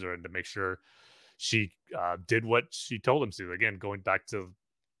find Ezra, and to make sure she did what she told him to. Again, going back to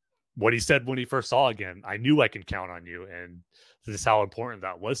what he said when he first saw again, I knew I can count on you, and this is how important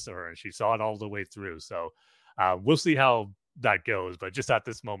that was to her, and she saw it all the way through. So we'll see how that goes. But just at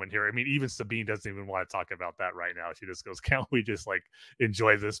this moment here, I mean, even Sabine doesn't even want to talk about that right now. She just goes, can't we just like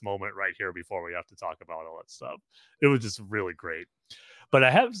enjoy this moment right here before we have to talk about all that stuff? It was just really great. But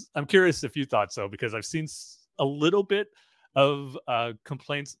I'm curious if you thought so, because I've seen a little bit of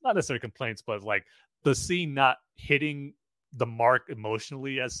complaints, not necessarily complaints, but like the scene not hitting the mark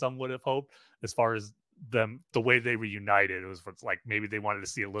emotionally as some would have hoped, as far as the way they reunited. It was like maybe they wanted to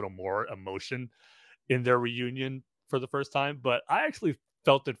see a little more emotion in their reunion for the first time. But I actually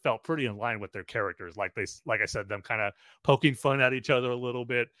felt pretty in line with their characters. Like I said, them kind of poking fun at each other a little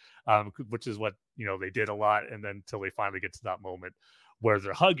bit, which is what they did a lot. And then until they finally get to that moment where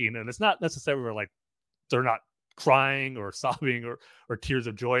they're hugging, and it's not necessarily like they're not crying or sobbing or tears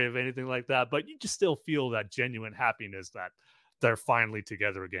of joy of anything like that, but you just still feel that genuine happiness that they're finally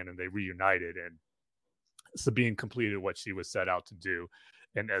together again and they reunited, and Sabine completed what she was set out to do,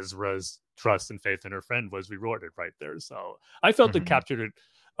 and Ezra's trust and faith in her friend was rewarded right there. So I felt it captured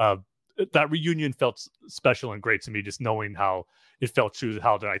it. That reunion felt special and great to me, just knowing how it felt true,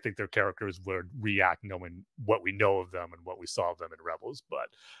 how I think their characters would react, knowing what we know of them and what we saw of them in Rebels. But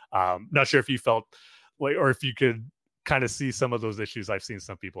not sure if you felt like, or if you could kind of see some of those issues I've seen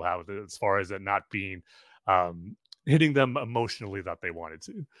some people have with it, as far as it not being hitting them emotionally that they wanted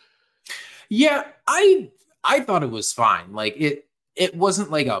to. Yeah, I thought it was fine. Like it wasn't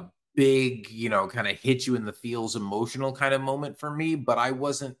like a big, kind of hit you in the feels emotional kind of moment for me, but I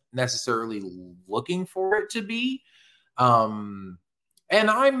wasn't necessarily looking for it to be. And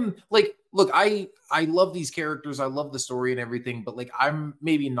I'm like, look, I love these characters. I love the story and everything, but like, I'm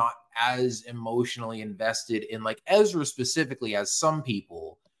maybe not as emotionally invested in like Ezra specifically as some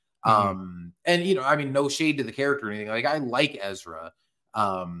people. And, I mean, no shade to the character or anything. Like, I like Ezra.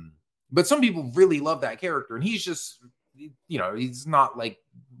 But some people really love that character, and he's just, he's not like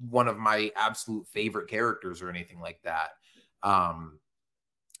one of my absolute favorite characters or anything like that.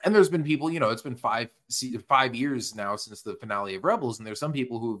 And there's been people, it's been 5 years now since the finale of Rebels, and there's some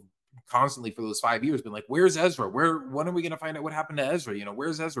people who've constantly for those 5 years been like, where's Ezra? When are we going to find out what happened to Ezra?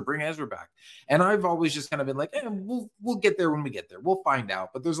 Where's Ezra? Bring Ezra back. And I've always just kind of been like, we'll get there when we get there. We'll find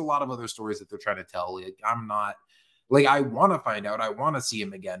out. But there's a lot of other stories that they're trying to tell. Like, I'm not like, I want to find out. I want to see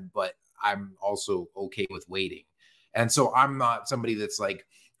him again, but I'm also okay with waiting. And so I'm not somebody that's like,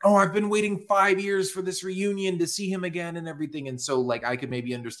 oh, I've been waiting 5 years for this reunion to see him again and everything. And so like, I could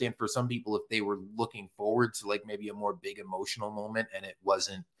maybe understand for some people if they were looking forward to like maybe a more big emotional moment and it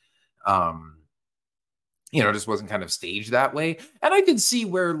wasn't, just wasn't kind of staged that way. And I could see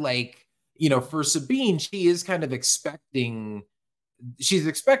where like, for Sabine, she's expecting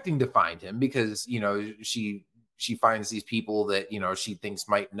to find him because, she finds these people that, she thinks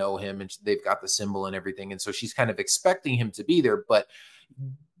might know him and they've got the symbol and everything. And so she's kind of expecting him to be there. But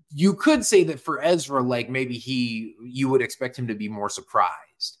you could say that for Ezra, like maybe you would expect him to be more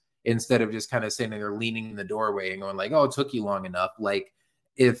surprised instead of just kind of standing there leaning in the doorway and going like, oh, it took you long enough. Like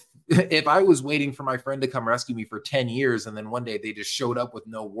if I was waiting for my friend to come rescue me for 10 years and then one day they just showed up with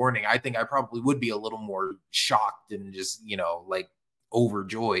no warning, I think I probably would be a little more shocked and just, like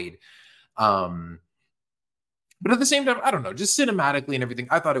overjoyed. But at the same time, I don't know, just cinematically and everything,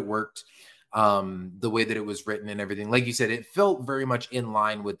 I thought it worked. The way that it was written and everything, like you said, it felt very much in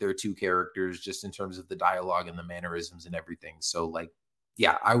line with their two characters, just in terms of the dialogue and the mannerisms and everything. So like,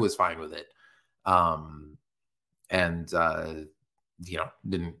 yeah, I was fine with it.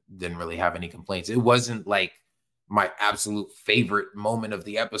 Didn't really have any complaints. It wasn't like my absolute favorite moment of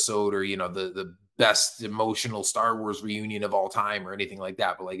the episode or, the best emotional Star Wars reunion of all time or anything like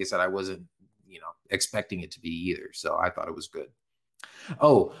that. But like I said, I wasn't, expecting it to be either. So I thought it was good.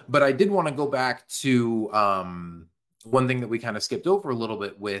 Oh, but I did want to go back to one thing that we kind of skipped over a little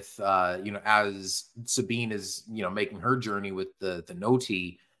bit with, as Sabine is, making her journey with the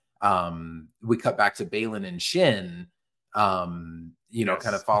Noti, we cut back to Baylan and Shin, yes.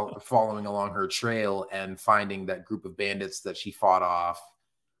 Kind of following along her trail and finding that group of bandits that she fought off.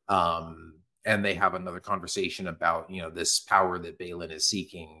 And they have another conversation about, this power that Baylan is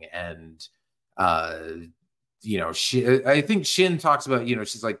seeking. And, I think Shin talks about,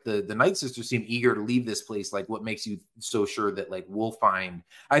 she's like the Nightsisters seem eager to leave this place. Like, what makes you so sure that like we'll find?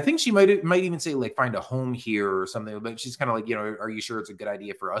 I think she might even say like find a home here or something. But she's kind of like, are you sure it's a good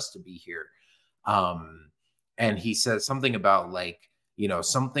idea for us to be here? And he says something about like,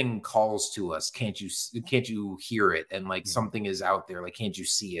 something calls to us. Can't you hear it? And like something is out there. Like, can't you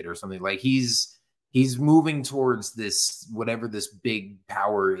see it or something? Like he's moving towards this, whatever this big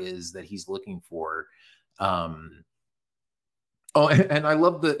power is that he's looking for. And I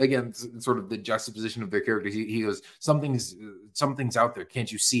love again, sort of the juxtaposition of their characters. He goes, something's out there.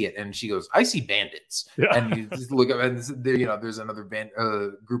 Can't you see it? And she goes, I see bandits. Yeah. And you just look up and there's another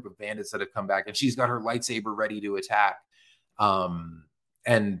group of bandits that have come back and she's got her lightsaber ready to attack.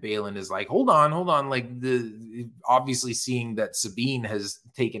 And Baylan is like, hold on. Like obviously seeing that Sabine has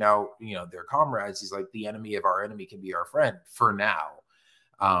taken out, their comrades. He's like, the enemy of our enemy can be our friend for now.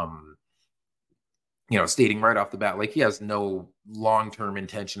 Stating right off the bat, like he has no long-term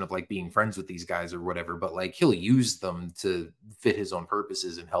intention of like being friends with these guys or whatever, but like he'll use them to fit his own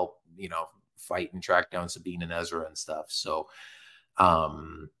purposes and help, fight and track down Sabine and Ezra and stuff. So,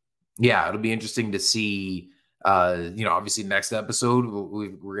 it'll be interesting to see, obviously next episode,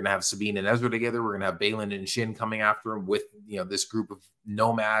 we're going to have Sabine and Ezra together. We're going to have Baylan and Shin coming after him with, this group of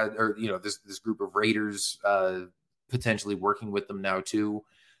nomad or, this group of raiders, potentially working with them now too.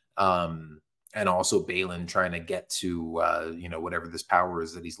 And also Baylan trying to get to, whatever this power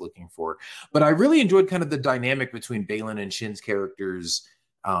is that he's looking for. But I really enjoyed kind of the dynamic between Baylan and Shin's characters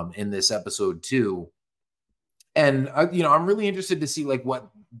in this episode too. And, I'm really interested to see like what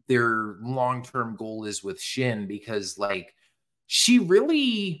their long-term goal is with Shin, because like she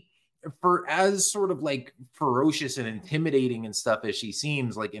really, for as sort of like ferocious and intimidating and stuff as she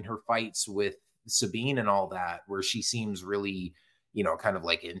seems, like in her fights with Sabine and all that, where she seems really, kind of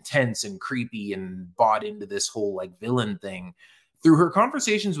like intense and creepy and bought into this whole like villain thing. Through her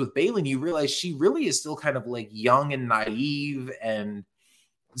conversations with Baylan, you realize she really is still kind of like young and naive and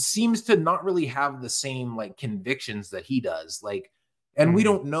seems to not really have the same like convictions that he does. Like, and we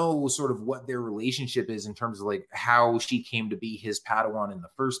don't know sort of what their relationship is in terms of like how she came to be his Padawan in the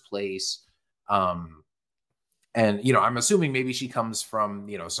first place. And, I'm assuming maybe she comes from,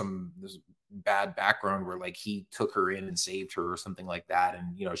 some bad background where like he took her in and saved her or something like that.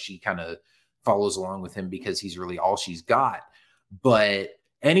 And, she kind of follows along with him because he's really all she's got. But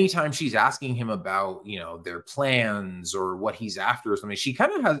anytime she's asking him about, their plans or what he's after or something, she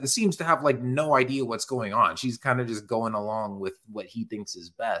kind of seems to have like no idea what's going on. She's kind of just going along with what he thinks is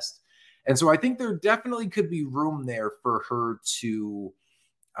best. And so I think there definitely could be room there for her to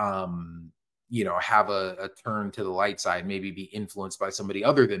have a turn to the light side, maybe be influenced by somebody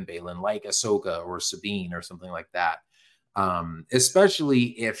other than Baylan, like Ahsoka or Sabine or something like that. Especially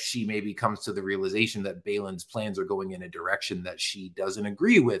if she maybe comes to the realization that Baylan's plans are going in a direction that she doesn't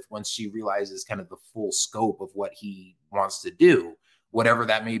agree with once she realizes kind of the full scope of what he wants to do, whatever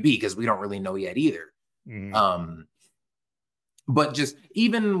that may be, because we don't really know yet either. But just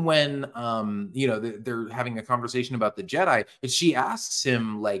even when, they're having a conversation about the Jedi, and she asks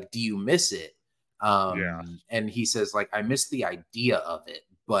him, like, do you miss it? And he says, like, I miss the idea of it,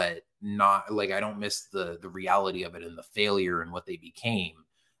 but not like I don't miss the reality of it and the failure and what they became.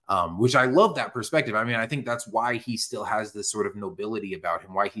 Which I love that perspective. I mean, I think that's why he still has this sort of nobility about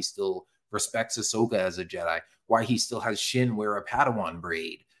him, why he still respects Ahsoka as a Jedi, why he still has Shin wear a Padawan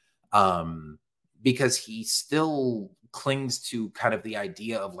braid. Because he still clings to kind of the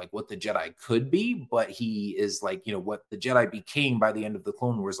idea of like what the Jedi could be, but he is like, what the Jedi became by the end of the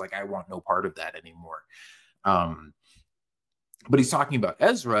Clone Wars, like, I want no part of that anymore. But he's talking about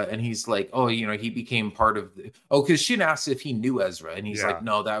Ezra, and he's like, oh, he became part of because Shin asks if he knew Ezra, and he's like,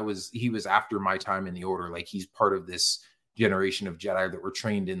 no, he was after my time in the Order. Like, he's part of this generation of Jedi that were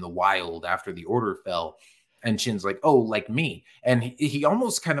trained in the wild after the Order fell. And Shin's like, oh, like me. And he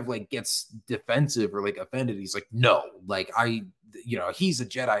almost kind of like gets defensive or like offended. He's like, no, like he's a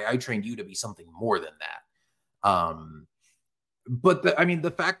Jedi. I trained you to be something more than that. But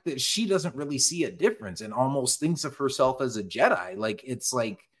the fact that she doesn't really see a difference and almost thinks of herself as a Jedi, like, it's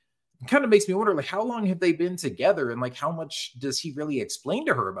like, it kind of makes me wonder, like, how long have they been together? And like, how much does he really explain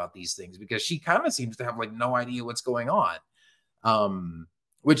to her about these things? Because she kind of seems to have like no idea what's going on.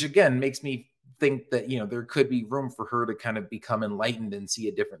 Which again makes me think that there could be room for her to kind of become enlightened and see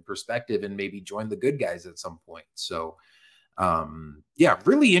a different perspective and maybe join the good guys at some point. So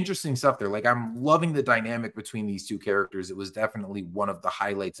really interesting stuff there. Like, I'm loving the dynamic between these two characters. It was definitely one of the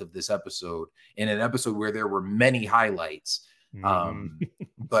highlights of this episode, in an episode where there were many highlights.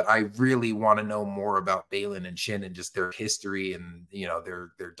 But I really want to know more about Baylan and Shin and just their history and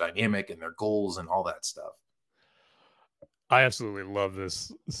their dynamic and their goals and all that stuff. I absolutely love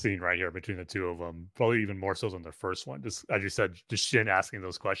this scene right here between the two of them, probably even more so than the first one. Just as you said, just Shin asking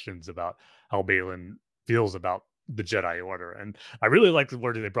those questions about how Baylan feels about the Jedi Order. And I really like the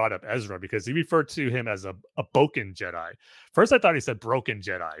word that they brought up Ezra, because he referred to him as a Bokken Jedi. First, I thought he said broken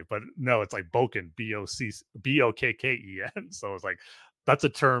Jedi, but no, it's like Bokken, Bokken. So it's like, that's a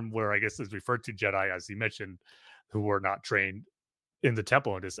term where I guess is referred to Jedi, as he mentioned, who were not trained in the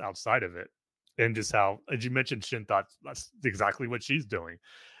temple and just outside of it. And just how, as you mentioned, Shin thought that's exactly what she's doing.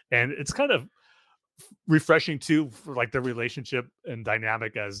 And it's kind of refreshing too, for like the relationship and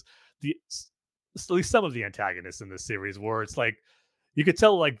dynamic as at least some of the antagonists in this series, where it's like, you could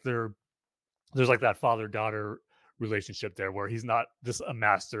tell like there's like that father-daughter relationship there, where he's not just a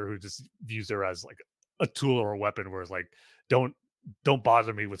master who just views her as like a tool or a weapon, where it's like, don't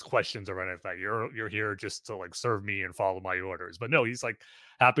bother me with questions or anything like that. You're here just to like serve me and follow my orders. But no, he's like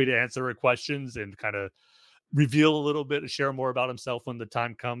happy to answer her questions and kind of reveal a little bit, share more about himself when the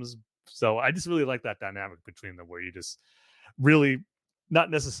time comes. So I just really like that dynamic between them, where you just really not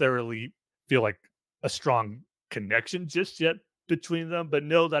necessarily feel like a strong connection just yet between them, but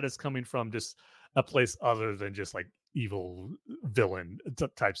know that it's coming from just a place other than just like evil villain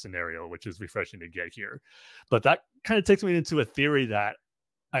type scenario, which is refreshing to get here. But that kind of takes me into a theory that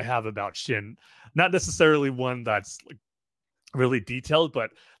I have about Shin, not necessarily one that's like really detailed,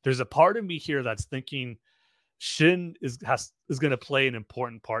 but there's a part of me here that's thinking Shin is going to play an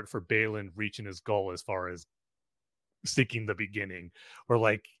important part for Baylan reaching his goal, as far as seeking the beginning, or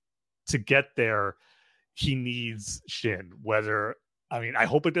like to get there he needs Shin. Whether, I mean, I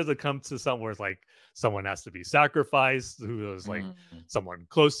hope it doesn't come to somewhere like someone has to be sacrificed who is like someone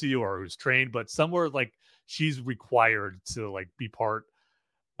close to you or who's trained, but somewhere like she's required to like be part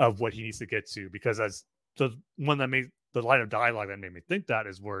of what he needs to get to. Because as the one that made the line of dialogue that made me think that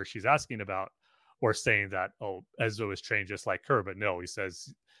is where she's asking about or saying that, oh, Ezra is trained just like her. But no, he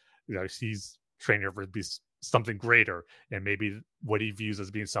says, she's trained her to be something greater. And maybe what he views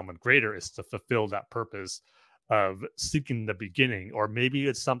as being someone greater is to fulfill that purpose of seeking the beginning. Or maybe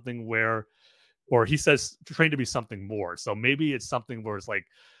it's something where, or he says trained to be something more. So maybe it's something where it's like,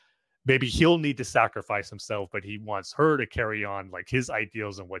 maybe he'll need to sacrifice himself, but he wants her to carry on like his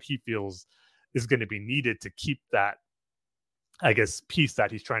ideals and what he feels is going to be needed to keep that, I guess, peace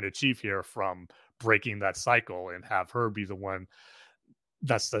that he's trying to achieve here from breaking that cycle, and have her be the one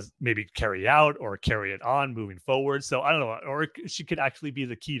that's maybe carry out or carry it on moving forward. So I don't know, or she could actually be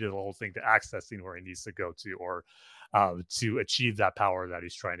the key to the whole thing, to accessing where he needs to go to, or to achieve that power that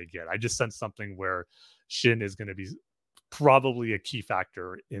he's trying to get. I just sense something where Shin is going to be probably a key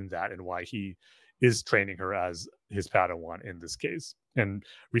factor in that, and why he is training her as his Padawan in this case, and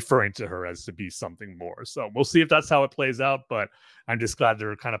referring to her as to be something more. So we'll see if that's how it plays out, but I'm just glad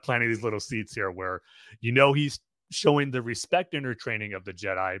they're kind of planting these little seeds here where, he's showing the respect in her training of the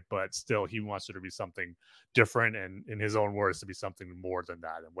Jedi, but still he wants her to be something different, and in his own words, to be something more than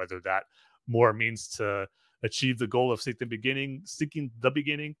that. And whether that more means to achieve the goal of seeking the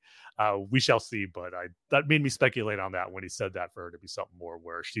beginning, we shall see. But that made me speculate on that when he said that, for her to be something more,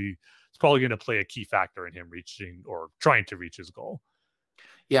 where she's probably going to play a key factor in him reaching or trying to reach his goal.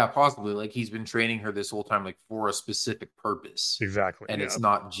 Yeah, possibly. Like, he's been training her this whole time, like, for a specific purpose. Exactly. And it's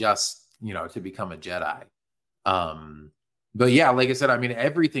not just, to become a Jedi. But yeah, like I said, I mean,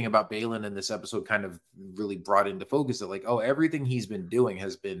 everything about Baylan in this episode kind of really brought into focus that, like, everything he's been doing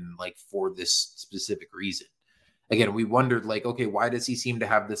has been like for this specific reason. Again, we wondered, like, okay, why does he seem to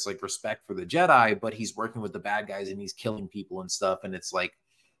have this like respect for the Jedi, but he's working with the bad guys and he's killing people and stuff. And it's like,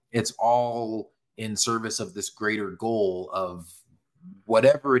 it's all in service of this greater goal of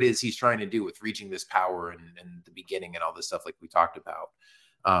whatever it is he's trying to do with reaching this power and the beginning and all this stuff, like we talked about.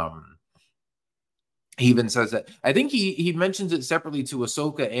 He even says that, I think he mentions it separately to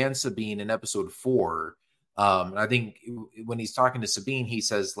Ahsoka and Sabine in episode 4. And I think when he's talking to Sabine, he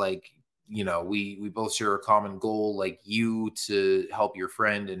says, like, we both share a common goal, like you to help your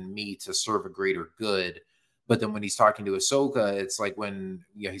friend and me to serve a greater good. But then when he's talking to Ahsoka, it's like when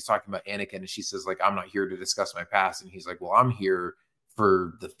he's talking about Anakin and she says, like, I'm not here to discuss my past. And he's like, well, I'm here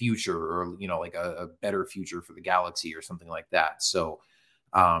for the future, or, like a better future for the galaxy or something like that. So,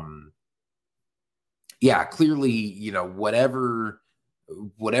 yeah, clearly, whatever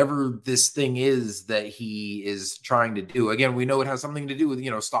this thing is that he is trying to do, again, we know it has something to do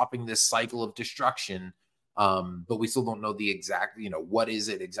with, stopping this cycle of destruction. But we still don't know the exact, what is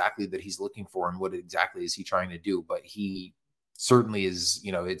it exactly that he's looking for and what exactly is he trying to do. But he certainly is,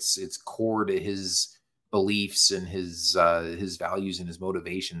 it's core to his beliefs and his values and his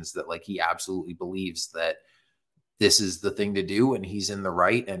motivations that, like, he absolutely believes that this is the thing to do and he's in the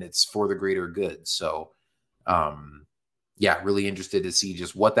right and it's for the greater good. So, yeah, really interested to see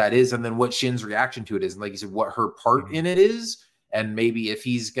just what that is and then what Shin's reaction to it is. And like you said, what her part in it is. And maybe if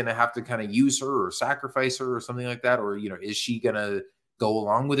he's going to have to kind of use her or sacrifice her or something like that, or, is she going to go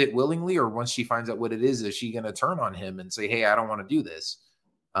along with it willingly? Or once she finds out what it is she going to turn on him and say, hey, I don't want to do this?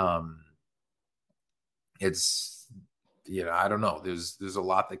 It's, I don't know. There's a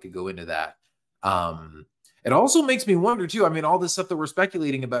lot that could go into that. It also makes me wonder too. I mean, all this stuff that we're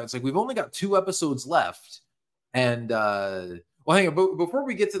speculating about, it's like, we've only got 2 episodes left. And, well, hang on, before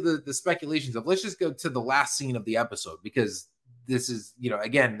we get to the speculations of, let's just go to the last scene of the episode, because this is,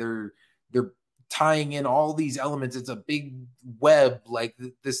 again, they're tying in all these elements. It's a big web. Like,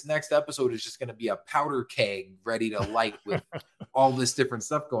 this next episode is just going to be a powder keg ready to light with all this different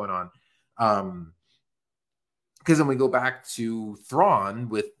stuff going on. Because then we go back to Thrawn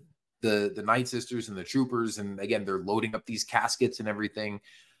with the Nightsisters and the troopers, and again, they're loading up these caskets and everything.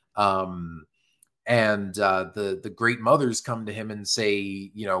 And the Great Mothers come to him and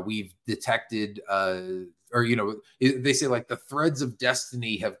say, we've detected, they say, like, the threads of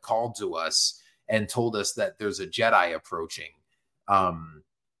destiny have called to us and told us that there's a Jedi approaching. And,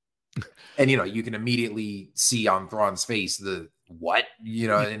 you can immediately see on Thrawn's face the what,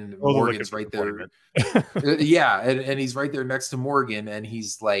 and Morgan's right there. Yeah. And he's right there next to Morgan, and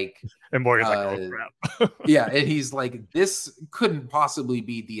he's like, and Morgan's like, oh crap. Yeah. And he's like, this couldn't possibly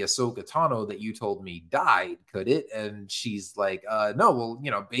be the Ahsoka Tano that you told me died, could it? And she's like, no, well,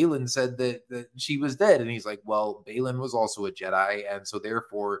 Baylan said that she was dead. And he's like, well, Baylan was also a Jedi. And so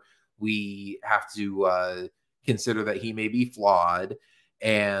therefore we have to consider that he may be flawed.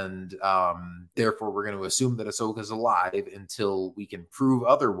 And therefore we're going to assume that Ahsoka's alive until we can prove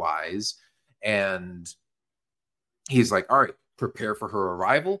otherwise. And he's like, all right, prepare for her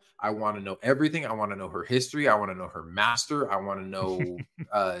arrival. I want to know everything. I want to know her history. I want to know her master. I want to know,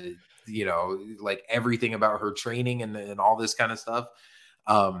 like, everything about her training and all this kind of stuff.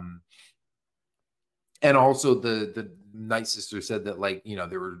 And also the Nightsisters said that, like,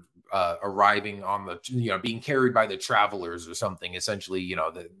 they were arriving on the, being carried by the travelers or something, essentially,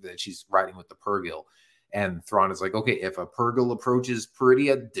 that she's riding with the Purrgil. And Thrawn is like, okay, if a Purrgil approaches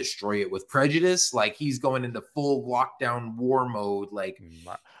Peridia, destroy it with prejudice. Like, he's going into full lockdown war mode. Like,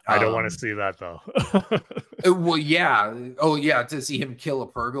 I don't want to see that though. Well, yeah. Oh yeah. To see him kill a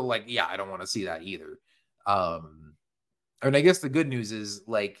Purrgil. Like, yeah, I don't want to see that either. And I guess the good news is,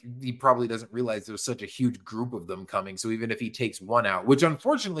 like, he probably doesn't realize there's such a huge group of them coming. So even if he takes one out, which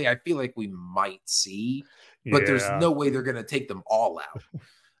unfortunately I feel like we might see, but there's no way they're going to take them all out.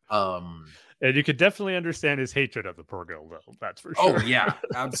 And you could definitely understand his hatred of the poor girl, though. That's for Oh sure. yeah,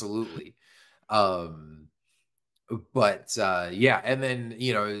 absolutely. But yeah, and then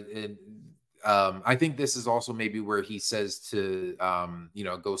I think this is also maybe where he says to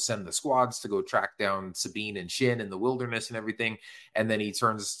go send the squads to go track down Sabine and Shin in the wilderness and everything, and then he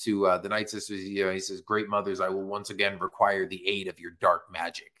turns to the Nightsisters. He says, "Great mothers, I will once again require the aid of your dark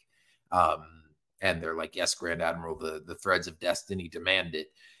magic." And they're like, "Yes, Grand Admiral, the threads of destiny demand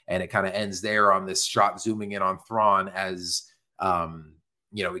it." And it kind of ends there on this shot zooming in on Thrawn as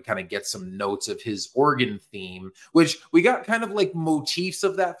we kind of get some notes of his organ theme, which we got kind of like motifs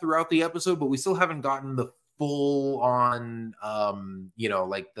of that throughout the episode, but we still haven't gotten the full on,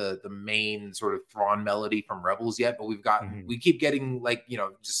 like the main sort of Thrawn melody from Rebels yet. But we keep getting like,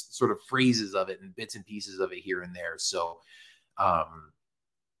 just sort of phrases of it and bits and pieces of it here and there. So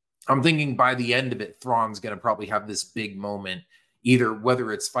I'm thinking by the end of it, Thrawn's going to probably have this big moment, either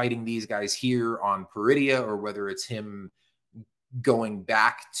whether it's fighting these guys here on Peridia or whether it's him going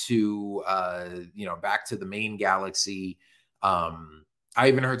back to the main galaxy. I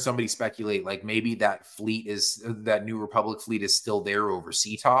even heard somebody speculate like maybe that New Republic fleet is still there over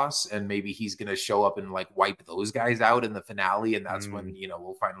CTOS, and maybe he's going to show up and like wipe those guys out in the finale, and that's when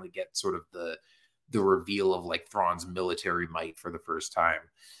we'll finally get sort of the reveal of like Thrawn's military might for the first time.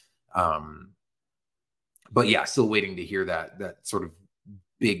 But yeah, still waiting to hear that sort of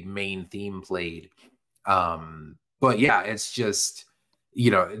big main theme played. But yeah, it's just,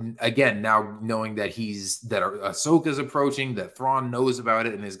 again, now knowing that Ahsoka's approaching, that Thrawn knows about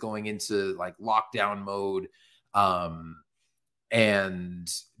it and is going into like lockdown mode.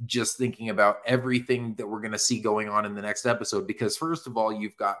 And just thinking about everything that we're going to see going on in the next episode, because first of all,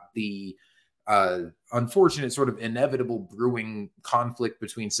 you've got the unfortunate sort of inevitable brewing conflict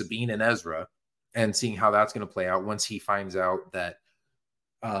between Sabine and Ezra, and seeing how that's going to play out once he finds out that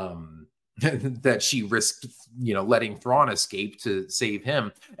that she risked, letting Thrawn escape to save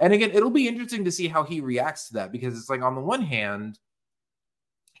him. And again, it'll be interesting to see how he reacts to that, because it's like, on the one hand,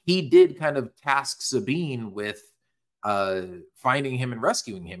 he did kind of task Sabine with finding him and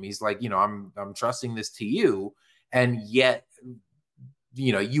rescuing him. He's like, I'm trusting this to you. And yet,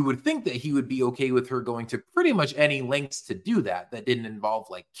 you would think that he would be okay with her going to pretty much any lengths to do that didn't involve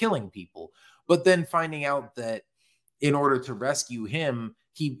like killing people. But then finding out that in order to rescue him,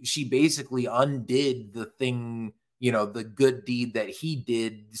 she basically undid the thing, the good deed that he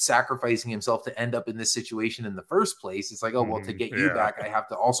did, sacrificing himself to end up in this situation in the first place. It's like, oh, well, to get you back, I have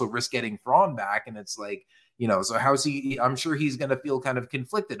to also risk getting Thrawn back. And it's like, so how's I'm sure he's going to feel kind of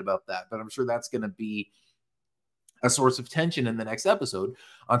conflicted about that, but I'm sure that's going to be a source of tension in the next episode.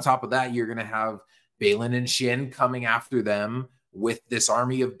 On top of that, you're going to have Baylan and Shin coming after them with this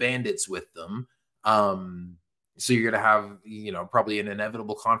army of bandits with them. So you're going to have, probably an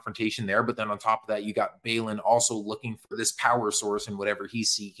inevitable confrontation there. But then on top of that, you got Baylan also looking for this power source and whatever he's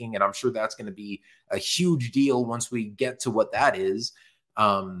seeking. And I'm sure that's going to be a huge deal once we get to what that is.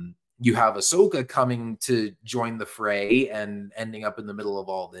 You have Ahsoka coming to join the fray and ending up in the middle of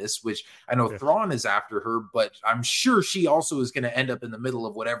all this, which I know Thrawn is after her, but I'm sure she also is going to end up in the middle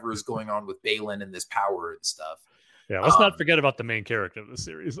of whatever is going on with Baylan and this power and stuff. Yeah, let's not forget about the main character of the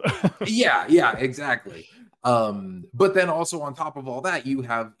series. yeah, exactly. But then also on top of all that, you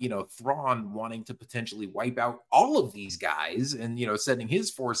have, Thrawn wanting to potentially wipe out all of these guys and, sending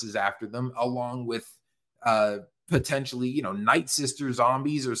his forces after them, along with potentially, Nightsister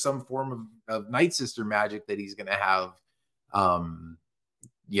zombies or some form of Nightsister magic that he's going to have,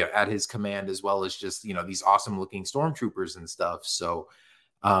 at his command, as well as just, these awesome looking stormtroopers and stuff. So,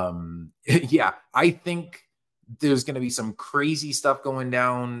 yeah, I think there's going to be some crazy stuff going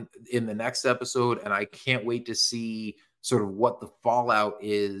down in the next episode, and I can't wait to see sort of what the fallout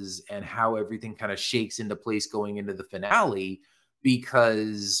is and how everything kind of shakes into place going into the finale,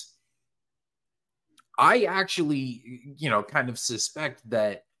 because I actually, kind of suspect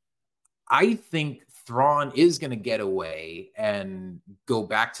that I think Thrawn is going to get away and go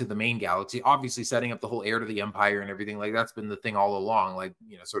back to the main galaxy, obviously setting up the whole heir to the Empire and everything. Like, that's been the thing all along, like,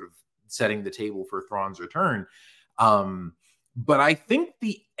 sort of setting the table for Thrawn's return. But I think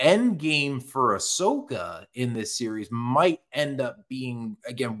the end game for Ahsoka in this series might end up being,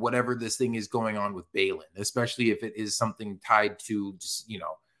 again, whatever this thing is going on with Baylan, especially if it is something tied to just,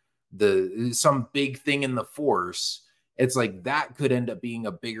 some big thing in the Force. It's like that could end up being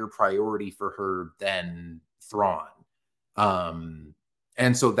a bigger priority for her than Thrawn.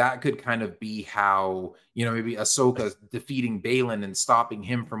 And so that could kind of be how, maybe Ahsoka defeating Baylan and stopping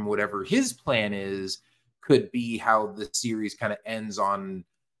him from whatever his plan is, could be how the series kind of ends on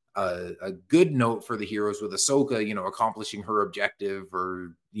a good note for the heroes with Ahsoka, accomplishing her objective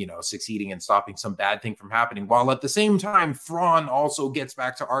or, succeeding in stopping some bad thing from happening. While at the same time, Thrawn also gets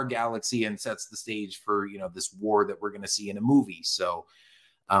back to our galaxy and sets the stage for, this war that we're going to see in a movie. So,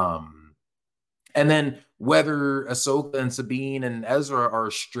 and then whether Ahsoka and Sabine and Ezra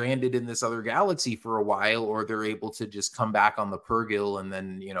are stranded in this other galaxy for a while, or they're able to just come back on the Purrgil and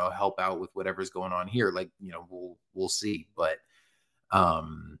then, help out with whatever's going on here. Like, we'll see. But,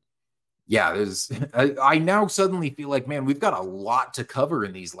 yeah, I now suddenly feel like, man, we've got a lot to cover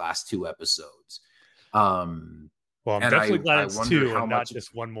in these last 2 episodes. Well, I'm definitely glad it's 2 and not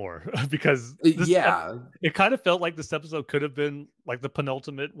just one more, because it kind of felt like this episode could have been like the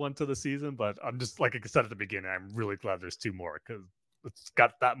penultimate one to the season, but I'm just, like I said at the beginning, I'm really glad there's 2 more, because it's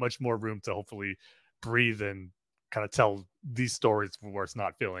got that much more room to hopefully breathe and kind of tell these stories where it's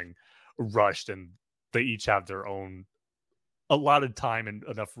not feeling rushed, and they each have their own allotted time and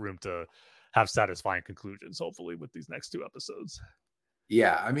enough room to have satisfying conclusions, hopefully, with these next 2 episodes.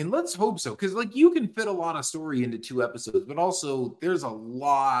 Yeah, I mean, let's hope so, because like you can fit a lot of story into 2 episodes, but also there's a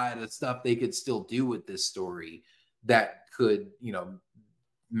lot of stuff they could still do with this story that could,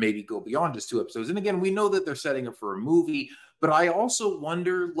 maybe go beyond just 2 episodes. And again, we know that they're setting up for a movie, but I also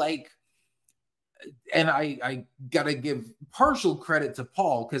wonder, like, and I gotta give partial credit to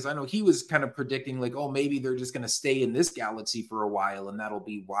Paul, because I know he was kind of predicting like, oh, maybe they're just going to stay in this galaxy for a while, and that'll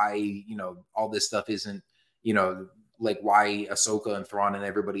be why, all this stuff isn't, like why Ahsoka and Thrawn and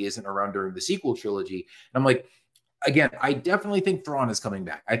everybody isn't around during the sequel trilogy. And I'm like, again, I definitely think Thrawn is coming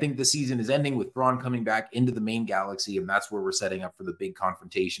back. I think the season is ending with Thrawn coming back into the main galaxy, and that's where we're setting up for the big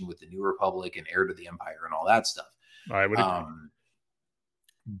confrontation with the New Republic and Heir to the Empire and all that stuff. I would agree.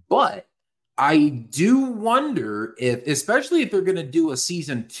 But I do wonder if, especially if they're going to do a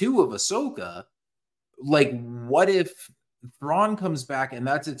season 2 of Ahsoka, like what if Thrawn comes back and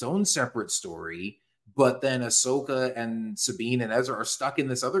that's its own separate story, but then Ahsoka and Sabine and Ezra are stuck in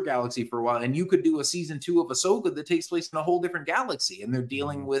this other galaxy for a while, and you could do a season 2 of Ahsoka that takes place in a whole different galaxy, and they're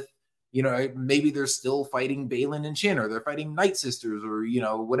dealing with, maybe they're still fighting Baylan and Shin, or they're fighting Nightsisters,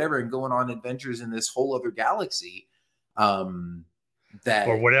 or whatever, and going on adventures in this whole other galaxy. That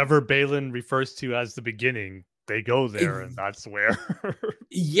or whatever Baylan refers to as the beginning, they go there, and that's where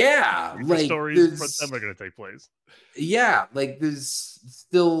like stories for them are going to take place. Yeah, like there's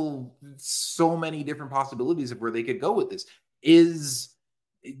still so many different possibilities of where they could go with this. Is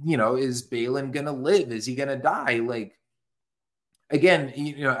Baylan gonna live? Is he gonna die? Like, again,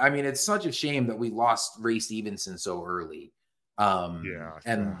 I mean, it's such a shame that we lost Ray Stevenson so early.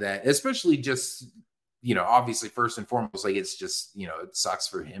 That, especially just, obviously first and foremost, like it's just, it sucks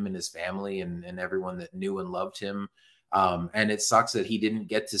for him and his family and everyone that knew and loved him. And it sucks that he didn't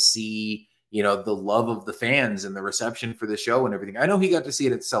get to see, the love of the fans and the reception for the show and everything. I know he got to see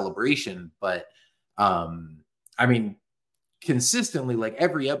it at Celebration, but I mean, consistently, like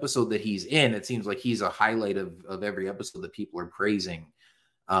every episode that he's in, it seems like he's a highlight of every episode that people are praising.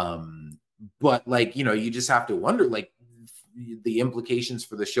 But like, you just have to wonder, like, the implications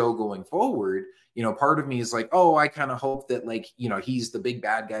for the show going forward. Part of me is like, oh, I kind of hope that, like, he's the big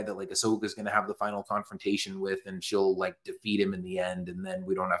bad guy that like Ahsoka is going to have the final confrontation with, and she'll like defeat him in the end, and then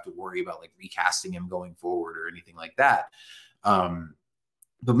we don't have to worry about like recasting him going forward or anything like that.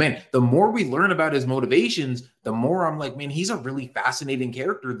 But man, the more we learn about his motivations, the more I'm like, man, he's a really fascinating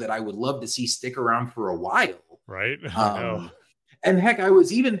character that I would love to see stick around for a while. Right. And heck, I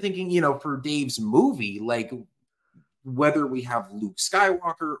was even thinking, for Dave's movie, like, whether we have Luke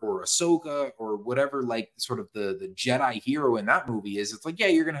Skywalker or Ahsoka or whatever, like sort of the Jedi hero in that movie is, it's like, yeah,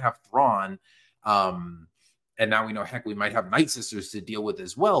 you're going to have Thrawn. And now we know, heck, we might have Nightsisters to deal with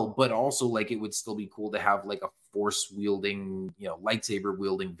as well, but also like, it would still be cool to have like a force wielding, lightsaber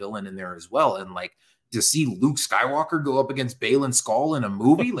wielding villain in there as well. And like to see Luke Skywalker go up against Baylan Skoll in a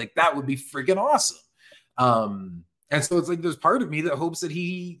movie, like that would be freaking awesome. And so it's like, there's part of me that hopes that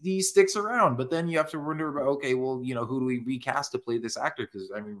he sticks around, but then you have to wonder about, okay, well, who do we recast to play this actor?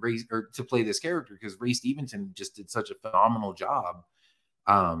 Because I mean, to play this character, because Ray Stevenson just did such a phenomenal job.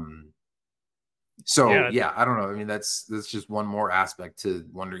 So yeah, I don't know. I mean, that's just one more aspect to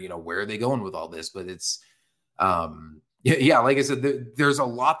wonder, where are they going with all this? But it's, like I said, there's a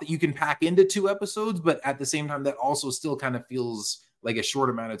lot that you can pack into 2 episodes, but at the same time, that also still kind of feels like a short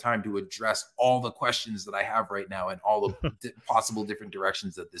amount of time to address all the questions that I have right now and all the possible different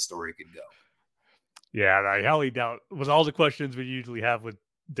directions that this story could go. Yeah, I highly doubt, with all the questions we usually have with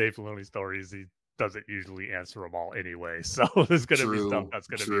Dave Filoni stories, he doesn't usually answer them all anyway. So there's going to be stuff that's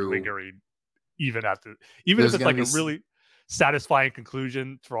going to be lingering, even if it's like a really satisfying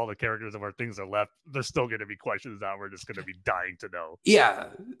conclusion for all the characters and where things are left, there's still going to be questions that we're just going to be dying to know. Yeah,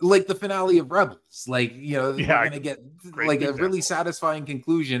 like the finale of Rebels. Like, we're going to get like a really satisfying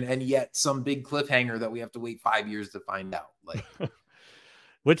conclusion, and yet some big cliffhanger that we have to wait 5 years to find out. Like,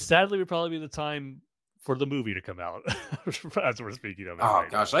 which sadly would probably be the time for the movie to come out as we're speaking of it. Oh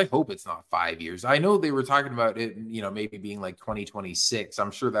gosh, I hope it's not 5 years. I know they were talking about it, maybe being like 2026.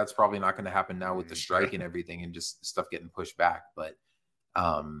 I'm sure that's probably not going to happen now with the strike and everything and just stuff getting pushed back. But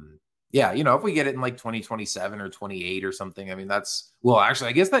if we get it in like 2027 or 28 or something, I mean, actually,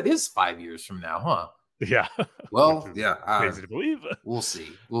 I guess that is 5 years from now, huh? Yeah. Well, crazy to believe. We'll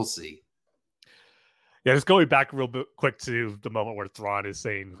see. Yeah, just going back real quick to the moment where Thrawn is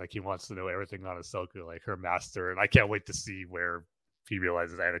saying like he wants to know everything on Ahsoka, like her master, and I can't wait to see where he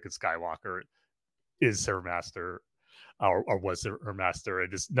realizes Anakin Skywalker is her master, or was her master, and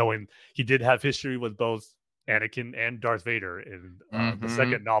just knowing he did have history with both Anakin and Darth Vader in the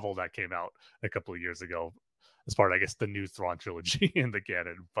second novel that came out a couple of years ago, as part of, I guess, the new Thrawn trilogy in the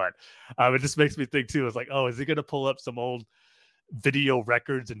canon. But it just makes me think too, it's like, oh, is he going to pull up some old video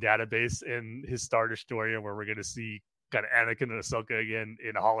records and database in his Star Destroyer where we're going to see kind of Anakin and Ahsoka again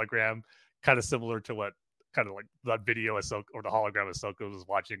in a hologram, kind of similar to what kind of like that video Ahsoka or the hologram Ahsoka was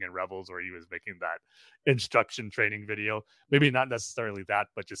watching in Rebels, where he was making that instruction training video. Maybe not necessarily that,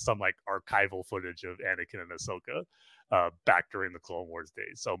 but just some like archival footage of Anakin and Ahsoka back during the Clone Wars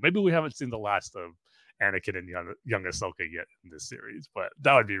days. So maybe we haven't seen the last of Anakin and young Ahsoka yet in this series, but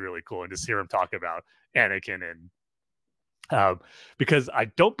that would be really cool. And just hear him talk about Anakin and because I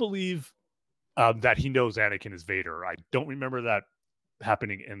don't believe that he knows Anakin is Vader. I don't remember that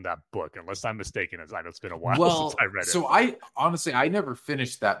happening in that book, unless I'm mistaken, as I know it's been a while since I read it. So I honestly, I never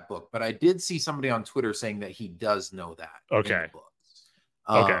finished that book, but I did see somebody on Twitter saying that he does know that. Okay. In the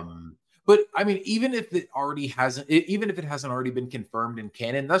books. But I mean, even if it hasn't already been confirmed in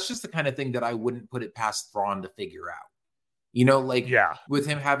canon, that's just the kind of thing that I wouldn't put it past Thrawn to figure out. With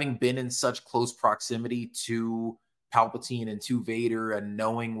him having been in such close proximity to Palpatine and to Vader, and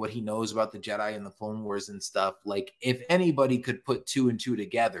knowing what he knows about the Jedi and the Clone Wars and stuff, like if anybody could put 2 and 2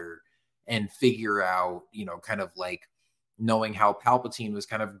 together and figure out, kind of like knowing how Palpatine was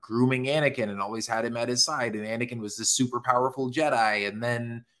kind of grooming Anakin and always had him at his side, and Anakin was this super powerful Jedi, and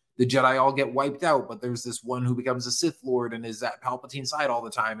then the Jedi all get wiped out, but there's this one who becomes a Sith Lord and is at Palpatine's side all the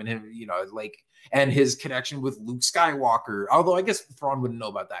time, and him, and his connection with Luke Skywalker. Although I guess Thrawn wouldn't know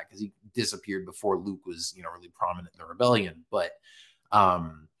about that because he disappeared before Luke was, really prominent in the rebellion. But I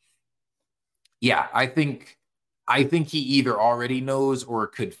think he either already knows or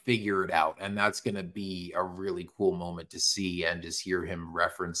could figure it out, and that's going to be a really cool moment to see and just hear him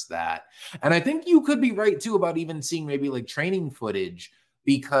reference that. And I think you could be right too about even seeing maybe like training footage,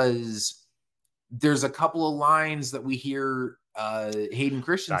 because there's a couple of lines that we hear Hayden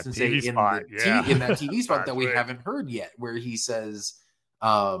Christensen say in that TV spot that we haven't heard yet, where he says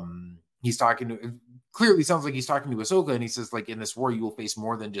he's talking to, clearly sounds like he's talking to Ahsoka, and he says like, in this war you will face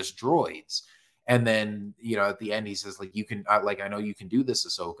more than just droids. And then at the end he says like, you can I know you can do this,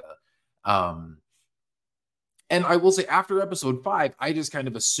 Ahsoka. And I will say, after episode 5, I just kind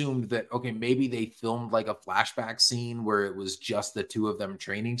of assumed that, okay, maybe they filmed like a flashback scene where it was just the two of them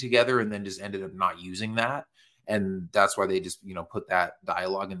training together, and then just ended up not using that. And that's why they just, put that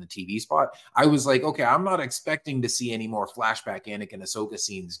dialogue in the TV spot. I was like, okay, I'm not expecting to see any more flashback Anakin Ahsoka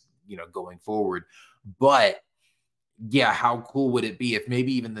scenes, going forward. But yeah, how cool would it be if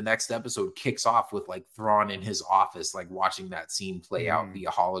maybe even the next episode kicks off with like Thrawn in his office, like watching that scene play out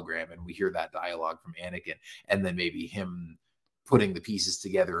via hologram, and we hear that dialogue from Anakin, and then maybe him putting the pieces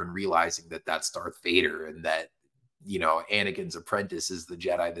together and realizing that that's Darth Vader, and that, Anakin's apprentice is the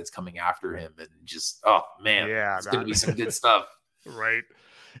Jedi that's coming after him, and just, oh man, it's going to be some good stuff. Right.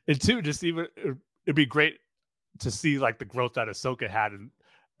 And two, just even, it'd be great to see like the growth that Ahsoka had in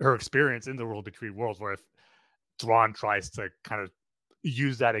her experience in the world between worlds, where if Thrawn tries to kind of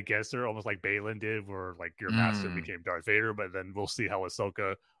use that against her, almost like Balin did, where like your master became Darth Vader, but then we'll see how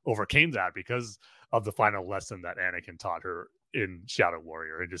Ahsoka overcame that because of the final lesson that Anakin taught her in Shadow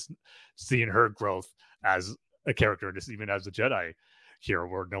Warrior, and just seeing her growth as a character, and just even as a Jedi here,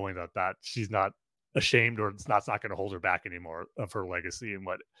 we're knowing that she's not ashamed, or it's not going to hold her back anymore of her legacy and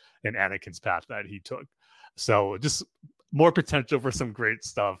Anakin's path that he took. So just more potential for some great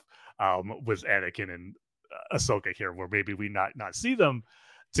stuff with Anakin and Ahsoka here, where maybe we not see them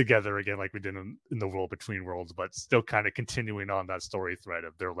together again like we did in the World Between Worlds, but still kind of continuing on that story thread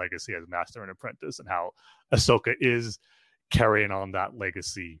of their legacy as master and apprentice, and how Ahsoka is carrying on that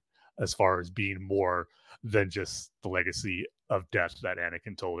legacy as far as being more than just the legacy of death that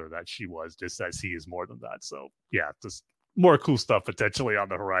Anakin told her that she was, just as he is more than that. So yeah, just more cool stuff potentially on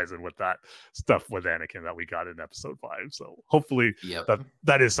the horizon with that stuff with Anakin that we got in episode 5. So hopefully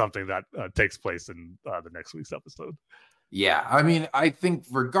that is something that takes place in the next week's episode. Yeah, I mean, I think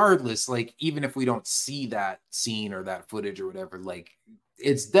regardless, like, even if we don't see that scene or that footage or whatever, like,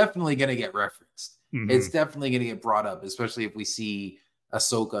 it's definitely going to get referenced. Mm-hmm. It's definitely going to get brought up, especially if we see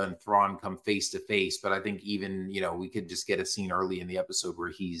Ahsoka and Thrawn come face to face. But I think even, we could just get a scene early in the episode where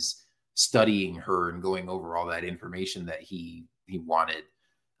he's studying her and going over all that information that he wanted.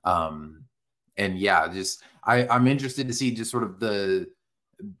 And yeah, just I'm interested to see just sort of the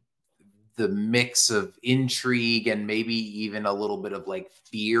mix of intrigue and maybe even a little bit of like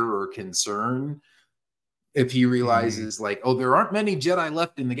fear or concern if he realizes like, oh, there aren't many Jedi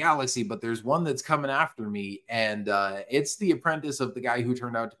left in the galaxy, but there's one that's coming after me, and it's the apprentice of the guy who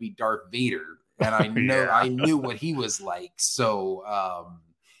turned out to be Darth Vader, and I know I knew what he was like. So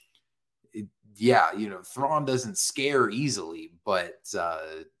Thrawn doesn't scare easily, but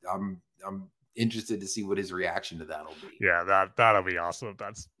I'm interested to see what his reaction to that'll be. Yeah, that'll be awesome if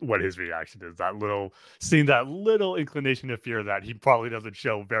that's what his reaction is. That little inclination of fear that he probably doesn't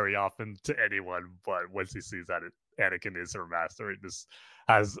show very often to anyone, but once he sees that Anakin is her master, it just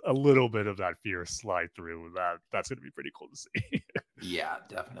has a little bit of that fear slide through. That's going to be pretty cool to see. Yeah,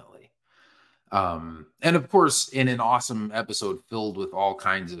 definitely. And of course, in an awesome episode filled with all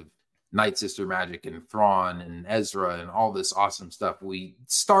kinds of Nightsister magic and Thrawn and Ezra and all this awesome stuff, we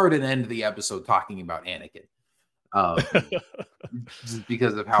start and end the episode talking about Anakin, just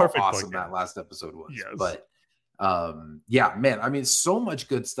because of how awesome that last episode was. Yes. But man, I mean, so much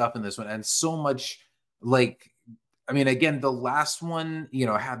good stuff in this one, and so much again, the last one,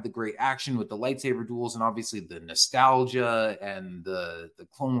 had the great action with the lightsaber duels and obviously the nostalgia and the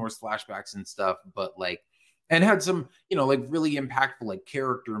Clone Wars flashbacks and stuff, but and had some, really impactful,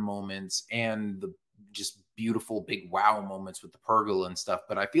 character moments and the just beautiful big wow moments with the Purrgil and stuff.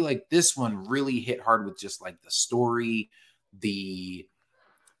 But I feel like this one really hit hard with just the story, the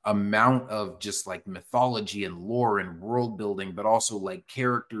amount of just mythology and lore and world building, but also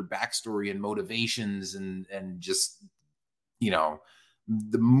character backstory and motivations and just,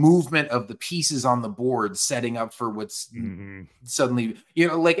 the movement of the pieces on the board setting up for what's suddenly,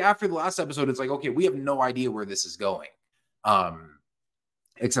 after the last episode, it's okay, we have no idea where this is going.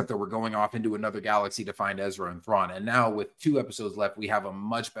 Except that we're going off into another galaxy to find Ezra and Thrawn. And now with 2 episodes left, we have a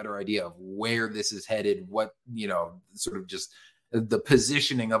much better idea of where this is headed, what, sort of just the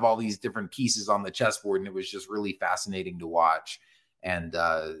positioning of all these different pieces on the chessboard. And it was just really fascinating to watch. And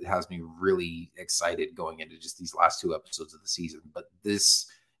it has me really excited going into just these last 2 episodes of the season. But this,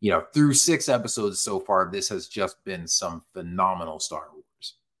 through 6 episodes so far, this has just been some phenomenal Star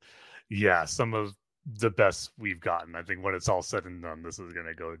Wars. Yeah, some of the best we've gotten. I think when it's all said and done, this is going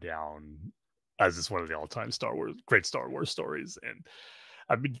to go down as just one of the all-time great Star Wars stories. And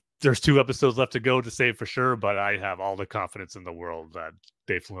I mean, there's 2 episodes left to go to say for sure, but I have all the confidence in the world that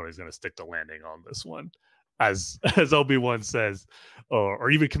Dave Filoni is going to stick the landing on this one. As Obi-Wan says, or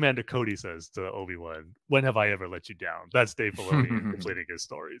even Commander Cody says to Obi-Wan, "When have I ever let you down?" That's Dave Filoni completing his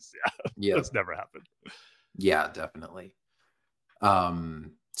stories. Yeah, that's never happened. Yeah, definitely.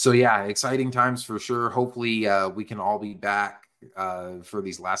 So yeah, exciting times for sure. Hopefully we can all be back for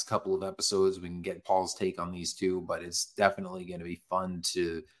these last couple of episodes. We can get Paul's take on these 2, but it's definitely going to be fun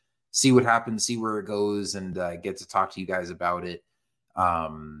to see what happens, see where it goes, and get to talk to you guys about it.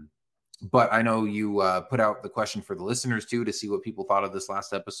 But I know you put out the question for the listeners too, to see what people thought of this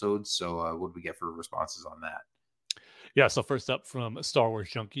last episode. So what did we get for responses on that? Yeah, so first up from Star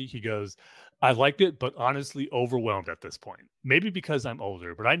Wars Junkie, he goes, "I liked it, but honestly overwhelmed at this point. Maybe because I'm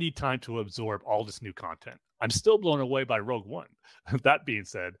older, but I need time to absorb all this new content. I'm still blown away by Rogue One. That being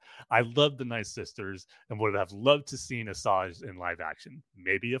said, I love the Nightsisters and would have loved to see Asajj in live action,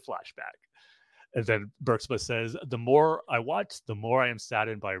 maybe a flashback." And then Berkspa says, "The more I watch, the more I am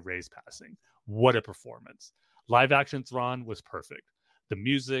saddened by Rey's passing. What a performance. Live action Thrawn was perfect. The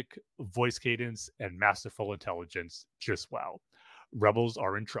music, voice cadence, and masterful intelligence, just wow. Rebels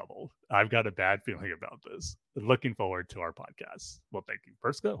are in trouble. I've got a bad feeling about this. Looking forward to our podcast." Well, thank you,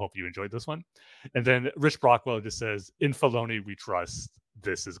 Berska. Hope you enjoyed this one. And then Rich Brockwell just says, "In Filoni we trust.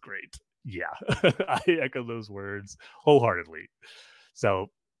 This is great." Yeah, I echo those words wholeheartedly. So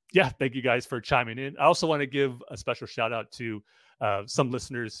yeah, thank you guys for chiming in. I also want to give a special shout out to some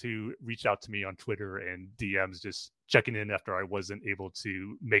listeners who reached out to me on Twitter and DMs just checking in after I wasn't able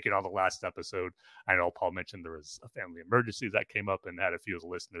to make it on the last episode. I know Paul mentioned there was a family emergency that came up, and had a few of the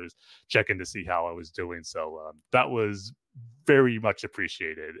listeners check in to see how I was doing. So that was very much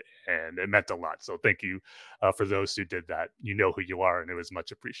appreciated, and it meant a lot. So thank you for those who did that. You know who you are, and it was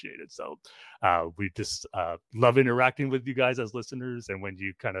much appreciated. So we just love interacting with you guys as listeners, and when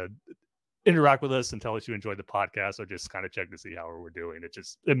you kind of interact with us and tell us you enjoyed the podcast, or just kind of check to see how we're doing,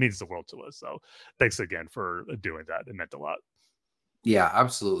 it means the world to us. So thanks again for doing that. It meant a lot. Yeah,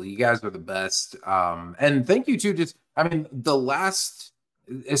 absolutely. You guys are the best. And thank you too.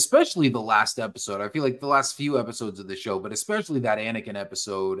 Especially the last episode, I feel like the last few episodes of the show, but especially that Anakin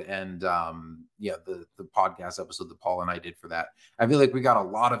episode and the podcast episode that Paul and I did for that, I feel like we got a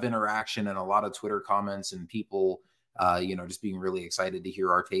lot of interaction and a lot of Twitter comments and people just being really excited to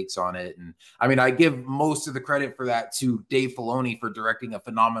hear our takes on it. And I mean, I give most of the credit for that to Dave Filoni for directing a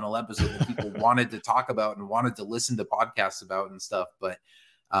phenomenal episode that people wanted to talk about and wanted to listen to podcasts about and stuff. But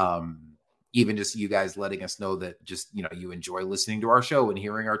even just you guys letting us know that just, you enjoy listening to our show and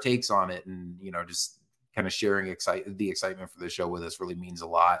hearing our takes on it, and, just kind of sharing the excitement for the show with us really means a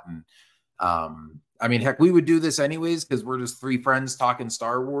lot. And I mean, heck, we would do this anyways, because we're just three friends talking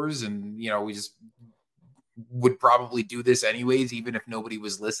Star Wars, and, we just would probably do this anyways, even if nobody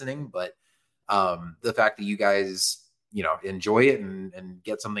was listening. But the fact that you guys, enjoy it and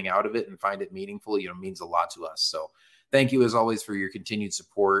get something out of it and find it meaningful, means a lot to us. So thank you as always for your continued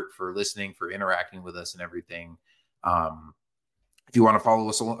support, for listening, for interacting with us and everything. If you want to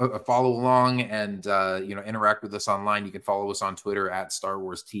follow along and, interact with us online, you can follow us on Twitter at Star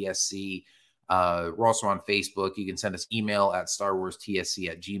Wars TSC. We're also on Facebook. You can send us email at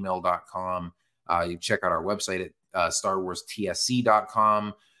starwarstsc@gmail.com. You can check out our website at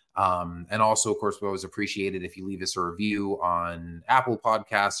starwarstsc.com. And also, of course, we always appreciate it if you leave us a review on Apple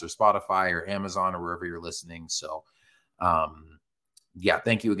Podcasts or Spotify or Amazon or wherever you're listening. So,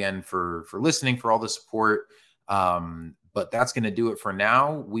 thank you again for listening, for all the support. But that's going to do it for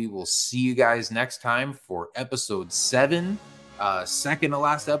now. We will see you guys next time for episode 7, second to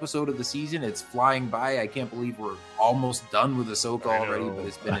last episode of the season. It's flying by. I can't believe we're almost done with Ahsoka already, but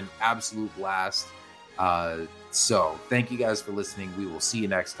it's been an absolute blast. So thank you guys for listening. We will see you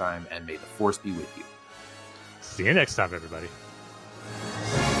next time, and may the Force be with you. See you next time, everybody.